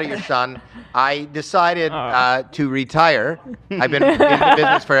be proud of your son. I decided to retire. I've been in the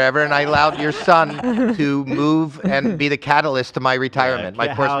business forever, and I allowed your son to move and be the catalyst to my retirement, my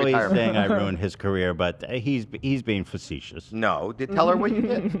first Howie's retirement. saying I ruined his career, but he's being facetious. No, tell her what you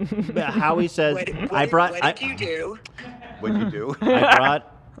did. Howie says What did you do? What'd you do? I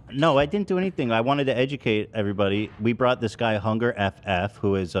brought. No, I didn't do anything. I wanted to educate everybody. We brought this guy Hunger FF,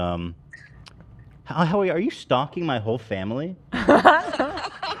 who is Howie, are you stalking my whole family?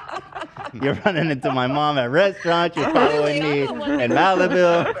 You're running into my mom at restaurants. You're following me in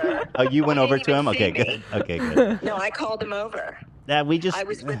Malibu. Oh, you went over to him? Okay, good. Okay, good. No, I called him over. We just. I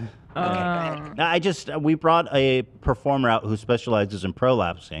was with. We brought a performer out who specializes in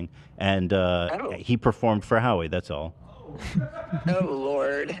prolapsing, and he performed for Howie. That's all. Oh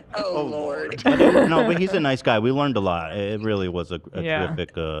Lord! Oh Lord! No, but he's a nice guy. We learned a lot. It really was a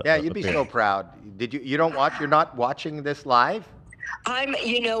terrific. Yeah, you'd be so proud. Did you? You don't watch? You're not watching this live?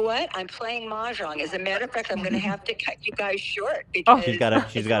 You know what? I'm playing mahjong. As a matter of fact, I'm going to have to cut you guys short Oh, because she's got to bail.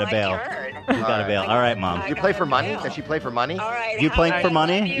 She's got to bail. All right, Mom. You play for money? Does she play for money? All right. You playing for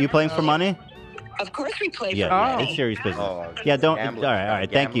money? You playing for money? Of course we play Yeah, for yeah, money. it's serious business. Oh, Yeah, don't. gambling. All right.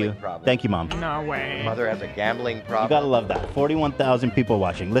 Thank you. Gambling problem. Thank you, Mom. No way. Mother has a gambling problem. You gotta love that. 41,000 people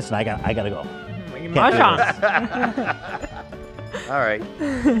watching. Listen, I gotta go. All right.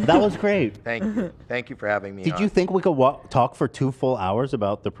 That was great. Thank you. Thank you for having me Did on. you think we could talk for 2 full hours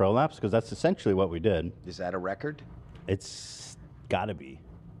about the prolapse? Because that's essentially what we did. Is that a record? It's gotta be.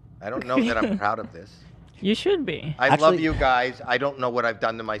 I don't know that I'm proud of this. You should be. I love you guys. I don't know what I've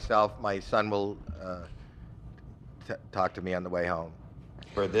done to myself. My son will talk to me on the way home.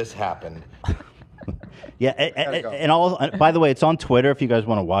 Where this happened. Yeah, and all. By the way, it's on Twitter if you guys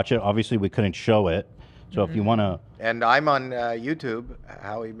want to watch it. Obviously, we couldn't show it, so if you want to. And I'm on YouTube.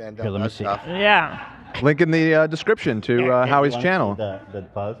 Howie Mandel. Here, let me does see. stuff. Yeah. Link in the description to Howie's channel. The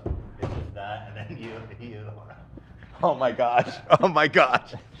buzz. It's just that, and then you. Oh my gosh. Oh my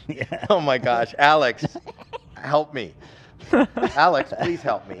gosh. Oh my gosh. Alex, help me. Alex, please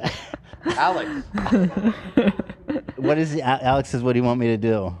help me. Alex. What is it? Alex says, what do you want me to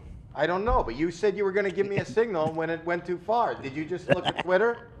do? I don't know, but you said you were going to give me a signal when it went too far. Did you just look at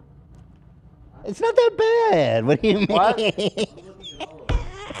Twitter? It's not that bad. What do you mean? What?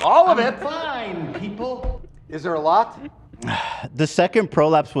 All of it? Fine, people. Is there a lot? The second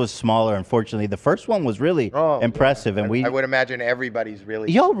prolapse was smaller, unfortunately. The first one was really impressive, and I would imagine everybody's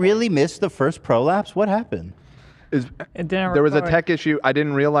really. Y'all really missed the first prolapse? What happened? There was a tech issue I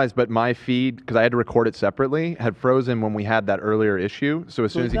didn't realize, but my feed, because I had to record it separately, had frozen when we had that earlier issue. So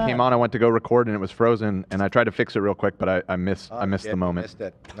as soon as he came on, I went to go record, and it was frozen. And I tried to fix it real quick, but I missed the moment. Missed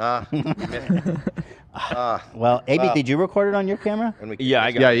it. You missed it. Well, AB, did you record it on your camera?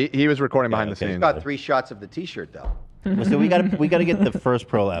 Yeah, he was recording behind the He's scenes. got 3 shots of the T-shirt though. So we got to get the first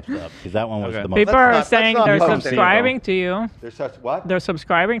prolapse up because that one was the most. People are saying they're subscribing to you. They're such what? They're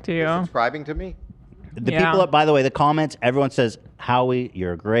subscribing to you. Subscribing to me? The people, by the way, the comments, everyone says, Howie,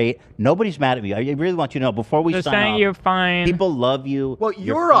 you're great. Nobody's mad at me. I really want you to know before we They're sign saying off, you're fine. people love you. Well, you're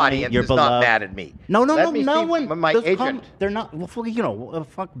your funny, audience you're is not beloved. mad at me. No Let me see one. my those agent. they're not. Well,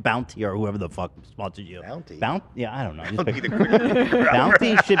 fuck Bounty or whoever the fuck sponsored you. Bounty? Yeah, I don't know. Bounty the quick-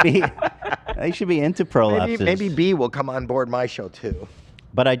 Bounty should be. They should be into prolapses. Maybe B will come on board my show too.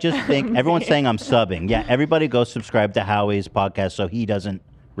 But I just think everyone's saying I'm subbing. Yeah, everybody go subscribe to Howie's podcast so he doesn't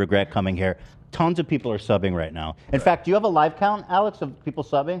regret coming here. Tons of people are subbing right now. In fact, do you have a live count, Alex, of people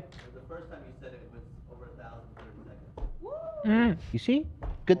subbing? The first time you said it was over 1,030 seconds. You see?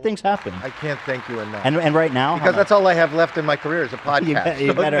 Good things happen. I can't thank you enough. And right now, because that's all I have left in my career is a podcast.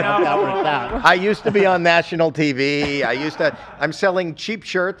 You better help that work out. I used to be on national TV. I'm selling cheap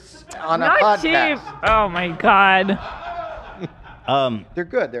shirts on Not a podcast. cheap. Oh my God. They're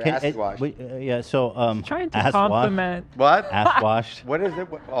good. They're acid washed. Yeah. So Trying to ass compliment. What? Ass washed. What is it?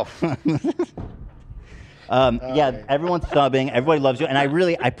 Oh. Yeah, everyone's subbing. Everybody loves you, and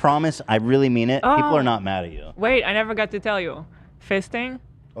I promise, I really mean it. People are not mad at you. Wait, I never got to tell you. Fisting.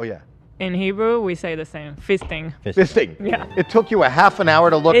 Oh yeah. In Hebrew, we say the same. Fisting. Fisting. Yeah. It took you a half an hour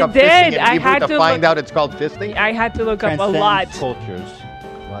to look It up did. fisting in I Hebrew had to to find look- out it's called fisting. I had to look up a Transcends lot. cultures.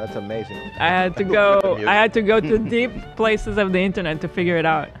 Wow, that's amazing. I had to go. I had to go to deep places of the internet to figure it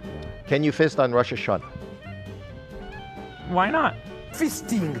out. Can you fist on Rosh Hashanah? why not?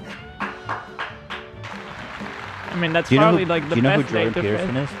 Fisting. I mean, that's Do you know probably who, like the do you know who best way Jordan to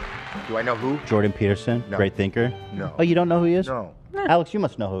Peterson fist. is? Do I know who? Jordan Peterson, No. great thinker. No. Oh, you don't know who he is? No. Alex, you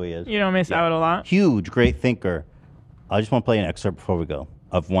must know who he is. You don't miss out a lot. Huge, great thinker. I just want to play an excerpt before we go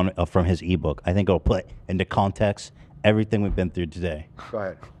of one from his ebook. I think it'll put into context everything we've been through today. Go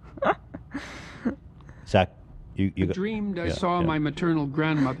ahead. Zach, you I go. dreamed I Yeah, saw yeah. my maternal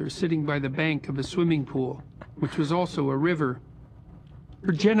grandmother sitting by the bank of a swimming pool, which was also a river.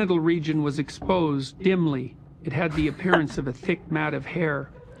 Her genital region was exposed dimly. It had the appearance of a thick mat of hair.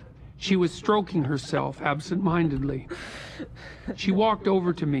 She was stroking herself absent-mindedly. She walked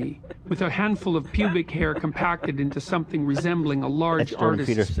over to me with a handful of pubic hair compacted into something resembling a large That's Jordan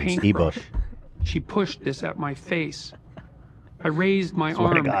artist's Peterson's paintbrush. ebook. She pushed this at my face. I raised my Swear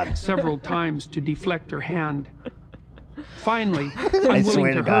to arm God. several times to deflect her hand. Finally, I swear unwilling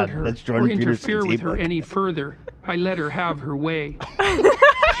to to God, hurt her that's or Jordan interfere Peterson's with her ebook. any further, I let her have her way.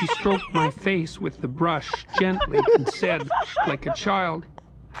 She stroked my face with the brush gently and said, like a child,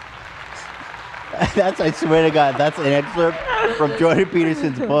 That's, I swear to God, that's an excerpt from Jordan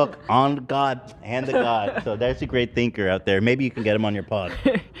Peterson's book, On God, Hand of God. So there's a great thinker out there. Maybe you can get him on your pod.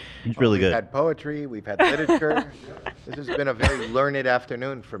 He's really We've good. had poetry, we've had literature. This has been a very learned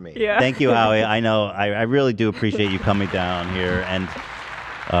afternoon for me. Thank you, Howie. I know. I really do appreciate you coming down here. And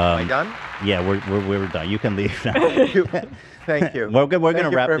Am I done? Yeah, we're done. You can leave now. Thank you. We're going Thank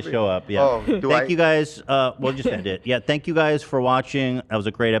to you wrap for the every- show up. Yeah. Oh, do thank I- you guys. We'll just end it. Yeah. Thank you guys for watching. That was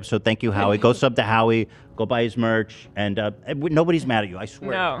a great episode. Thank you, Howie. Go sub to Howie. Go buy his merch. And nobody's mad at you. I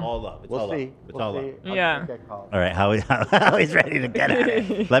swear. No. It's all love. It's We'll all see. love. It's We'll all see. love. Yeah. All right, Howie's ready to get at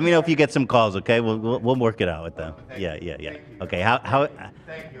it. Let me know if you get some calls, okay? We'll work it out with them. Yeah. Okay,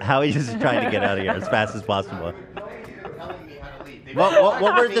 Howie's just trying to get out of here as fast as possible. What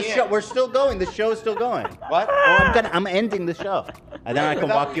were the show? We're still going. The show's still going. What? Oh, I'm ending the show, and then I can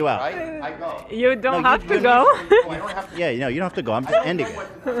walk you out. I go. You don't No, have to go. Yeah, you don't have to go. I'm just ending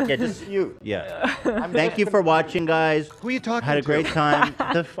it. Yeah, just you. Yeah. Thank you for watching, guys. Who are you talking to? Had a great time.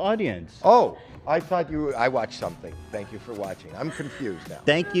 The audience. Oh, I thought I watched something. Thank you for watching. I'm confused now.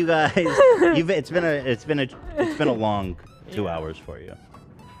 Thank you guys. It's been a long 2 hours for you.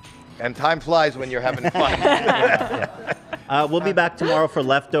 And time flies when you're having fun. We'll be back tomorrow for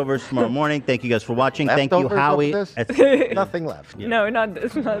leftovers tomorrow morning. Thank you guys for watching. Thank you, Leftovers of Howie. this? Nothing left. No, not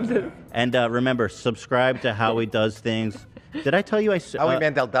this. Not this. And remember, subscribe to Howie Does Things. Did I tell you Howie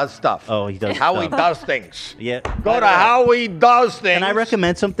Mandel does stuff. Oh, he does. Howie stuff. does things. Yeah. Go to Howie Does Things. Can I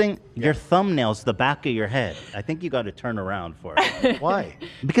recommend something? Your thumbnail's the back of your head. I think you got to turn around for it. Why?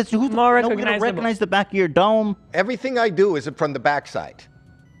 Because who's More no, gonna recognizable. recognize the back of your dome? Everything I do is from the backside.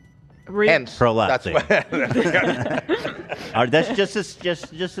 Hence, Prolapsing. that's All right, that's just a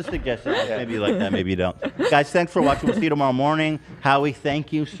suggestion. Maybe you like that, maybe you don't. Guys, thanks for watching. We'll see you tomorrow morning. Howie,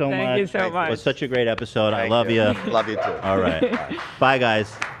 thank you so much. Thank you so much. It was such a great episode. I Thank love you. you. Love you too. All right. Bye,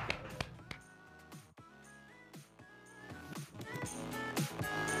 guys.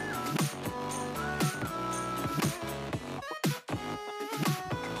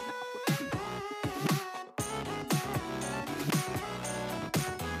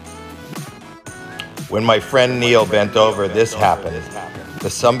 When my friend Neil bent over, this happened.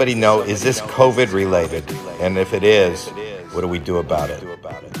 Does somebody know, is this COVID related? And if it is, what do we do about it?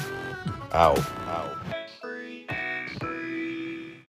 Ow.